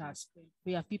centers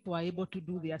where people are able to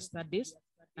do their studies.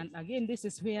 And again, this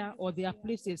is where, or there are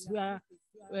places where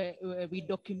we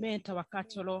document our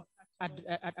cultural and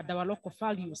our local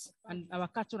values, and our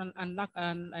cultural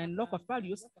and local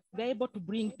values. They're able to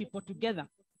bring people together.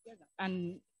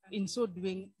 And in so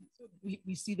doing,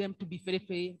 we see them to be very,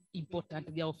 very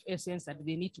important. They are of essence and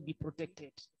they need to be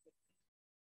protected.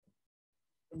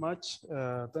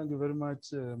 Thank you very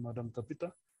much, Madam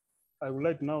Tapita. I would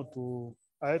like now to,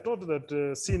 I thought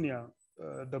that senior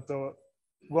Dr.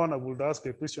 Warner would ask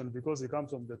a question because he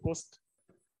comes from the coast.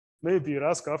 Maybe he'll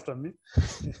ask after me.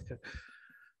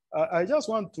 I just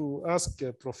want to ask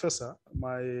a professor,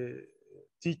 my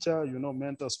teacher,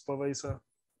 mentor, supervisor,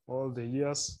 all the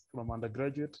years from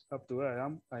undergraduate up to where I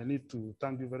am. I need to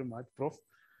thank you very much, Prof.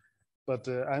 But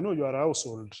I know you are a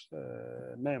household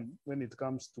name when it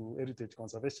comes to heritage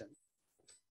conservation.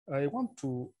 I want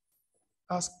to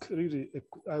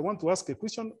ask a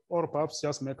question or perhaps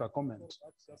just make a comment.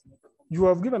 You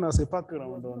have given us a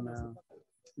background on,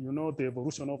 the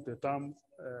evolution of the term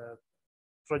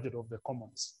tragedy of the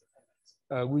commons,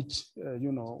 which,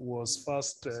 was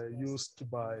first used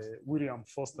by William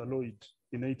Foster Lloyd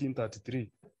in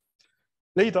 1833.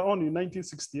 Later on in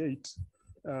 1968,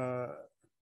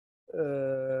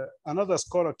 another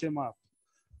scholar came up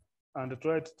and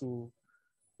tried to,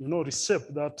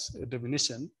 reshape that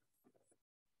definition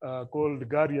called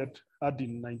Garriott Hardin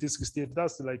in 1968.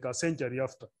 That's like a century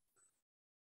after.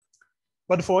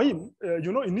 But for him,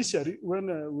 initially,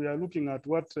 when we are looking at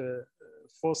what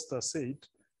Foster said,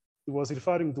 he was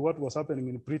referring to what was happening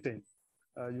in Britain,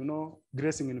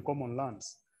 grazing in common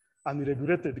lands,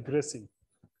 unregulated grazing.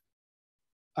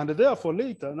 And therefore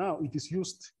later now it is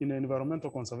used in environmental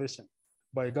conservation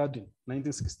by Gardin,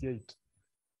 1968.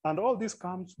 And all this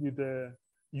comes with,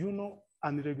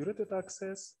 unregulated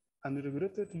access,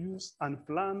 unregulated use,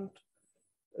 unplanned,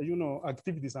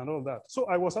 activities and all that. So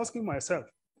I was asking myself,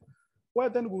 why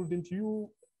then wouldn't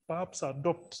you perhaps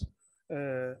adopt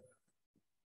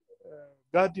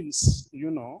Gardin's,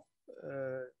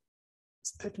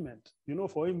 statement?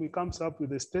 For him, he comes up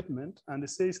with a statement and he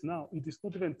says, now it is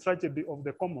not even tragedy of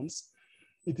the commons,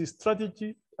 it is a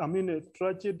tragedy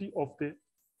of the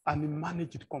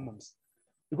unmanaged commons.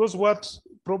 Because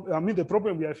the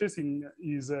problem we are facing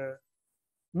is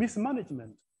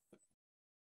mismanagement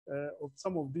of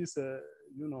some of these,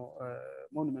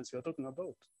 monuments we are talking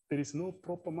about. There is no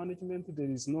proper management.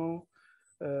 There is no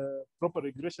proper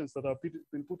regulations that have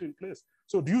been put in place.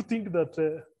 So do you think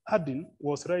that Hardin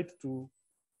was right to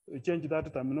change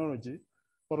that terminology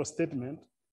or a statement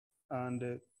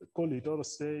and call it or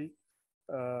say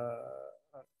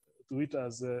to it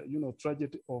as,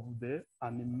 tragedy of the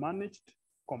unmanaged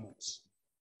commons?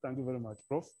 Thank you very much,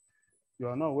 Prof. You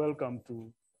are now welcome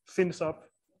to finish up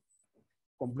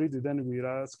completely. Then we'll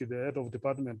ask the head of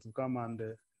department to come and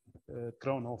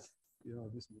crown off,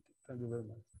 this meeting. Thank you very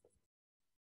much.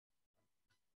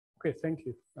 Okay, thank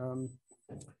you.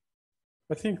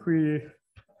 I think there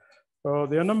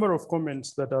are a number of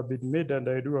comments that have been made, and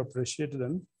I do appreciate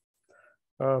them.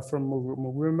 From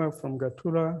Mugwema, from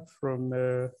Gatula, from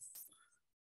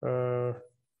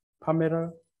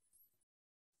Pamela,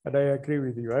 and I agree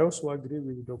with you. I also agree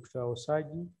with Dr.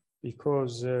 Osagi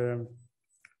because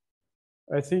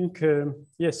I think,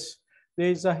 yes,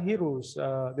 there is a heroes.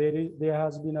 There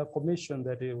has been a commission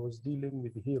that it was dealing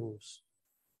with heroes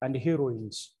and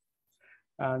heroines.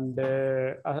 And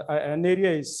an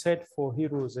area is set for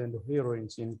heroes and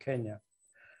heroines in Kenya.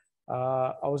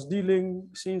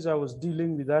 Since I was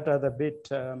dealing with that other bit,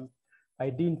 I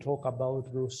didn't talk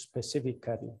about those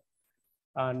specifically.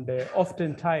 And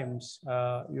oftentimes,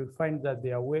 you'll find that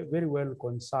they are very well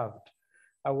conserved.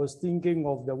 I was thinking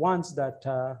of the ones that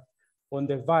are on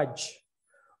the verge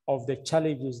of the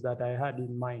challenges that I had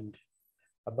in mind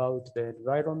about the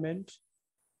environment,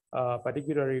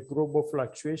 particularly global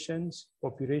fluctuations,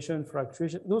 population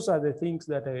fluctuation. Those are the things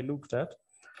that I looked at.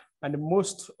 And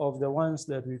most of the ones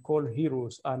that we call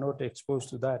heroes are not exposed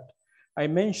to that. I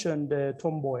mentioned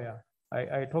Tom Mboya.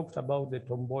 I talked about the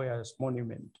Tom Mboya's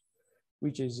monument,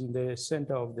 which is in the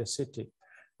center of the city.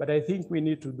 But I think we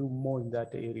need to do more in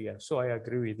that area. So I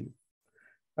agree with you.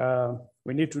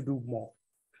 We need to do more.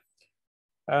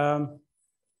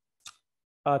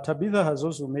 Tabitha has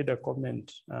also made a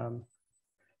comment.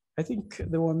 I think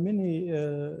there were many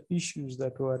issues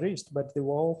that were raised, but they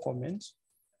were all comments.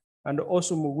 And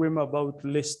also Mugwema about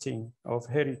listing of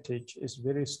heritage is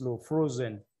very slow,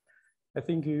 frozen. I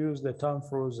think you used the term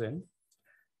frozen.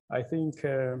 I think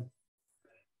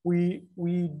we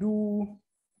do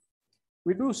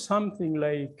something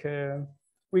like,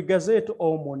 we gazette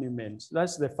all monuments.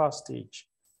 That's the first stage.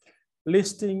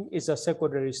 Listing is a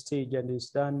secondary stage and is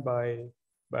done by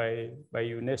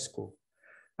UNESCO.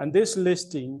 And this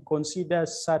listing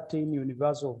considers certain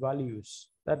universal values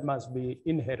that must be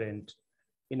inherent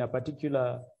in a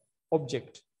particular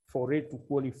object for it to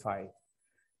qualify.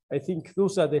 I think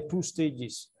those are the two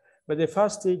stages. But the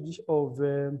first stage of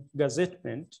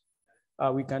gazettement,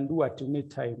 we can do at any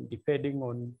time, depending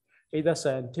on either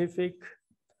scientific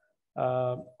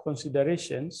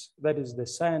considerations, that is the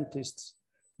scientists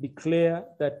declare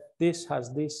that this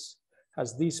has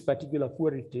these particular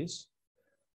qualities,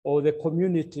 or the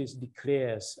communities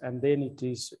declares, and then it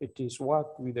is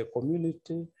worked with the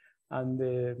community and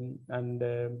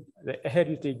the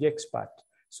heritage expert,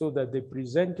 so that they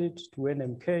present it to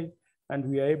NMK and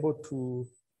we are able to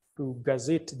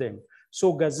gazette them.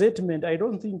 So gazettement, I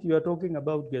don't think you are talking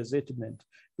about gazettement,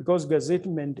 because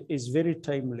gazettement is very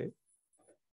timely.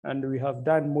 And we have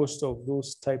done most of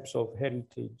those types of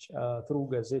heritage through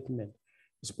gazettement.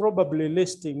 It's probably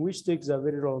listing, which takes a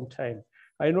very long time.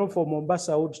 I know for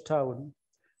Mombasa Old Town,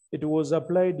 it was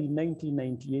applied in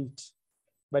 1998.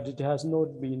 But it has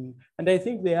not been, and I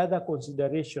think there are other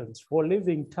considerations. For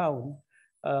living town,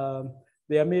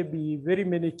 there may be very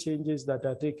many changes that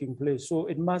are taking place. So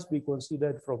it must be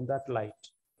considered from that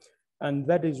light. And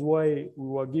that is why we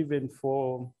were given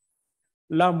for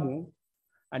Lamu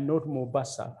and not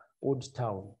Mombasa Old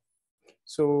Town.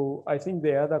 So I think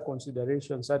there are other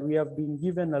considerations, and we have been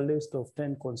given a list of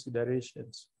 10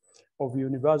 considerations of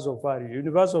universal value.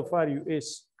 Universal value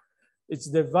is, it's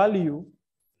the value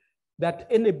that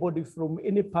anybody from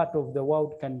any part of the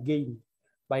world can gain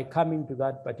by coming to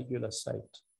that particular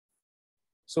site.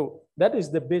 So that is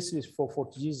the basis for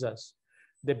Fort Jesus,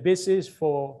 the basis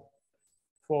for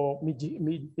the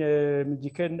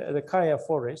Kaya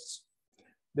forests,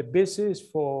 the basis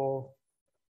for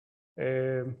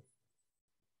the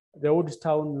Old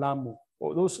Town Lamu.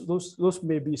 Those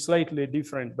may be slightly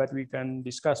different, but we can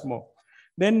discuss more.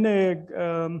 Then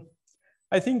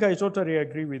I think I totally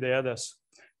agree with the others.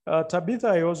 Tabitha,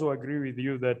 I also agree with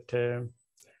you that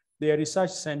they are research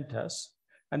centers,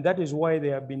 and that is why they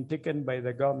have been taken by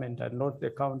the government and not the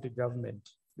county government,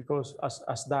 because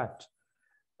as that,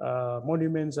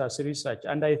 monuments as research.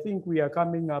 And I think we are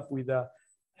coming up with a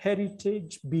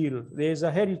heritage bill. There's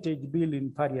a heritage bill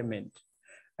in Parliament,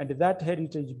 and that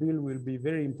heritage bill will be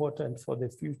very important for the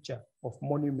future of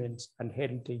monuments and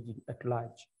heritage at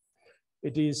large.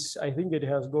 It is, I think it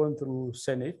has gone through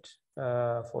Senate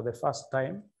for the first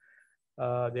time.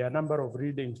 There are a number of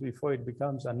readings before it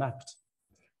becomes an act.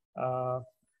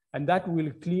 And that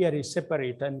will clearly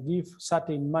separate and give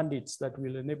certain mandates that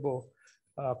will enable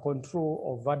control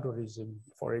of vandalism,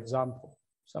 for example,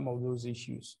 some of those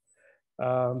issues.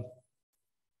 There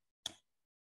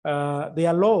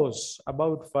are laws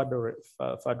about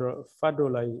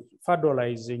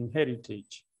vandalizing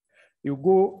heritage.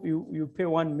 You pay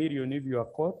 1 million if you are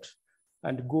caught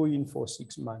and go in for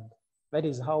 6 months. That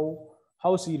is how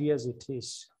serious it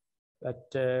is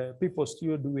that people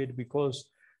still do it,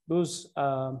 because those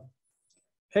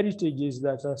heritages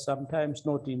that are sometimes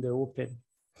not in the open.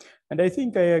 And I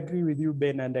think I agree with you,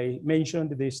 Ben, and I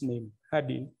mentioned this name,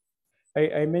 Hardin.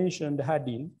 I mentioned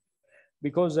Hardin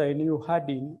because I knew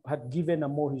Hardin had given a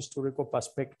more historical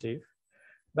perspective,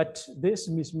 but this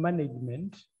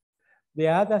mismanagement,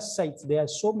 there are other sites, there are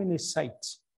so many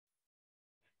sites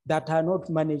that are not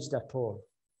managed at all.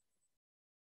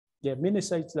 There are many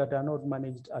sites that are not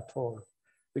managed at all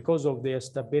because of their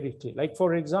stability. Like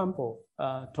for example,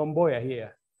 Tom Mboya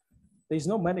here, there's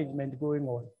no management going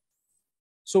on.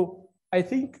 So I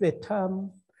think the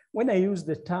term, when I use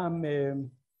the term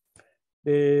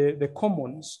the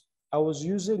commons, I was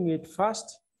using it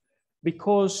first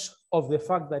because of the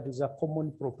fact that it's a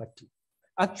common property.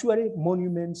 Actually,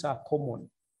 monuments are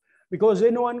common because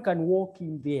anyone can walk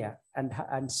in there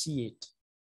and see it.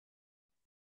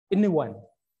 Anyone.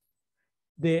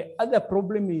 The other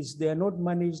problem is they are not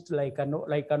managed like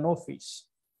an office.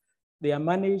 They are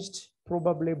managed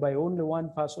probably by only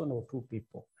one person or two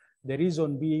people. The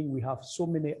reason being we have so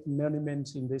many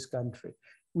monuments in this country.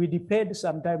 We depend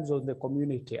sometimes on the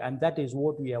community, and that is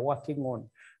what we are working on.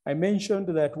 I mentioned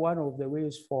that one of the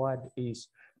ways forward is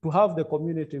to have the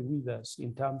community with us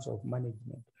in terms of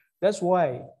management. That's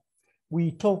why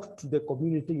we talked to the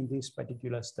community in this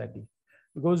particular study,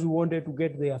 because we wanted to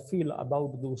get their feel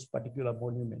about those particular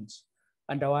monuments.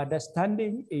 And our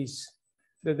understanding is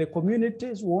that the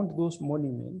communities want those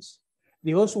monuments.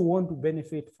 They also want to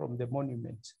benefit from the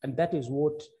monuments. And that is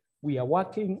what we are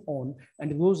working on.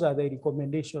 And those are the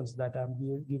recommendations that I'm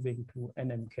giving to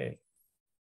NMK.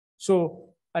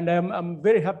 So, and I'm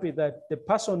very happy that the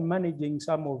person managing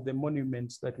some of the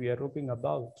monuments that we are talking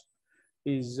about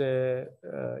is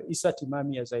Issa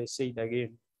Timami, as I said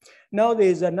again. Now there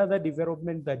is another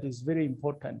development that is very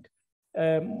important.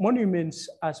 Monuments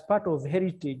as part of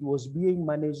heritage was being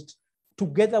managed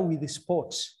together with the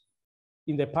sports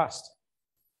in the past.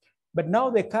 But now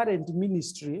the current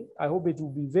ministry, I hope it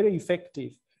will be very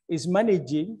effective, is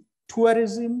managing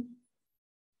tourism,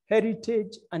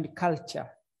 heritage, and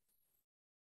culture.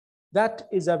 That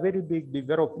is a very big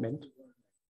development.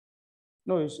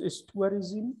 No, it's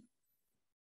tourism,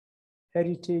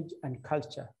 heritage, and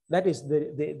culture. That is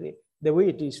the way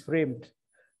it is framed.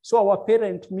 So our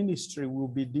parent ministry will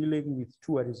be dealing with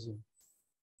tourism,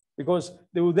 because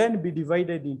they will then be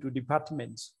divided into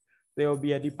departments. There will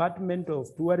be a department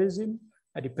of tourism,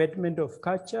 a department of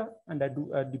culture, and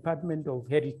a department of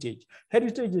heritage.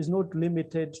 Heritage is not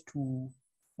limited to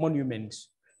monuments.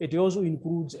 It also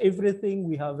includes everything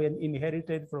we have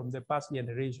inherited from the past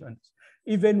generations,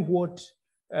 even what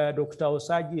Dr.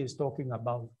 Osagi is talking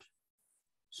about.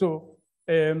 So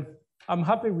I'm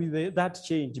happy with that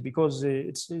change, because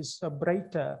it's a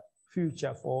brighter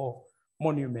future for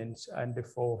monuments and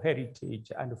for heritage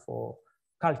and for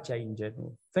culture in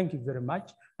general. Thank you very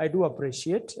much. I do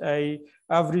appreciate.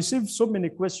 I've received so many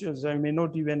questions I may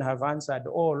not even have answered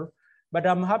all, but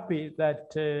I'm happy that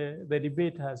the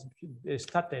debate has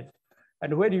started.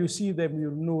 And when you see them, you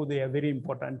know they are very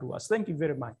important to us. Thank you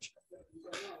very much.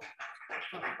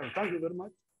 Thank you very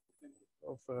much.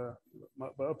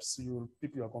 Perhaps you'll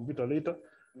pick your computer later.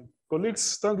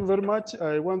 Colleagues, thank you very much.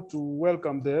 I want to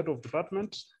welcome the head of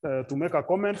department to make a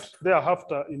comment.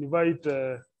 Thereafter, invite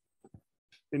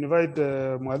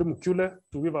Mwalimu Kule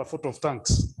to give a vote of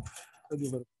thanks. Thank you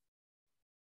very much.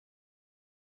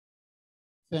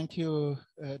 Thank you,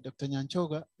 Dr.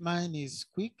 Nyanchoga. Mine is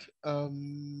quick.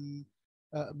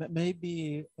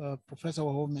 Maybe Professor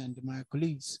Wahome and my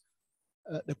colleagues,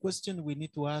 the question we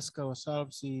need to ask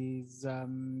ourselves is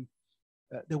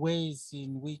the ways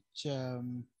in which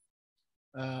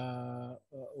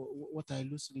what I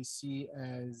loosely see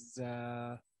as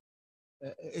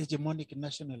hegemonic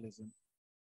nationalism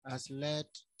has led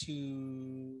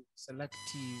to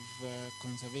selective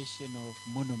conservation of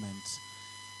monuments.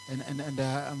 And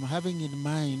I'm having in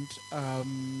mind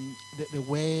the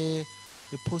way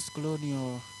the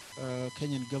post-colonial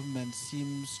Kenyan government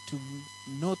seems to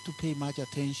not to pay much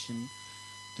attention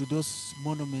to those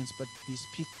monuments, but they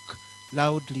speak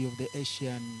loudly of the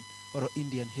Asian or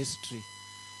Indian history.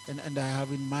 And I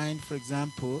have in mind, for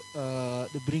example,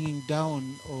 the bringing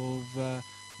down of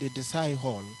the Desai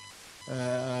Hall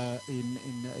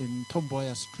in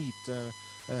Tomboya Street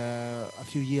a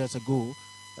few years ago,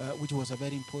 which was a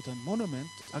very important monument,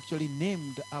 actually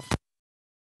named after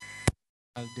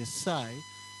Desai,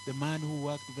 the man who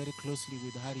worked very closely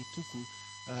with Hari Tuku,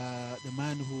 the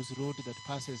man whose road that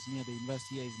passes near the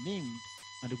university here is named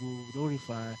and will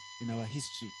glorify in our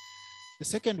history. The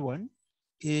second one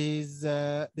is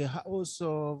the house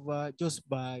of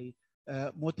Josbai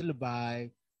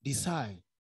Motelbai Desai,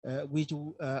 which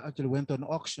actually went on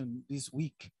auction this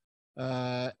week.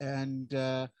 You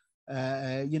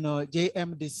know,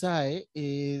 J.M. Desai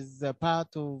is a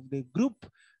part of the group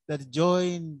that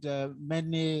joined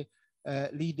many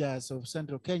leaders of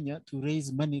Central Kenya to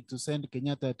raise money to send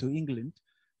Kenyatta to England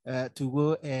to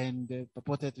go and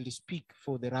purportedly speak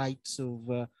for the rights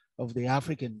of the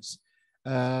Africans.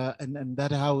 And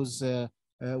that house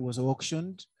was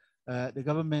auctioned. The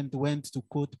government went to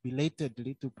court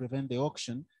belatedly to prevent the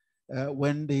auction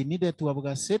when they needed to have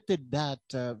gazetted that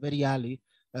very early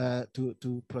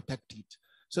to protect it.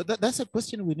 So that's a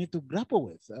question we need to grapple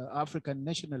with. African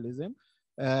nationalism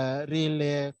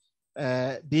really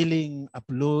dealing a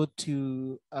blow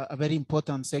to a very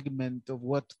important segment of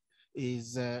what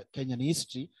is Kenyan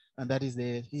history, and that is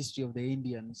the history of the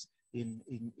Indians in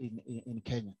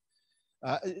Kenya.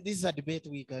 This is a debate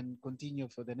we can continue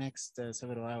for the next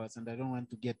several hours, and I don't want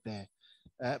to get there.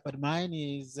 but mine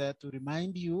is to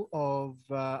remind you of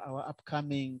our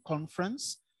upcoming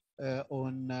conference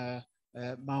on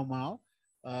Mau Mau.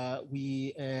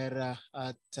 We are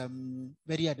at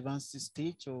very advanced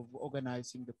stage of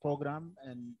organizing the program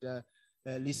and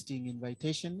listing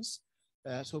invitations.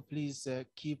 So please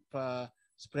keep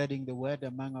spreading the word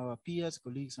among our peers,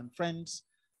 colleagues, and friends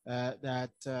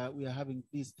that we are having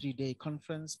this 3-day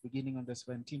conference beginning on the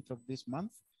 17th of this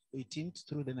month, 18th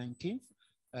through the 19th.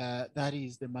 That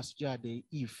is the Masjid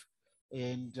Eve.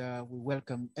 And we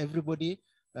welcome everybody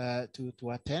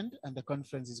to attend. And the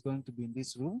conference is going to be in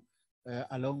this room,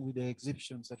 along with the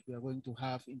exhibitions that we are going to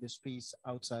have in the space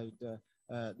outside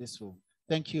this room.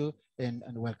 Thank you and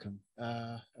welcome.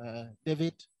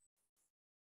 David.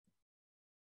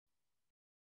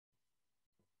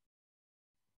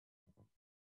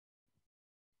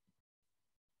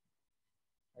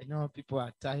 I know people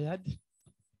are tired, so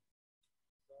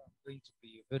I'm going to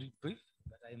be very brief,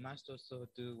 but I must also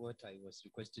do what I was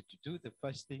requested to do. The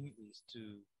first thing is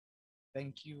to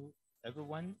thank you,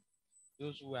 everyone,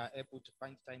 those who are able to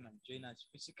find time and join us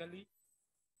physically,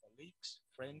 colleagues,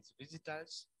 friends,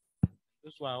 visitors,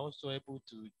 those who are also able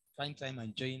to find time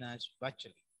and join us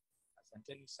virtually.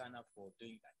 Asanteni sana for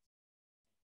doing that.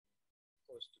 Of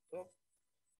course, to Prof,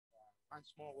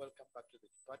 once more, welcome back to the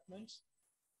department.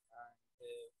 And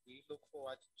we look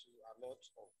forward to a lot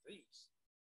of these.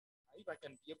 If I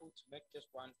can be able to make just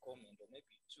one comment or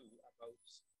maybe two about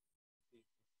the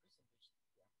presentation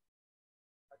here.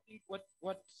 I think what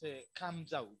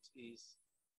comes out is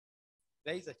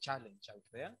there is a challenge out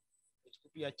there. It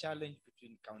could be a challenge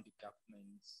between county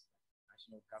governments,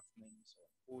 national governments, or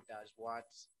who does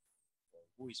what, or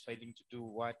who is failing to do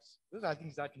what. Those are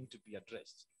things that need to be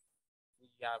addressed. We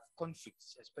have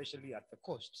conflicts, especially at the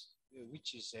coast,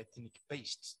 which is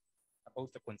ethnic-based,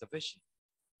 about the conservation.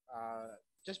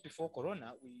 Just before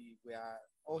Corona, we were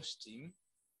hosting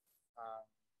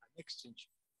an exchange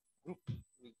group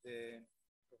with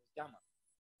Prof. Jomo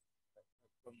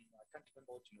from, I can't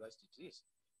remember what university it is.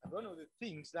 And one of the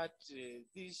things that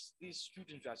these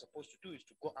students are supposed to do is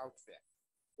to go out there.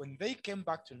 When they came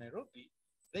back to Nairobi,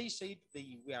 they said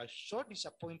they were so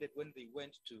disappointed when they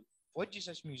went to Fort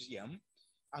Jesus Museum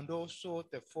and also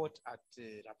the fort at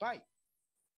Rabai.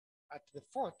 At the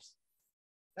fort,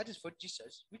 that is Fort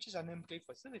Jesus, which is an MK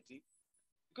facility,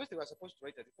 because they were supposed to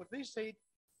write a report, they said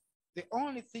the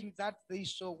only thing that they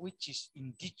saw which is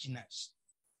indigenous,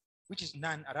 which is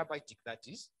non-Arabic, that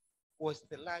is, was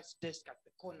the last desk at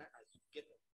the corner as you get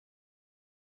there.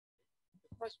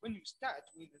 First, when you start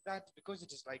with that, because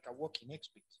it is like a walking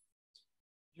expert,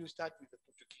 you start with the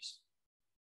Portuguese.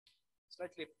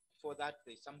 Slightly before that,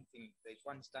 there's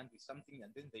one stand with something,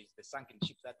 and then there's the sunken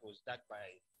ship that was done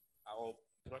by, or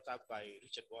brought up by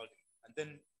Richard Walding. And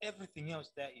then everything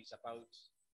else there is about,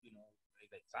 you know,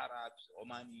 like Arabs,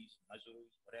 Omanis,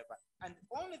 Mazuris, whatever. And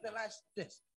only the last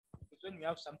desk is when we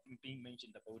have something being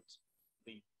mentioned about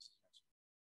the indigenous.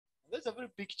 That's a very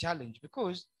big challenge,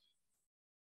 because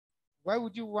why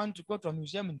would you want to go to a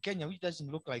museum in Kenya which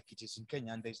doesn't look like it is in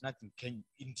Kenya and there's nothing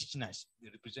indigenous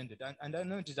represented? And I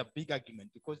know it is a big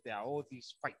argument, because there are all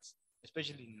these fights,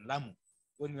 especially in Lamu,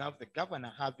 when you have the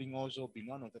governor having also been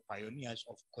one of the pioneers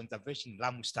of conservation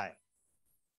Lamu style.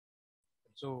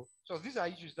 So these are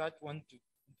issues that want to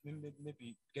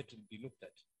maybe get to be looked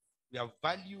at. We have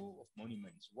value of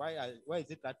monuments. Why is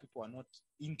it that people are not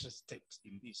interested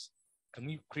in this? Can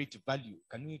we create value?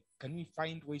 Can we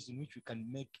find ways in which we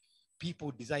can make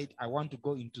people decide, I want to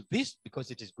go into this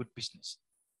because it is good business?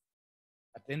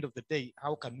 At the end of the day,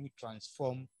 how can we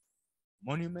transform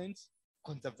monuments,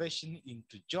 conservation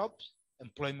into jobs,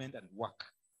 employment, and work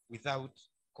without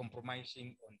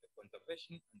compromising on the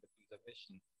conservation and the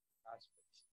preservation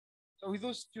aspects? So with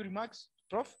those few remarks,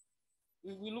 Prof,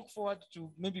 we look forward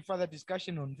to maybe further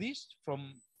discussion on this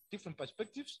from different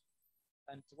perspectives.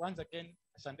 And once again,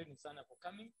 asanteni sana for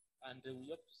coming, and we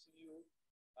hope to see you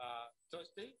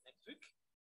Thursday next week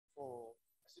for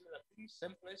similar things,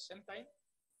 same place, same time.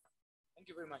 Thank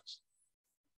you very much.